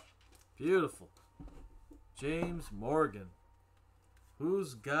 Beautiful. James Morgan.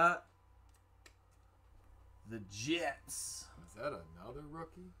 Who's got the Jets? Is that another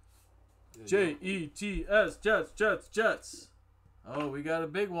rookie? Jets, Jets. Oh, we got a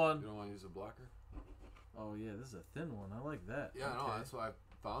big one. You don't want to use a blocker? Oh, yeah, this is a thin one. I like that. Yeah, no, that's why I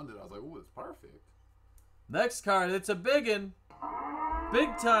found it. I was like, ooh, it's perfect. Next card, it's a biggin.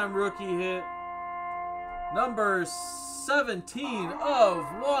 Big time rookie hit. Number 17 of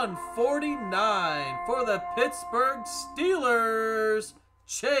 149 for the Pittsburgh Steelers.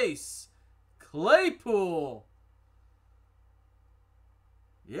 Chase Claypool.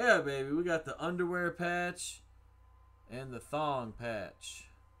 Yeah, baby, we got the underwear patch and the thong patch.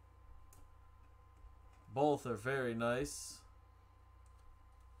 Both are very nice.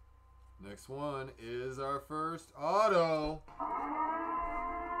 Next one is our first auto.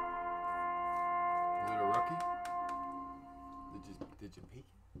 Is it a rookie? Did you peek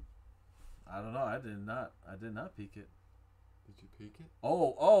it? I don't know. I did not peek it. Did you peek it?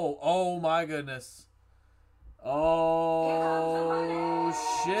 Oh my goodness. Oh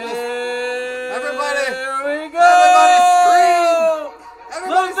shit. Everybody. Here we go. Everybody scream.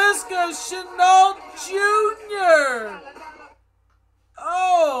 LaVisca Chenault Jr.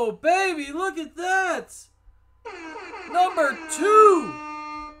 Oh, baby, look at that. Number 2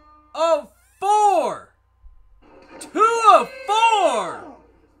 of 4. 2 of 4.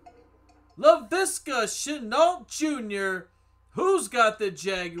 LaVisca Chenault Jr. Who's got the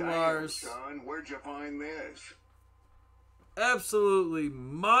Jaguars? Damn, son, where'd you find this? Absolutely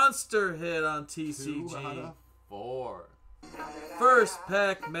monster hit on 2 out TCG. of 4. First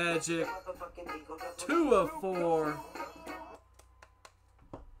pack magic. 2 of 4.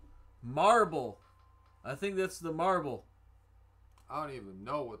 Marble. I think that's the marble. I don't even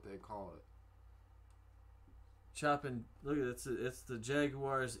know what they call it. Chopping. Look at it. It's the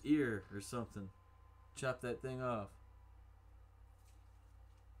Jaguar's ear or something. Chop that thing off.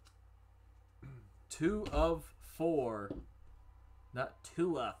 2 of 4. Not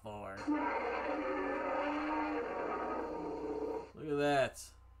 2 of 4. Look at that.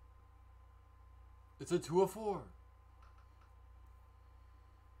 It's a 2 of 4.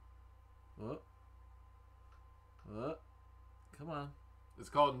 What? Come on. It's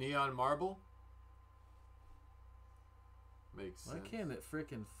called Neon Marble. Makes sense. Why can't it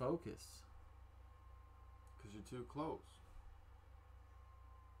freaking focus? Because you're too close.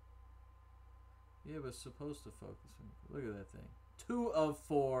 Yeah, but it's supposed to focus. Look at that thing. 2 of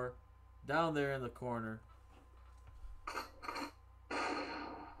 4. Down there in the corner.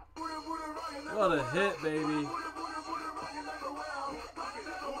 What a hit, baby.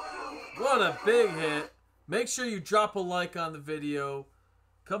 What a big hit. Make sure you drop a like on the video.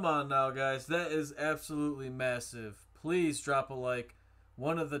 Come on now, guys. That is absolutely massive. Please drop a like.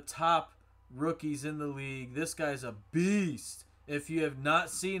 One of the top rookies in the league. This guy's a beast. If you have not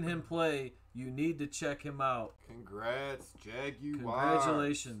seen him play, you need to check him out. Congrats, Jaguars.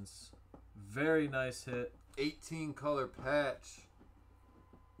 Congratulations. Very nice hit. 18 color patch.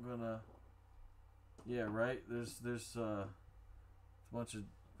 I'm gonna... Yeah, right? There's a bunch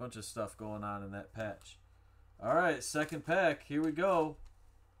of stuff going on in that patch. All right, second pack. Here we go.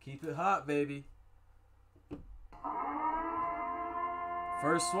 Keep it hot, baby.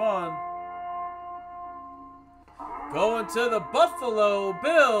 First one. Going to the Buffalo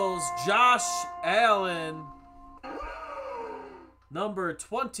Bills, Josh Allen. Number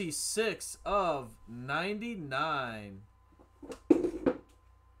 26 of 99.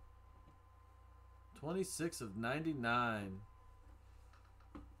 26 of 99.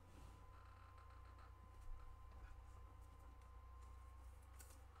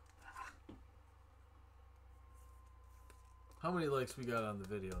 How many likes we got on the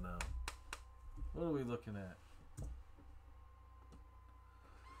video now? What are we looking at?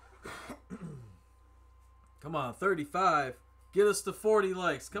 Come on, 35. Get us to 40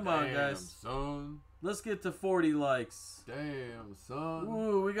 likes. Come on, guys. Son. Let's get to 40 likes. Damn, son.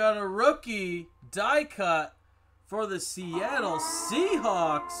 Ooh, we got a rookie die cut for the Seattle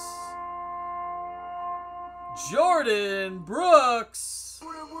Seahawks. Jordan Brooks,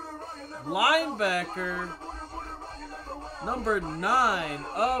 linebacker, number 9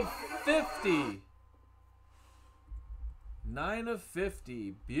 of 50. 9 of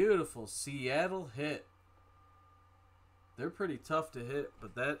 50. Beautiful Seattle hit. They're pretty tough to hit,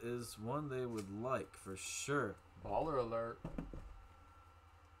 but that is one they would like for sure. Baller alert.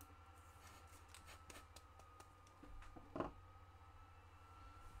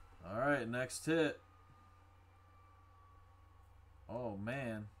 All right, next hit. Oh,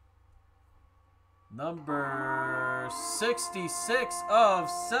 man. Number 66 of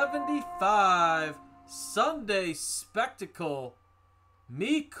 75. Sunday Spectacle.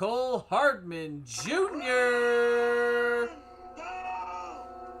 Mecole Hardman Jr.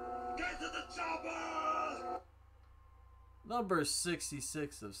 Get to the chopper! Number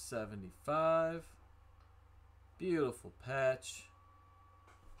 66 of 75. Beautiful patch.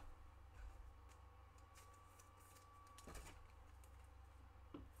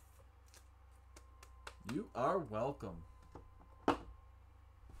 You are welcome. All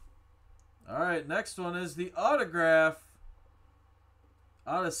right, next one is the autograph.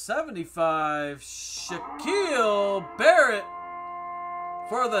 Out of 75, Shaquille Barrett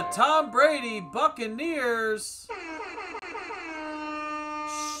for the Tom Brady Buccaneers.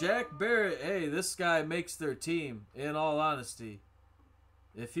 Shaq Barrett, hey, this guy makes their team, in all honesty.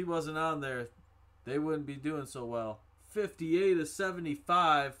 If he wasn't on there, they wouldn't be doing so well. 58 of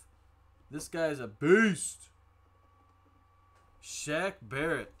 75. This guy's a beast. Shaq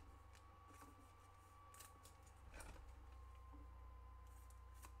Barrett.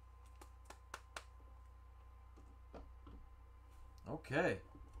 Okay.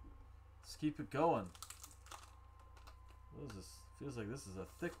 Let's keep it going. What is this? Feels like this is a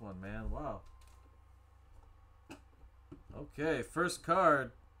thick one, man. Wow. Okay, first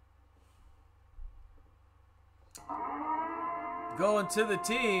card. Going to the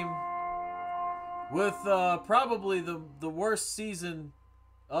team with probably the worst season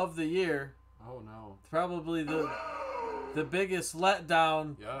of the year. Oh no. Probably the biggest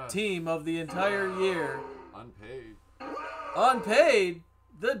letdown team of the entire year. Unpaid. Unpaid.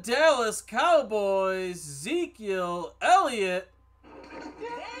 The Dallas Cowboys. Ezekiel Elliott.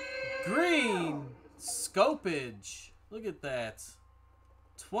 Green scopage. Look at that.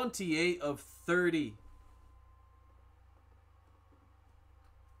 28 of 30.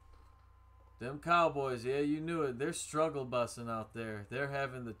 Them Cowboys, yeah, you knew it. They're struggle bussing out there. They're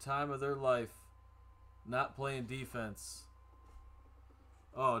having the time of their life not playing defense.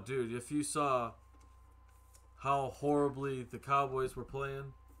 Oh, dude, if you saw how horribly the Cowboys were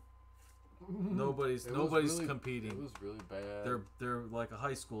playing, nobody's really, competing. It was really bad. They're like a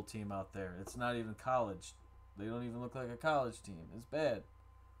high school team out there. It's not even college. They don't even look like a college team. It's bad.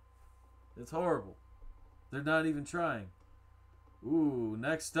 It's horrible. They're not even trying. Ooh,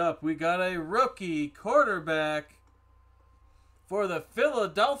 next up, we got a rookie quarterback for the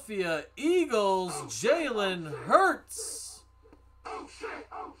Philadelphia Eagles, Jalen Hurts.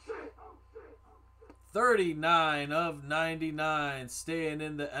 39 of 99, staying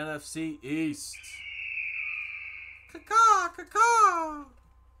in the NFC East. Caw, caw.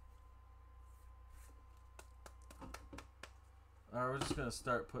 Alright, we're just going to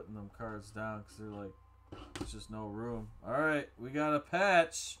start putting them cards down because they're like, there's just no room. Alright, we got a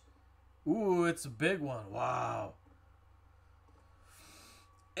patch. Ooh, it's a big one. Wow.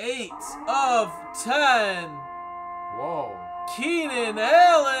 8 of 10. Whoa. Keenan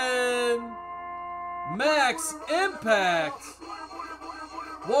Allen. Max Impact.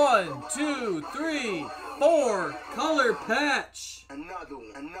 1, 2, 3, 4. Color patch. Another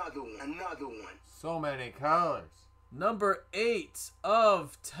one. So many colors. Number 8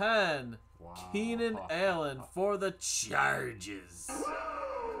 of 10. Wow. Keenan Allen for the Chargers.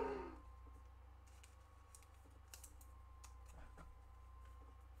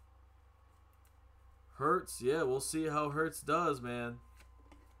 Hurts, yeah, we'll see how Hurts does, man.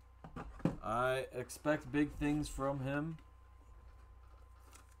 I expect big things from him.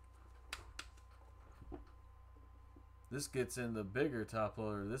 This gets in the bigger top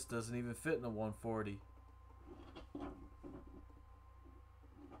loader. This doesn't even fit in a 140.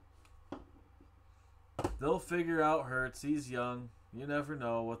 They'll figure out Hurts. He's young. You never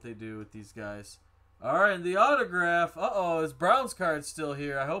know what they do with these guys. Alright, and the autograph. Uh-oh, his Browns card's still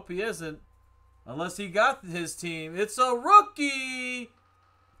here. I hope he isn't. Unless he got his team. It's a rookie!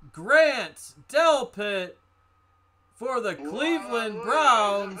 Grant Delpit for the Cleveland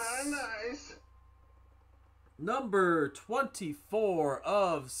Browns. Nice. Number 24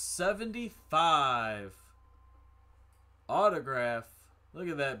 of 75. Autograph. Look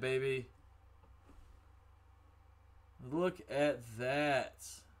at that, baby. Look at that.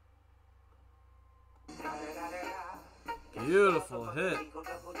 Beautiful hit.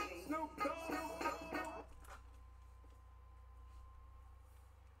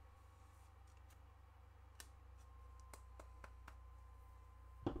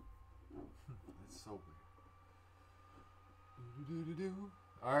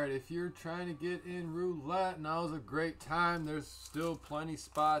 Alright, if you're trying to get in roulette, now's a great time. There's still plenty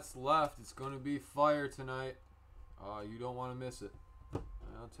spots left. It's going to be fire tonight. You don't want to miss it.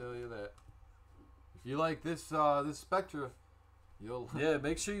 I'll tell you that. If you like this this Spectra, you'll... Yeah,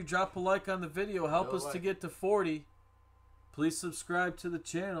 make sure you drop a like on the video. Help us to get to 40. Please subscribe to the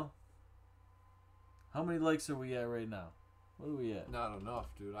channel. How many likes are we at right now? What are we at? Not enough,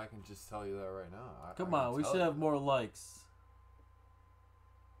 dude. I can just tell you that right now. Come on, we should have more likes.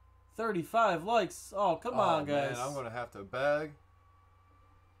 35 likes. Oh, come on, guys. Man, I'm going to have to beg.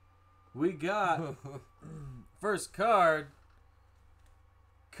 We got first card,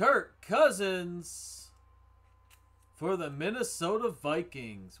 Kirk Cousins for the Minnesota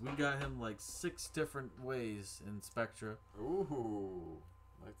Vikings. We got him like 6 different ways in Spectra. Ooh,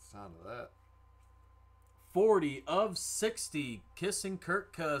 like the sound of that. 40 of 60, kissing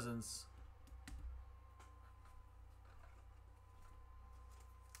Kirk Cousins.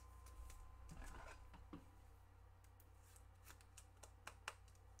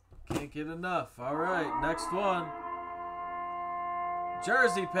 Can't get enough. All right, next one.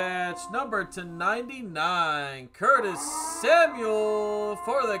 Jersey patch, number /99, Curtis Samuel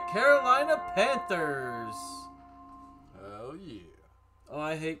for the Carolina Panthers. Hell yeah. Oh,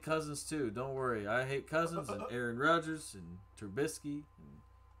 I hate Cousins too. Don't worry. I hate Cousins and Aaron Rodgers and Trubisky.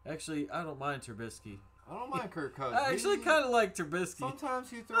 Actually, I don't mind Trubisky. I don't mind Kirk Cousins. I actually kind of like Trubisky.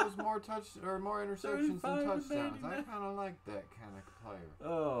 Sometimes he throws more more interceptions than touchdowns. I kind of like that kind of player.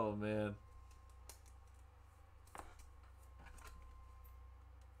 Oh man.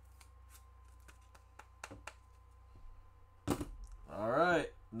 All right,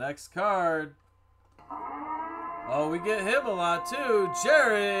 next card. Oh, we get him a lot too.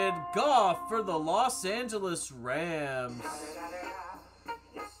 Jared Goff for the Los Angeles Rams.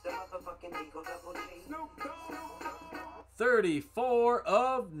 34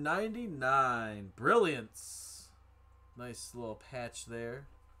 of 99. Brilliance. Nice little patch there.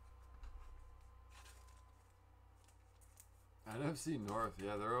 NFC North,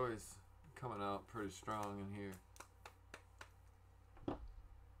 yeah, they're always coming out pretty strong in here.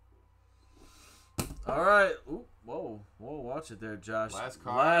 All right. Ooh, whoa, watch it there, Josh. Last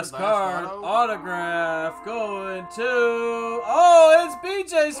card. Last card. Autograph going to... Oh, it's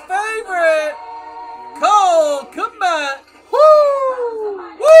BJ's favorite. Cole Komet.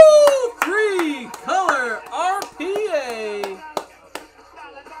 Woo! Woo! 3-color RPA.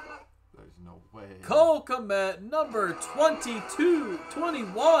 There's no way. Cole Komet, number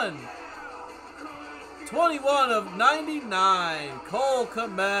 21. 21 of 99. Cole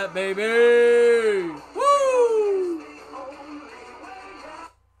Komet, baby. Woo!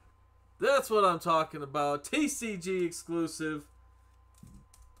 That's what I'm talking about. TCG exclusive.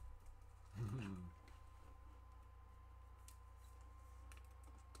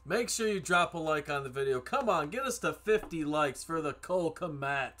 Make sure you drop a like on the video. Come on, get us to 50 likes for the Cole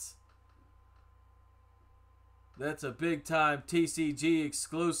Komet. That's a big time TCG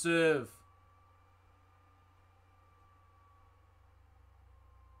exclusive.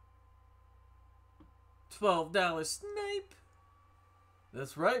 $12 snipe.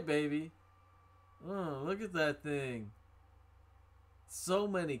 That's right, baby. Oh, look at that thing. So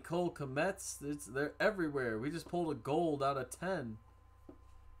many Cole Komets. They're everywhere. We just pulled a gold out of 10.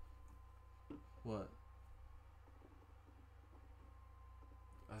 What?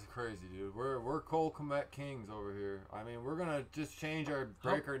 That's crazy, dude. We're Cole Komet Kings over here. I mean, we're gonna just change our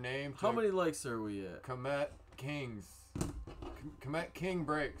breaker name to how many likes are we at? Komet Kings. Komet King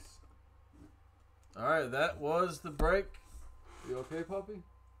breaks. All right, that was the break. You okay, puppy?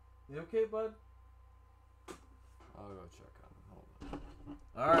 You okay, bud? I'll go check on him. Hold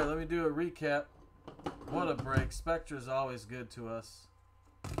on. All right, let me do a recap. What a break. Spectra's always good to us.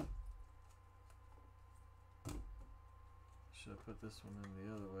 Should have put this one in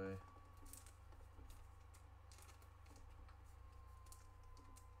the other way.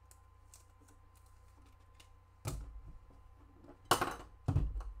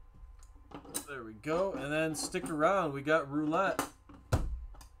 There we go. And then stick around. We got roulette.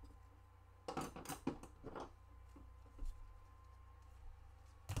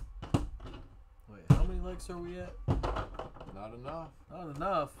 Wait, how many likes are we at? Not enough. Not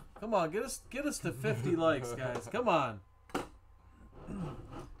enough. Come on, get us to 50 likes, guys. Come on.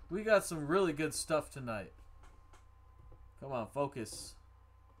 We got some really good stuff tonight. Come on, focus.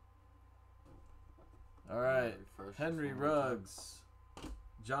 All right. Henry Ruggs,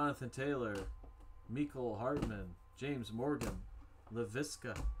 Jonathan Taylor, Mecole Hardman, James Morgan,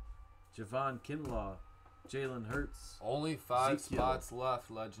 Laviska, Javon Kinlaw, Jalen Hurts. Only 5 Ezekiel. spots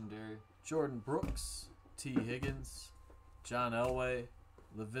left, legendary. Jordan Brooks, T. Higgins, John Elway,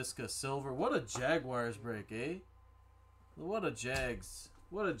 LaVisca Silver. What a Jaguars break, eh? What a Jags.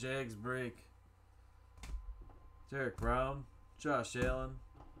 What a Jags break. Derek Brown. Josh Allen.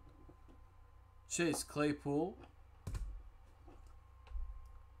 Chase Claypool.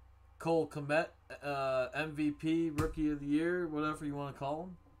 Cole Kmet, MVP, Rookie of the Year, whatever you want to call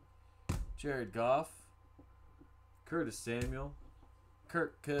him. Jared Goff. Curtis Samuel.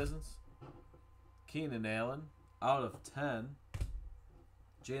 Kirk Cousins. Keenan Allen. Out of 10.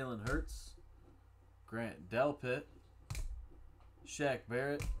 Jalen Hurts. Grant Delpit. Shaq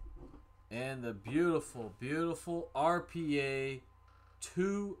Barrett. And the beautiful, beautiful RPA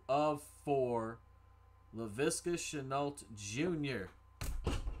 2 of 4. LaVisca Chenault Jr.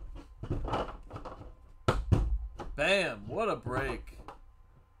 Bam! What a break.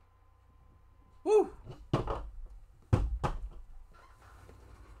 Woo!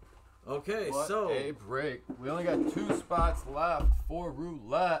 Okay, What so a break. We only got 2 spots left for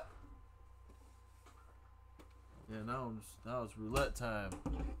roulette. yeah, now it's roulette time.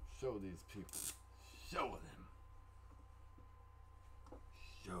 Show these people. Show them.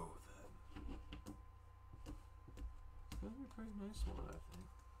 Show them. It's gonna be a pretty nice one, I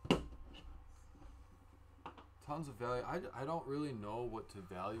think. Tons of value. I don't really know what to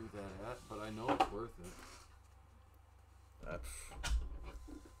value that at, but I know it's worth it.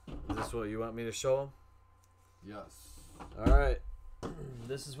 Is this what you want me to show them? Yes. All right.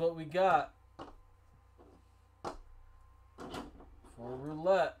 This is what we got for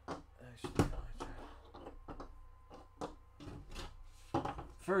roulette. Actually,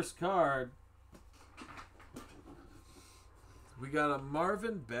 first card, we got a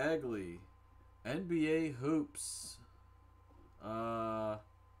Marvin Bagley, NBA Hoops. What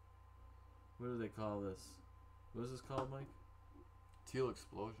do they call this? What is this called, Mike? Teal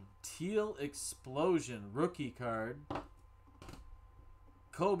Explosion. Teal Explosion rookie card.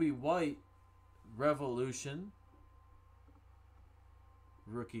 Kobe White Revolution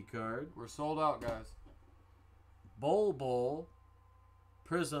rookie card. We're sold out, guys. Bowl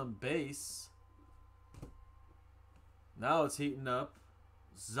Prizm Base. Now it's heating up.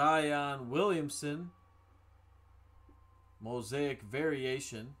 Zion Williamson Mosaic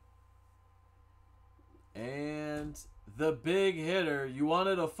Variation. And the big hitter. You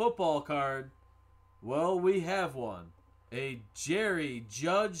wanted a football card. Well, we have one. A Jerry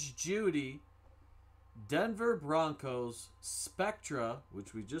Judge Judy Denver Broncos Spectra,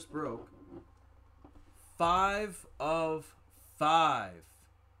 which we just broke. 5 of 5.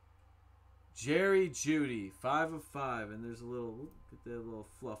 Jerry Judy, 5 of 5. And there's a little, get that little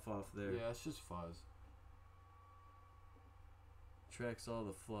fluff off there. Yeah, it's just fuzz. Tracks all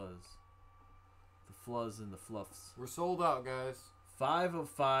the fuzz. The fuzz and the fluffs. We're sold out, guys. 5 of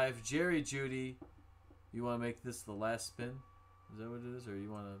 5. Jerry Judy. You want to make this the last spin? Is that what it is? Or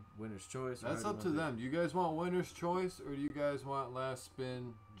you want a winner's choice? That's up to them. Do you guys want winner's choice or do you guys want last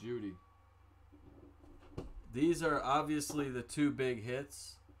spin Judy? These are obviously the 2 big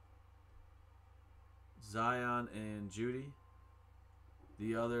hits. Zion and Judy.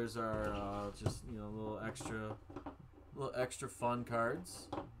 The others are just, you know, little extra fun cards.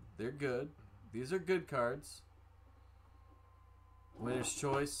 They're good. These are good cards. Winner's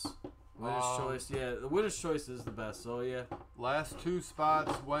choice. Winner's choice. Yeah, the winner's choice is the best. So yeah. Last 2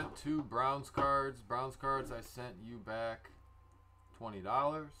 spots went to Browns cards. Browns cards, I sent you back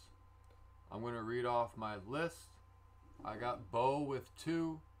 $20. I'm going to read off my list. I got Bo with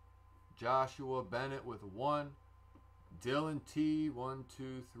 2. Joshua Bennett with 1. Dylan T, 1,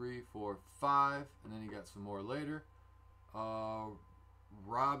 2, 3, 4, 5. And then you got some more later.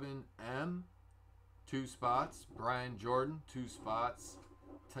 Robin M, 2 spots. Brian Jordan, 2 spots.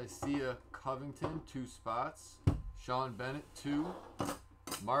 Tysia Covington, 2 spots. Sean Bennett, 2.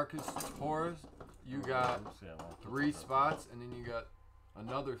 Marcus Torres, you got 3 spots. And then you got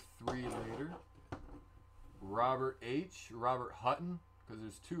another 3 later. Robert Hutton, because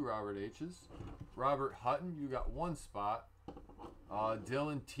there's 2 Robert H's. Robert Hutton, you got 1 spot.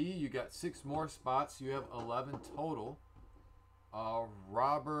 Dylan T, you got 6 more spots. You have 11 total.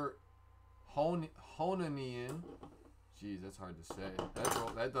 Robert Honanian. Jeez, that's hard to say.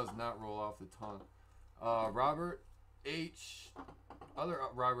 That does not roll off the tongue. Robert H. Other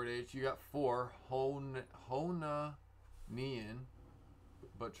Robert H. You got 4. Honanian.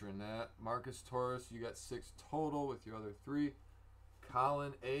 Butchering that. Marcus Torres, you got 6 total with your other 3.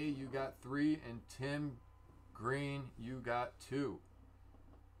 Colin A, you got 3. And Tim Green, you got 2.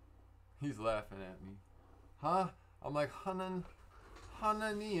 He's laughing at me. Huh? I'm like, Hananian.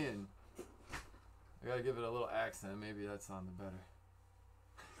 I gotta give it a little accent. Maybe that sounded better.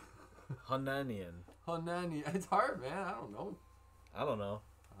 Hananian. Hananian. It's hard, man. I don't know. I don't know.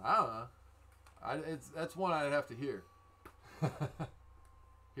 I don't know. That's one I'd have to hear.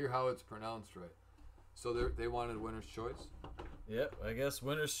 Hear how it's pronounced right. So they wanted winner's choice. Yep, I guess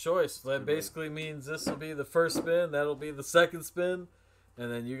winner's choice. That basically means this will be the first spin, that'll be the second spin,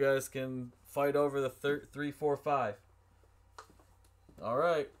 and then you guys can fight over the 3, 4, 5. All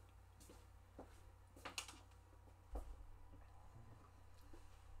right.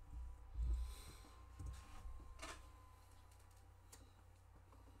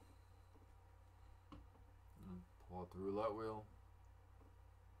 Pull out the roulette wheel.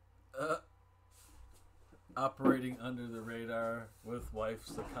 Operating under the radar with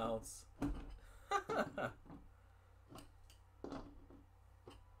wife's accounts.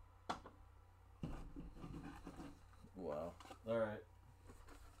 Wow. All right.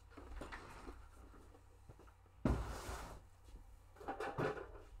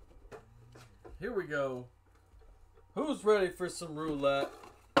 Here we go. Who's ready for some roulette?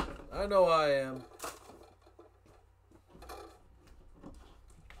 I know I am.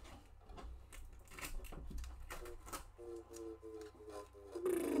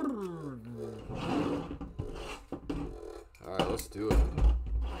 Alright, let's do it.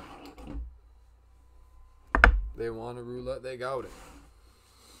 They want a roulette, they got it.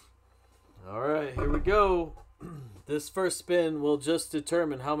 Alright, here we go. This first spin will just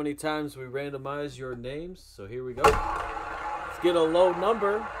determine how many times we randomize your names. So here we go. Let's get a low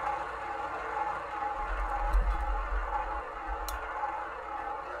number.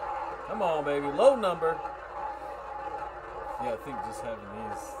 Come on, baby. Low number. Yeah, I think just having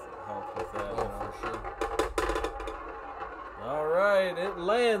these help with that. Oh, for sure. All right, it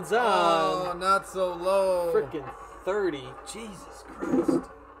lands on. Oh, not so low. Freaking 30. Jesus Christ.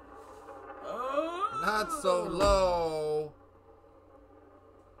 Oh. Not so low.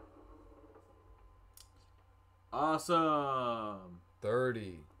 Awesome.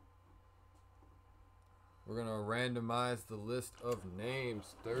 30. We're going to randomize the list of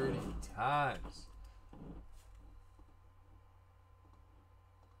names 30 times.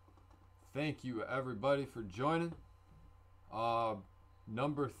 Thank you, everybody, for joining.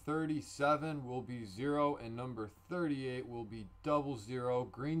 Number 37 will be 0, and number 38 will be 00,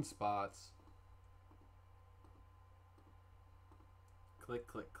 green spots. Click,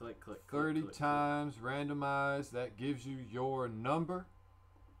 click, click, click. 30 click, times randomized. That gives you your number.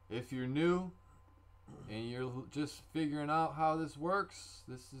 If you're new and you're just figuring out how this works,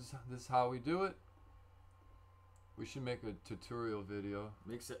 this is how we do it. We should make a tutorial video.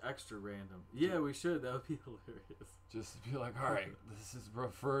 Makes it extra random. Yeah, we should. That would be hilarious. Just be like, all right, this is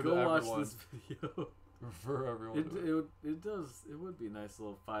refer to Go everyone. watch this video. Refer everyone. It does. It would be a nice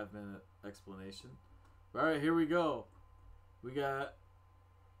little 5-minute explanation. All right, here we go. We got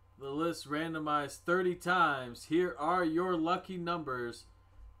the list randomized 30 times. Here are your lucky numbers: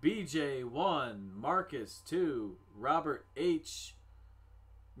 BJ 1, Marcus 2, Robert H,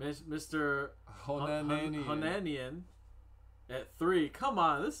 Mr. Honanian at 3. Come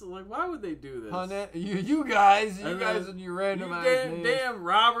on, this is like, why would they do this? You guys and your randomized names. Damn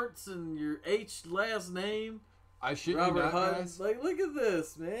Roberts and your H last name. I shit Robert you not, Hunt. guys. Like, look at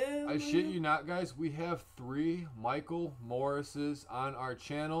this, man. I shit you not, guys. We have 3 Michael Morrises on our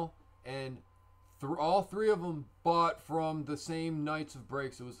channel, and all 3 of them bought from the same nights of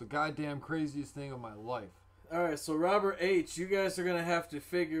breaks. It was the goddamn craziest thing of my life. All right, so Robert H., you guys are gonna have to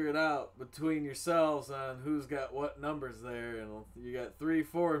figure it out between yourselves on who's got what numbers there, and you got 3,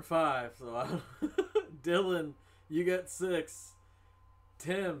 4, and 5. So Dylan, you got 6.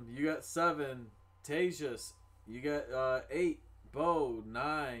 Tim, you got 7. Tejas, you got 8. Bo,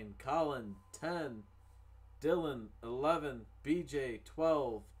 9. Colin, 10. Dylan, 11. BJ,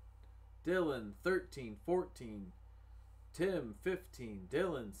 12. Dylan, 13, 14. Tim, 15.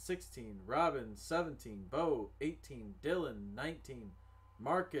 Dylan, 16. Robin, 17. Bo, 18. Dylan, 19.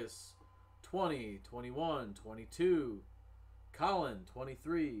 Marcus, 20. 21. 22. Colin,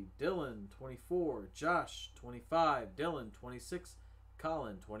 23. Dylan, 24. Josh, 25. Dylan, 26.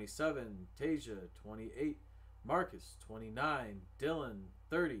 Colin, 27. Tasia, 28. Marcus, 29. Dylan,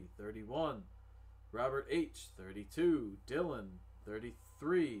 30. 31. Robert H., 32. Dylan,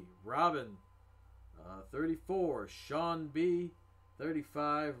 33. Robin, 34. Sean B.,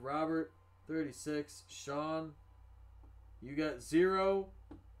 35. Robert, 36. Sean, you got 0.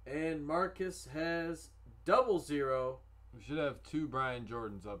 And Marcus has 00. We should have 2 Brian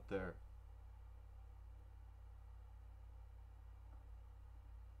Jordans up there.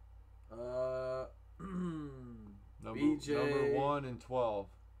 BJ, number 1 and 12.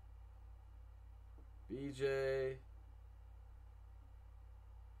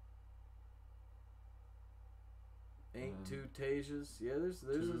 Ain't two Tajas. Yeah, there's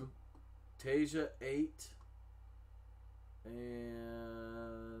Two. a Tasia 8.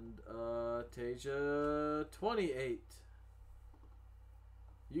 And Tasia 28.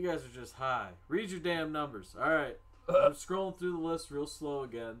 You guys are just high. Read your damn numbers. All right. I'm scrolling through the list real slow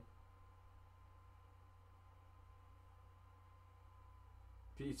again.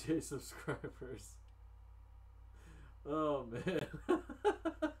 BJ subscribers. Oh, man. Jeez.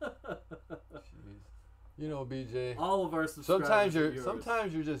 You know, BJ. All of our subscribers.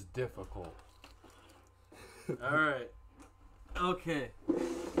 Sometimes you're just difficult. All right. Okay.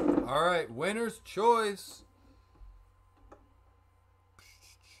 All right. Winner's choice.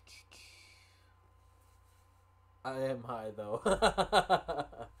 I am high, though.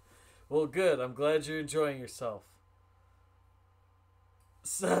 Well, good. I'm glad you're enjoying yourself.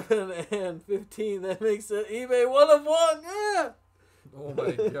 7 and 15. That makes it eBay 1 of 1. Yeah. Oh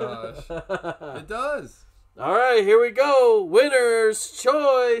my gosh. It does. All right, here we go. Winner's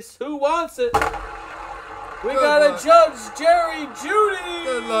choice. Who wants it? We got a Judge Jerry Judy.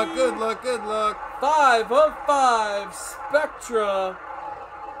 Good luck, good luck, good luck. 5 of 5 Spectra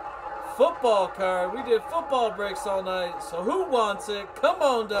football card. We did football breaks all night. So who wants it? Come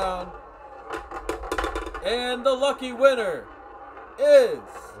on down. And the lucky winner is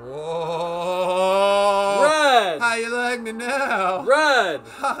whoa. Red. How you like me now? Red.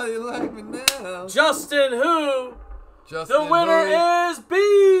 How you like me now? Justin who? Justin the winner who? is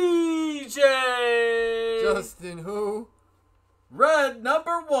BJ. Justin who? Red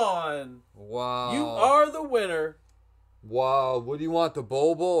number 1. Wow. You are the winner. Wow. What do you want? The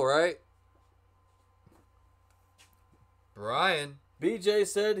Bobo, right? Brian. BJ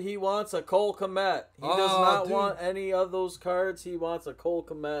said he wants a Cole Kmet. He does not want any of those cards. He wants a Cole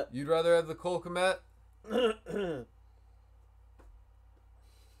Kmet. You'd rather have the Cole Kmet?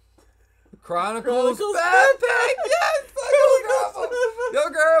 Chronicles backpack. Yes, Yo,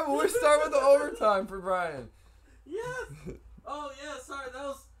 grab him. We start with the overtime for Brian. Yes. Oh yeah, sorry.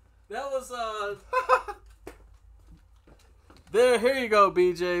 That was There, here you go,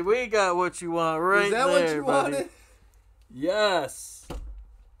 BJ. We got what you want right there. Is that there, what you buddy. wanted? Yes.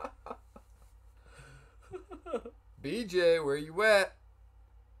 BJ, where you at?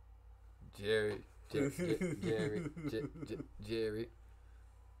 Jerry.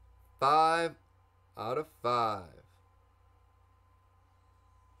 5 out of 5.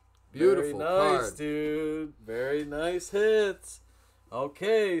 Beautiful Very nice, card. dude. Very nice hits.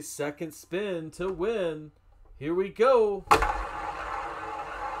 Okay, second spin to win. Here we go.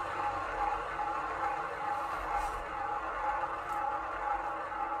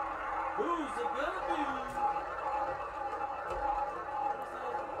 Who's it gonna be?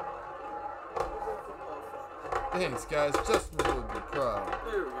 Thanks, guys. Justin would be proud.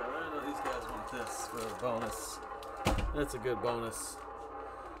 There we go. I know these guys want this for a bonus. That's a good bonus.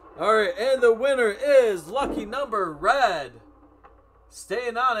 All right, and the winner is lucky number Red.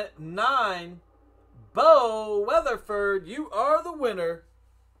 Staying on it, 9. Bo Weatherford, you are the winner.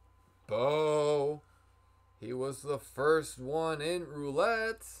 Bo. He was the first one in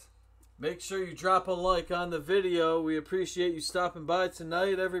roulette. Make sure you drop a like on the video. We appreciate you stopping by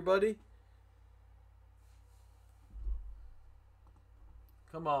tonight, everybody.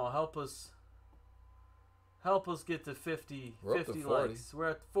 Come on, help us. Help us get to 50, We're up to 50 40. likes. We're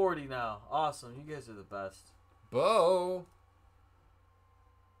at 40 now. Awesome. You guys are the best. Bo.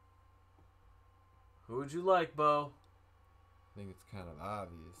 Who would you like, Bo? I think it's kind of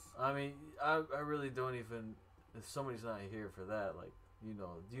obvious. I mean, I really don't even. If somebody's not here for that, like you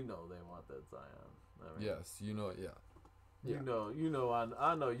know they want that Zion. I mean, Yes, you know it. Yeah. You know.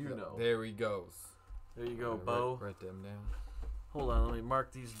 I know you know. There he goes. There you go, Bo. Write them down. Hold on, let me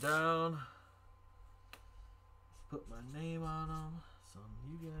mark these down. Put my name on them. So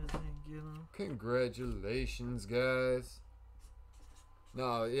you guys didn't get them. Congratulations, guys.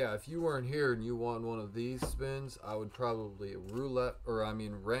 No, yeah, if you weren't here and you won one of these spins, I would probably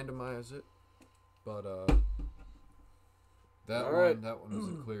randomize it. But that one was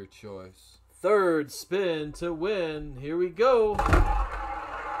a clear choice. Third spin to win. Here we go. Ooh,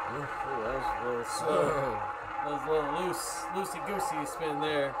 that was a little slow. That was a little loosey-goosey spin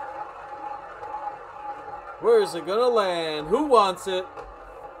there. Where's it gonna land? Who wants it?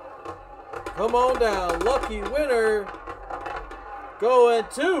 Come on down. Lucky winner. Going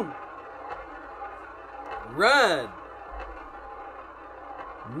to Red.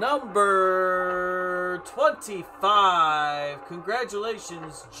 Number 25.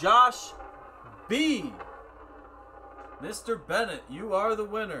 Congratulations, Josh B. Mr. Bennett, you are the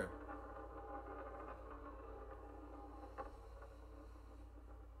winner.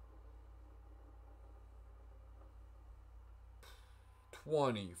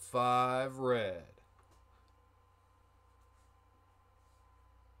 25 red.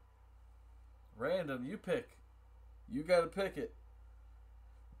 Random, you pick. You got to pick it.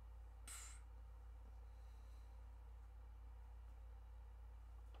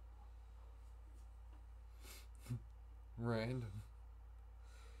 Random.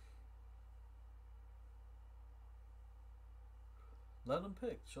 Let them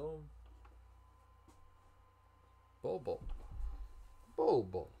pick. Show them. Bobo.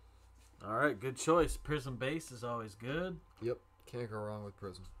 Bobo. All right, good choice. Prizm base is always good. Yep, can't go wrong with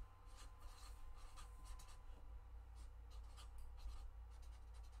Prizm.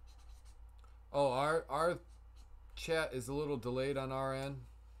 Oh, our chat is a little delayed on our end.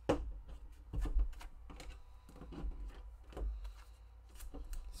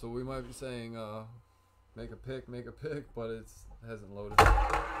 So we might be saying make a pick, but it hasn't loaded.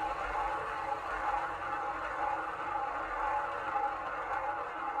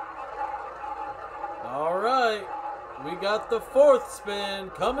 All right, we got the fourth spin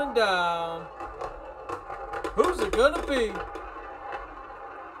coming down. Who's it gonna be?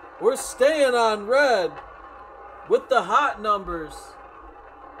 We're staying on red with the hot numbers.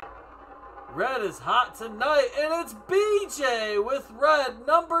 Red is hot tonight, and it's BJ with red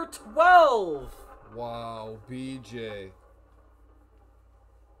number 12. Wow, BJ.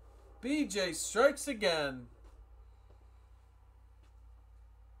 BJ strikes again.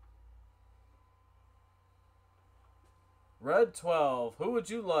 Red 12. Who would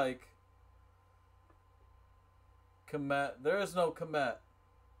you like? Komet. There is no Komet.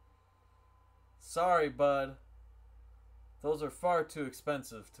 Sorry, bud. Those are far too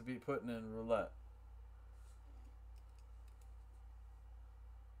expensive to be putting in roulette.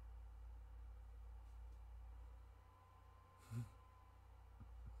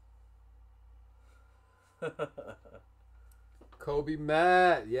 Kobe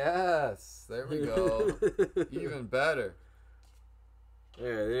Matt, yes. There we go. Even better.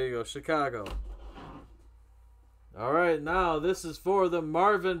 There you go, Chicago. All right, now this is for the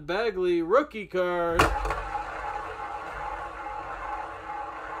Marvin Bagley rookie card.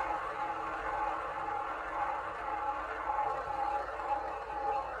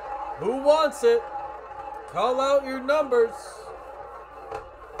 Who wants it? Call out your numbers.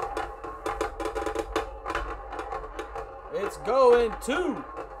 It's going to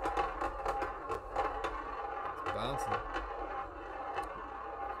Bouncing.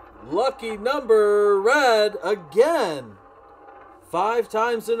 lucky number red again. 5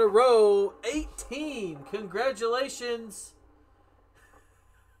 times in a row. 18. Congratulations,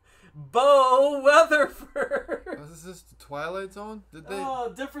 Bo Weatherford. Was this the Twilight Zone? Did they?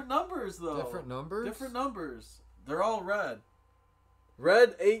 Oh, different numbers though. Different numbers? Different numbers. They're all red.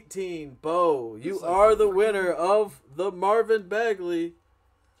 Red 18, Bo. You It's like are the winner of the Marvin Bagley.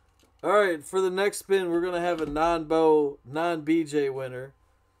 All right, for the next spin, we're going to have a non-Bo, non-BJ winner.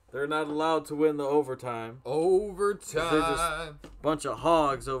 They're not allowed to win the overtime. Overtime. They're just a bunch of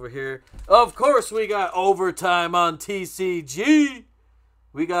hogs over here. Of course, we got overtime on TCG.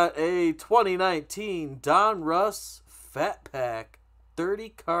 We got a 2019 Donruss Fat Pack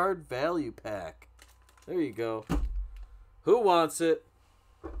 30-card value pack. There you go. Who wants it?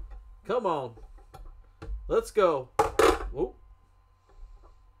 Come on. Let's go. Whoop.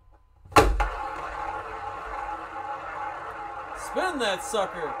 Spin that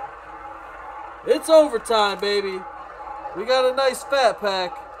sucker. It's overtime, baby. We got a nice fat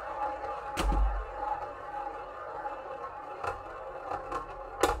pack.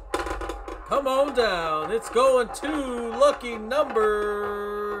 Come on down. It's going to lucky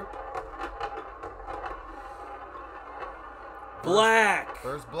number black.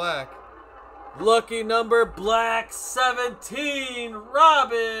 First black. Lucky number black 17.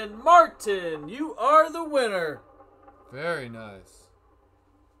 Robin Martin. You are the winner. Very nice.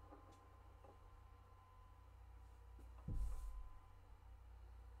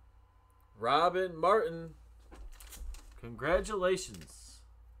 Robin Martin. Congratulations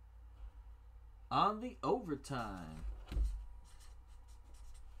on the overtime.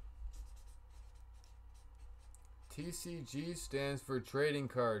 TCG stands for Trading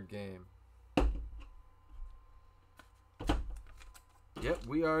Card Game. Yep,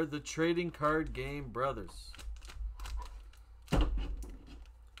 we are the Trading Card Game Brothers.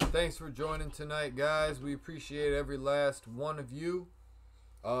 Thanks for joining tonight, guys. We appreciate every last one of you.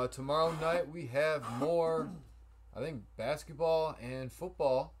 Tomorrow night we have more, I think, basketball and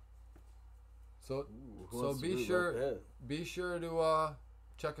football. So be sure to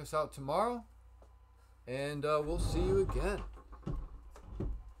check us out tomorrow, and we'll see you again.